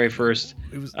home of the very first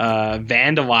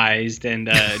vandalized and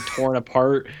torn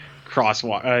apart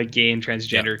gay and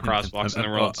transgender crosswalks in the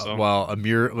world. Well, a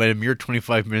mere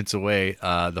 25 minutes away,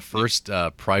 the first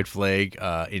Pride flag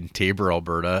in Tabor,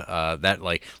 Alberta,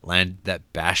 that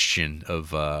bastion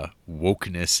of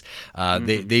wokeness.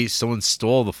 Someone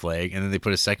stole the flag and then they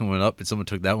put a second one up, and someone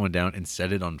took that one down and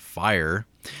set it on fire.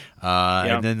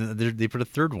 And then they put a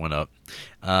third one up.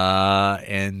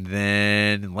 And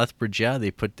then in Lethbridge,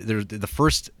 they put the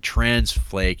first trans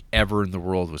flag ever in the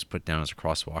world was put down as a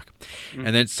crosswalk. Mm-hmm.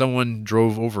 And then someone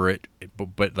drove over it,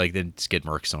 but then skid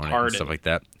marks on it and stuff like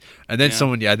that. And then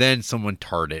someone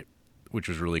tarred it, which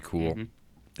was really cool. Mm-hmm.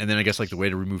 And then I guess the way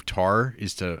to remove tar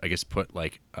is to put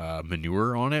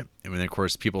manure on it. And then of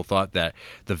course people thought that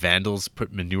the vandals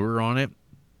put manure on it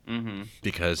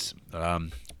because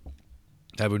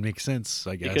that would make sense,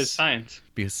 I guess.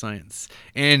 Because science.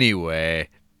 Anyway,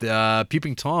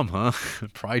 Peeping Tom, huh?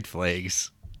 Pride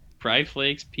flags. Pride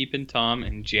flags, Peeping Tom,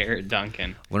 and Jarrett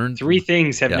Duncan. Learn 3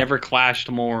 things have never clashed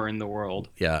more in the world.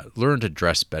 Yeah, learn to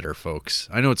dress better, folks.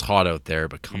 I know it's hot out there,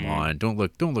 but come on, don't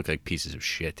look like pieces of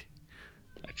shit.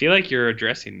 I feel like you're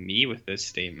addressing me with this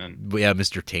statement. But yeah,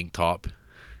 Mr. Tank Top.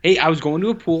 Hey, I was going to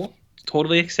a pool. It's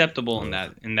totally acceptable in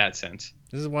that sense.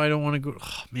 This is why I don't want to go.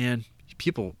 Oh, man,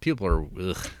 people are.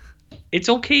 Ugh. It's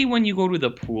okay when you go to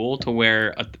the pool to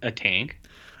wear a tank.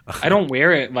 I don't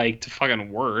wear it to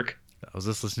fucking work. I was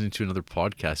just listening to another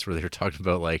podcast where they were talking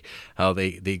about how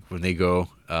they when they go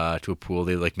to a pool,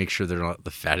 they make sure they're not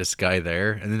the fattest guy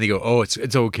there, and then they go, oh,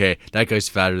 it's okay, that guy's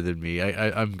fatter than me,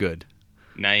 I'm good.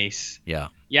 Nice. Yeah.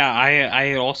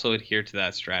 I also adhere to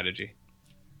that strategy.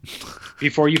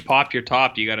 Before you pop your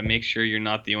top, you got to make sure you're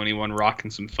not the only one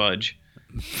rocking some fudge.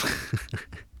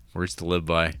 Words to live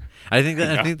by. I think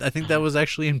that Yeah. I think that was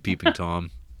actually in Peeping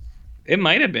Tom. It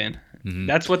might have been. Mhm.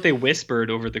 That's what they whispered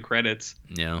over the credits.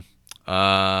 Yeah.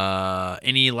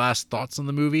 Any last thoughts on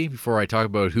the movie before I talk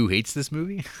about who hates this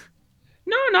movie?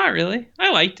 No, not really.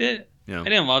 I liked it. Yeah. I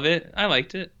didn't love it. I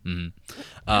liked it.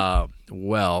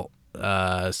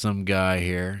 Some guy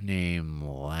here named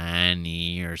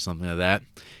Lanny or something like that.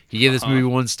 He gave this movie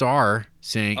 1 star,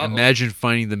 saying, Uh-oh. "Imagine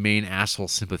finding the main asshole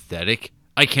sympathetic.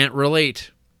 I can't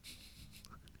relate."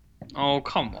 Oh,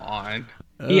 come on.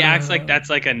 He acts like that's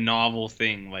like a novel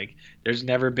thing. Like there's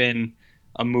never been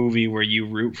a movie where you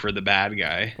root for the bad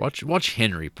guy. Watch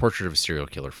Henry, Portrait of a Serial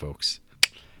Killer, folks.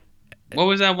 What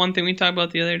was that one thing we talked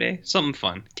about the other day? Something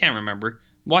fun. Can't remember.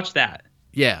 Watch that.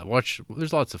 Yeah, watch.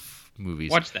 There's lots of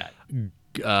movies. Watch that.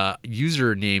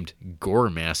 User named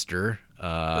Goremaster.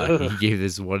 He gave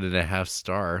this 1.5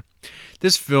 star.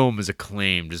 This film is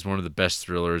acclaimed as one of the best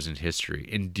thrillers in history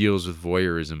and deals with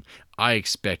voyeurism. I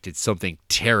expected something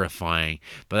terrifying,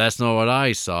 but that's not what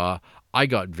I saw. I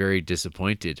got very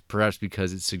disappointed, perhaps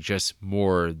because it suggests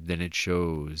more than it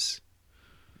shows.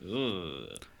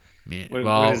 Ugh. Man, What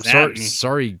well, does that mean?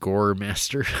 sorry,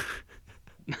 Goremaster.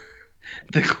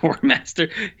 The Core Master.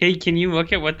 Hey, can you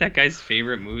look at what that guy's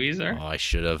favorite movies are? Oh, I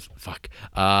should have. Fuck.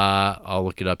 I'll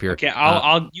look it up here. Okay,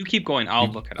 I'll you keep going. I'll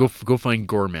look it up. Go find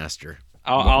Goremaster.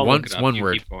 I'll one, look it up. one You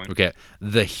word. keep going. Okay.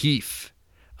 The Heath.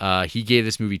 He gave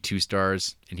this movie 2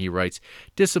 stars, and he writes,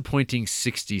 disappointing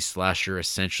 60s slasher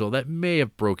essential that may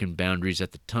have broken boundaries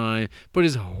at the time, but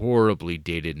is horribly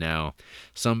dated now.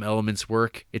 Some elements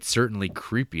work, it's certainly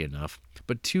creepy enough,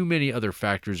 but too many other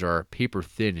factors are paper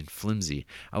thin and flimsy,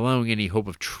 allowing any hope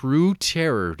of true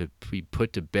terror to be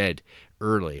put to bed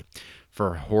early.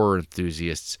 For horror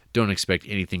enthusiasts, don't expect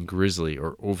anything grisly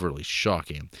or overly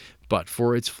shocking. But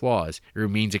for its flaws, it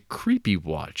remains a creepy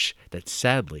watch that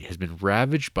sadly has been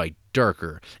ravaged by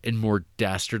darker and more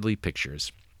dastardly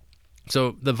pictures.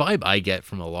 So the vibe I get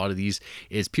from a lot of these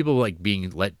is people like being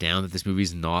let down that this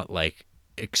movie's not like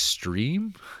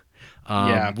extreme.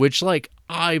 Yeah. Which like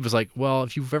I was like, well,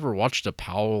 if you've ever watched a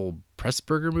Powell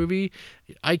Pressburger movie,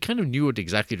 I kind of knew what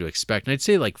exactly to expect. And I'd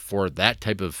say like for that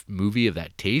type of movie of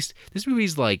that taste, this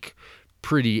movie's like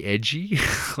pretty edgy.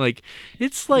 Like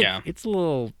it's like Yeah. it's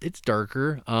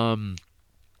darker. I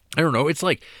don't know. It's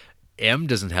like M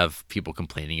doesn't have people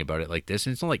complaining about it like this,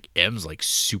 and it's not like M's like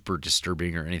super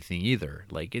disturbing or anything either.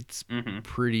 Like it's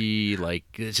pretty like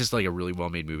it's just like a really well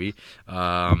made movie.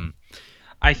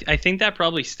 I think that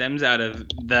probably stems out of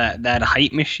that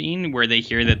hype machine where they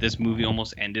hear that this movie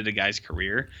almost ended a guy's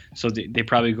career, so they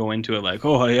probably go into it like,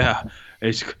 oh yeah,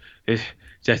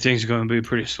 that thing's going to be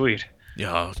pretty sweet.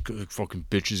 Yeah, fucking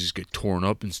bitches just get torn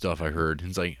up and stuff. I heard.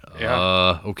 It's like,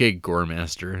 Yeah. Okay,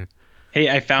 Goremaster. Hey,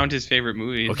 I found his favorite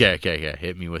movies. Okay, yeah,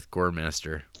 hit me with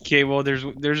Goremaster. Okay, well, there's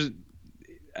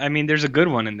a good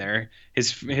one in there.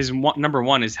 His number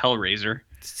 1 is Hellraiser,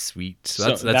 Sweet. So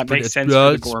That's that pretty, makes sense for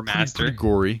the it's Goremaster. pretty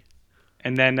gory.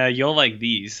 and then you'll like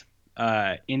these: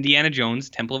 Indiana Jones,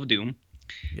 Temple of Doom,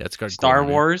 Yeah, it's got Star gore in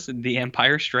it. Wars, The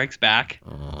Empire Strikes Back,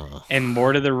 and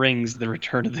Lord of the Rings, The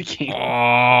Return of the King.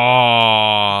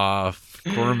 Oh,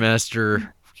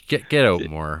 Goremaster, get out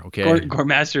more, okay?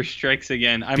 Goremaster Strikes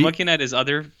Again. I'm looking at his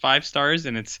other 5 stars,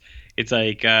 and it's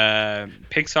like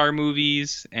Pixar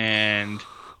movies and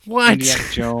What? Indiana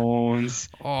Jones,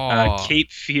 Oh.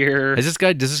 Cape Fear. Does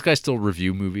this guy still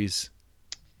review movies?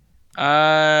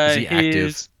 Is he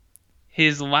active?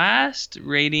 His last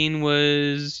rating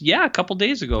was a couple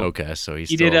days ago. Okay, so he's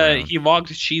He still did around. he logged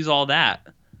She's All That.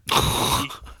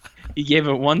 He gave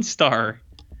it 1 star.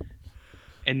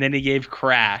 And then he gave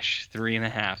Crash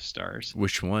 3.5 stars.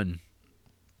 Which one?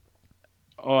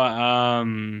 Oh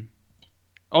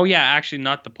yeah, actually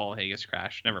not the Paul Haggis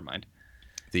Crash. Never mind.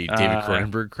 The David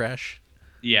Cronenberg Crash?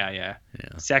 Yeah. Yeah.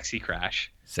 Sexy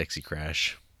Crash. Sexy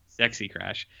Crash. Sexy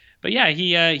Crash. But yeah,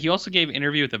 he also gave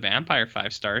Interview with the Vampire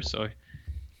 5 stars, so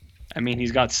I mean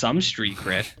he's got some street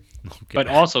cred. Okay. But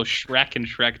also Shrek and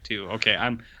Shrek 2. Okay,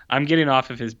 I'm getting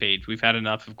off of his page. We've had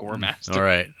enough of Goremaster.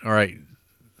 All right.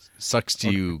 Sucks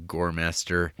to you,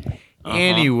 Goremaster.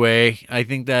 Anyway, I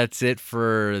think that's it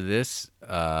for this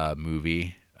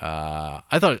movie.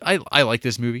 I thought I like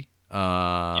this movie.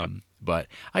 But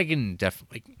I can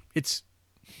definitely I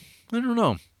don't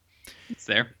know. It's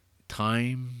there.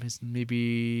 Time has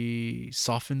maybe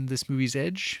softened this movie's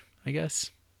edge, I guess.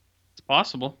 It's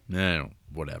possible.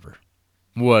 Whatever.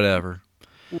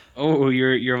 Oh,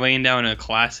 you're laying down a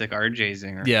classic RJ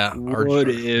zinger. Yeah,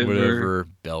 whatever.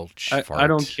 Belch. I fart.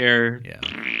 don't care. Yeah.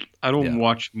 I don't Yeah.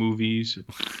 watch movies.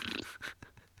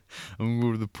 I'm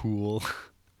gonna go to the pool.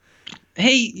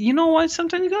 Hey, you know what?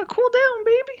 Sometimes you gotta cool down,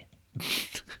 baby.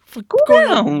 Cool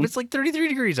down. It's like 33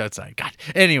 degrees outside. God.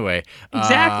 Anyway.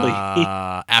 Exactly.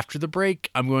 After the break,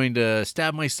 I'm going to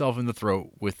stab myself in the throat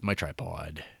with my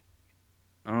tripod.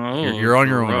 Oh, You're on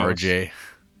your own, gross. RJ.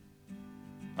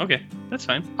 Okay, that's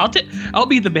fine. I'll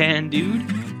be the band, dude.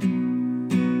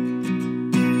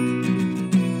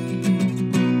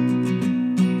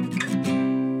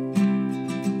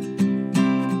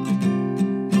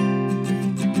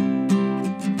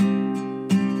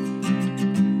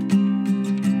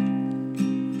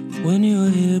 When you were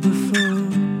here before,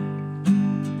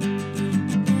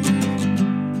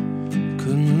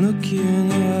 couldn't look you in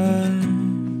the eye.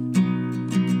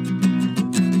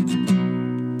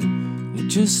 You're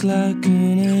just like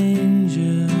an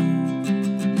angel.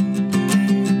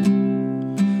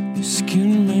 Your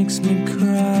skin makes me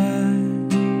cry.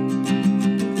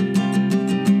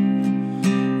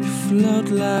 You float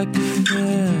like a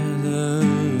feather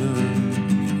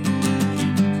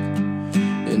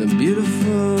in a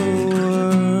beautiful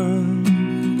world,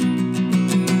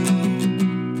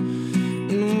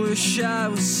 and wish I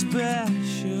was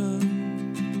special.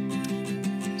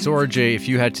 So, RJ, if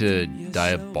you had to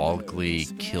diabolically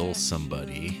kill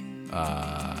somebody,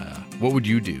 what would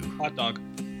you do? Hot dog.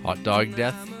 Hot dog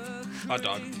death? Hot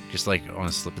dog. Just like on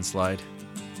a slip and slide?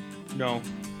 No,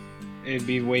 it'd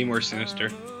be way more sinister.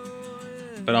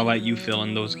 But I'll let you fill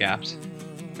in those gaps.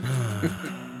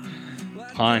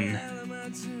 Pun.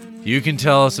 You can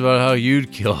tell us about how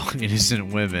you'd kill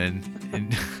innocent women.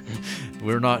 And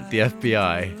we're not the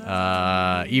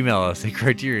FBI. Email us at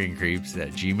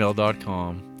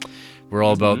criterioncreeps@gmail.com. We're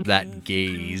all about that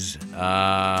gaze.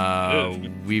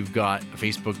 We've got a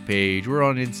Facebook page. We're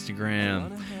on Instagram.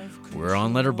 We're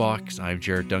on Letterboxd. I'm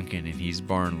Jared Duncan, and he's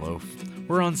Barnloaf.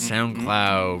 We're on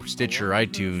SoundCloud, Stitcher,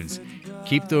 iTunes.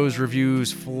 Keep those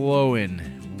reviews flowing.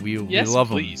 We love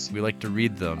please. them. We like to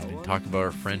read them and talk about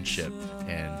our friendship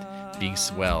and being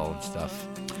swell and stuff.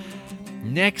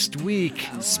 Next week,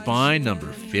 Spine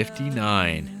number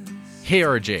 59. Hey,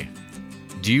 RJ,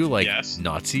 do you like Yes.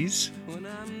 Nazis?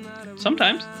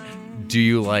 Sometimes. Do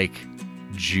you like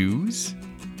Jews?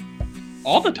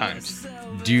 All the times.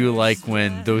 Do you like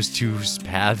when those two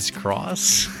paths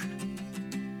cross?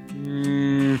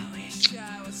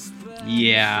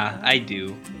 Yeah, I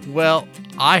do. Well,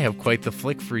 I have quite the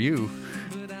flick for you.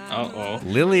 Uh-oh.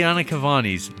 Liliana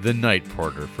Cavani's The Night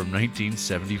Porter from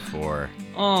 1974.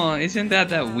 Oh, isn't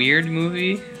that weird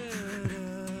movie?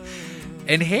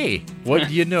 And hey, what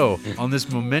do you know? On this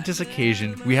momentous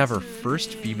occasion, we have our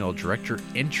first female director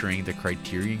entering the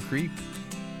Criterion Creep.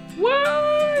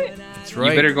 What? That's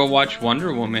right. You better go watch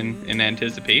Wonder Woman in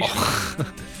anticipation.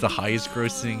 The highest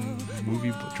grossing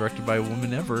movie directed by a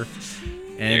woman ever.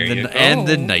 There you go. And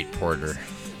The Night Porter.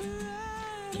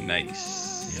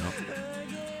 Nice. Yep.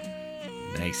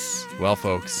 Nice. Well,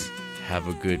 folks, have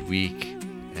a good week.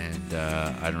 And,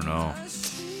 I don't know.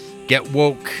 Get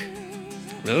woke.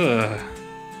 Ugh.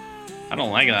 I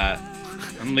don't like that.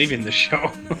 I'm leaving the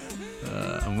show.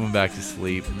 I'm going back to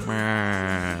sleep.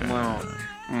 Wow.